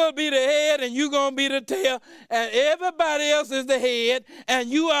 And he will be the head, and you going to be the tail, and everybody else is the head, and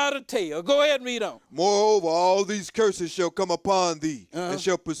you are the tail. Go ahead and read on. Moreover, all these curses shall come upon thee, and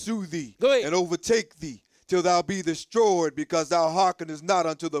shall pursue thee, and overtake thee, till thou be destroyed, because thou hearkenest not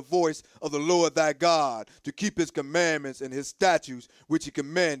unto the voice of the Lord thy God, to keep his commandments and his statutes, which he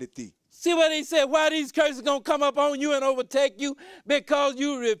commanded thee. See what he said? Why these curses going to come up on you and overtake you? Because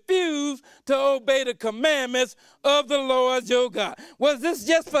you refuse to obey the commandments of the Lord your God. Was this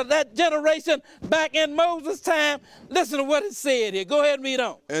just for that generation back in Moses' time? Listen to what it said here. Go ahead and read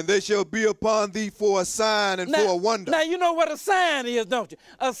on. And they shall be upon thee for a sign and for a wonder. Now, you know what a sign is, don't you?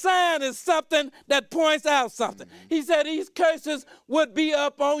 A sign is something that points out something. He said these curses would be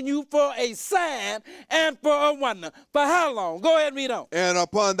up on you for a sign and for a wonder. For how long? Go ahead and read on. And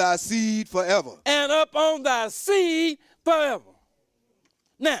upon thy seed forever. And up on thy seed forever.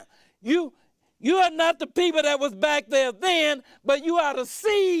 Now, you are not the people that was back there then, but you are the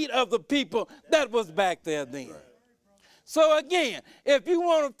seed of the people that was back there then. Right. So again, if you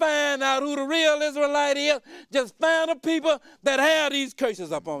want to find out who the real Israelite is, just find the people that have these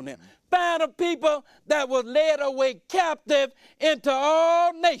curses up on them. Find the people that was led away captive into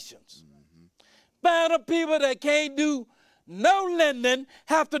all nations. Find the people that can't do no lending,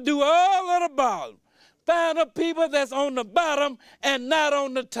 have to do all of the borrowing. Find the people that's on the bottom and not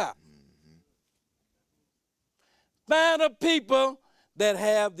on the top. Find the people that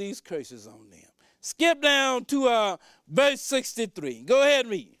have these curses on them. Skip down to verse 63. Go ahead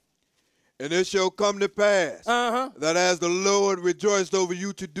and read. And it shall come to pass that as the Lord rejoiced over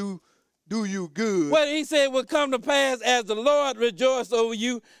you to do you good. What he said would come to pass as the Lord rejoiced over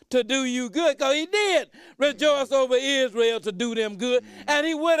you to do you good, because he did rejoice over Israel to do them good, and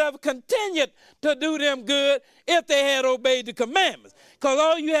he would have continued to do them good if they had obeyed the commandments. Because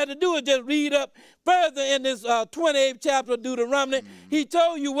all you had to do is just read up further in this 28th chapter of Deuteronomy. He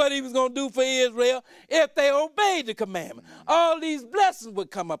told you what he was going to do for Israel if they obeyed the commandment. All these blessings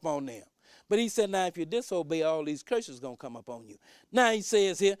would come up on them. But he said, now if you disobey, all these curses going to come up on you. Now he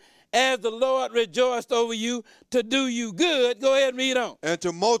says here, as the Lord rejoiced over you to do you good. Go ahead and read on. And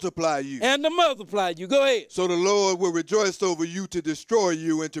to multiply you. And to multiply you. Go ahead. So the Lord will rejoice over you to destroy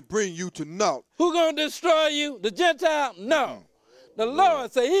you and to bring you to naught. Who going to destroy you? The Gentile? No. The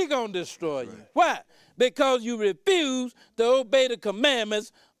Lord said he going to destroy you. Why? Because you refuse to obey the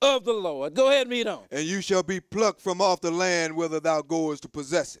commandments of the Lord. Go ahead and read on. And you shall be plucked from off the land whither thou goest to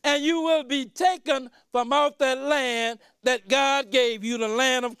possess it. And you will be taken from off that land that God gave you, the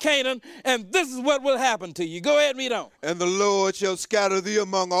land of Canaan, and this is what will happen to you. Go ahead and read on. And the Lord shall scatter thee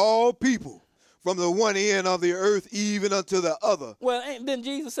among all people, from the one end of the earth even unto the other. Well, didn't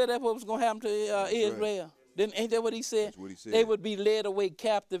Jesus say that's what was going to happen to Israel? Right. Ain't that what he said? That's what he said. They would be led away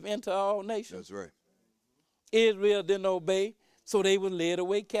captive into all nations. That's right. Israel didn't obey, so they were led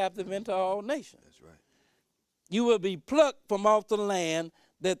away captive into all nations. That's right. You will be plucked from off the land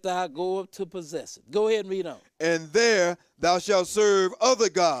that thou goest to possess it. Go ahead and read on. And there thou shalt serve other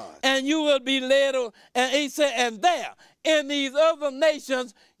gods. And you will be led, and he said, and there, in these other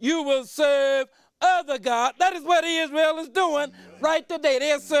nations, you will serve other God. That is what Israel is doing right today.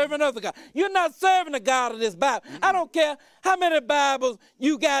 They're serving other God. You're not serving the God of this Bible. I don't care how many Bibles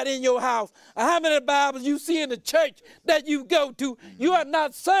you got in your house or how many Bibles you see in the church that you go to. You are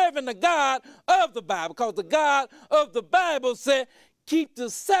not serving the God of the Bible, because the God of the Bible said, keep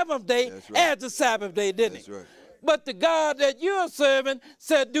the seventh day as the Sabbath day, didn't he? Right. But the God that you're serving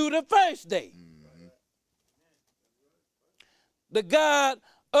said, do the first day. The God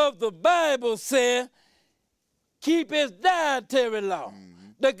of the Bible said, keep his dietary law.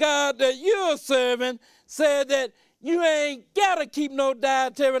 The God that you're serving said that you ain't got to keep no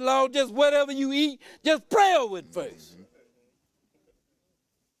dietary law, just whatever you eat, just pray over it first.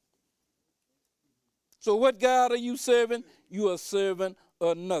 So what God are you serving? You are serving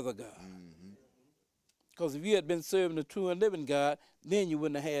another God. Because if you had been serving the true and living God, then you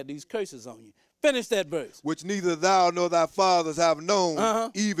wouldn't have had these curses on you. Finish that verse. Which neither thou nor thy fathers have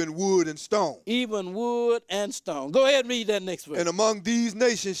known, even wood and stone. Even wood and stone. Go ahead and read that next verse. And among these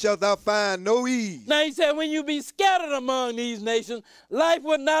nations shalt thou find no ease. Now he said, when you be scattered among these nations, life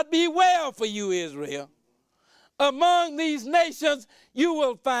would not be well for you, Israel. Among these nations, you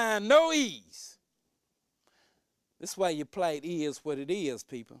will find no ease. This is why your plight is what it is,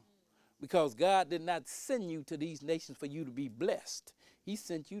 people. Because God did not send you to these nations for you to be blessed. He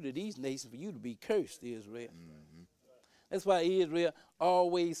sent you to these nations for you to be cursed, Israel. That's why Israel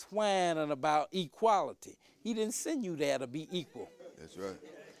always whining about equality. He didn't send you there to be equal. That's right.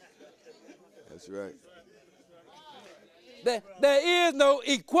 That's right. There is no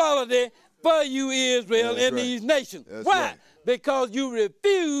equality for you, Israel, in these nations. That's Why? right. Because you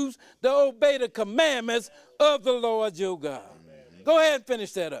refuse to obey the commandments of the Lord your God. Go ahead and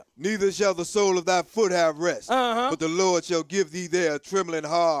finish that up. Neither shall the sole of thy foot have rest, but the Lord shall give thee there a trembling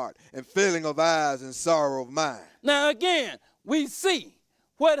heart and failing of eyes and sorrow of mind. Now again, we see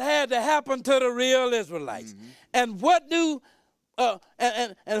what had to happen to the real Israelites. And what do,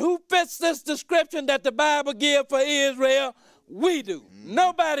 and who fits this description that the Bible gives for Israel? We do.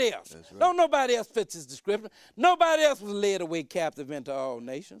 Nobody else. Right. Don't nobody else fits this description. Nobody else was led away captive into all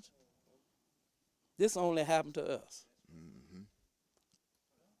nations. This only happened to us.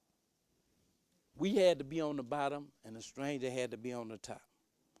 We had to be on the bottom, and the stranger had to be on the top.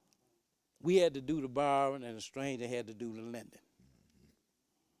 We had to do the borrowing, and the stranger had to do the lending.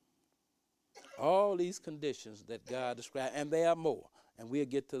 All these conditions that God described, and there are more, and we'll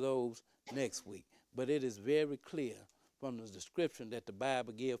get to those next week. But it is very clear from the description that the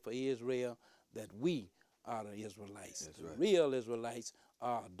Bible gives for Israel that we are the Israelites. That's the right. real Israelites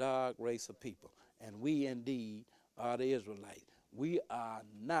are a dark race of people, and we indeed are the Israelites. We are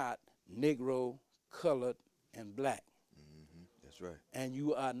not Negro, colored, and black. That's right. And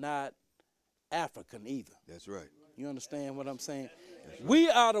you are not African either. That's right. You understand what I'm saying? Right. We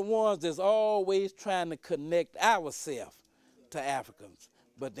are the ones that's always trying to connect ourselves to Africans.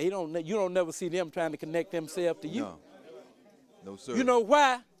 But you don't never see them trying to connect themselves to you. No. No, sir. You know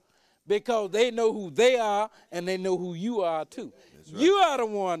why? Because they know who they are and they know who you are too. That's right. You are the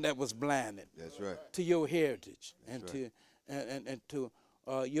one that was blinded. That's right. To your heritage and That's to right. and to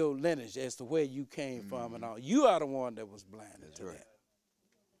your lineage as to where you came from and all. You are the one that was blinded to that.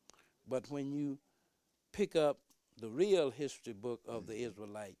 But when you pick up the real history book of the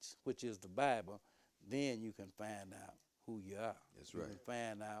Israelites, which is the Bible, then you can find out who you are. That's you right. can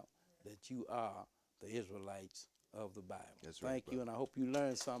find out that you are the Israelites of the Bible. That's right, Thank you, and I hope you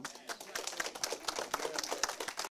learned something.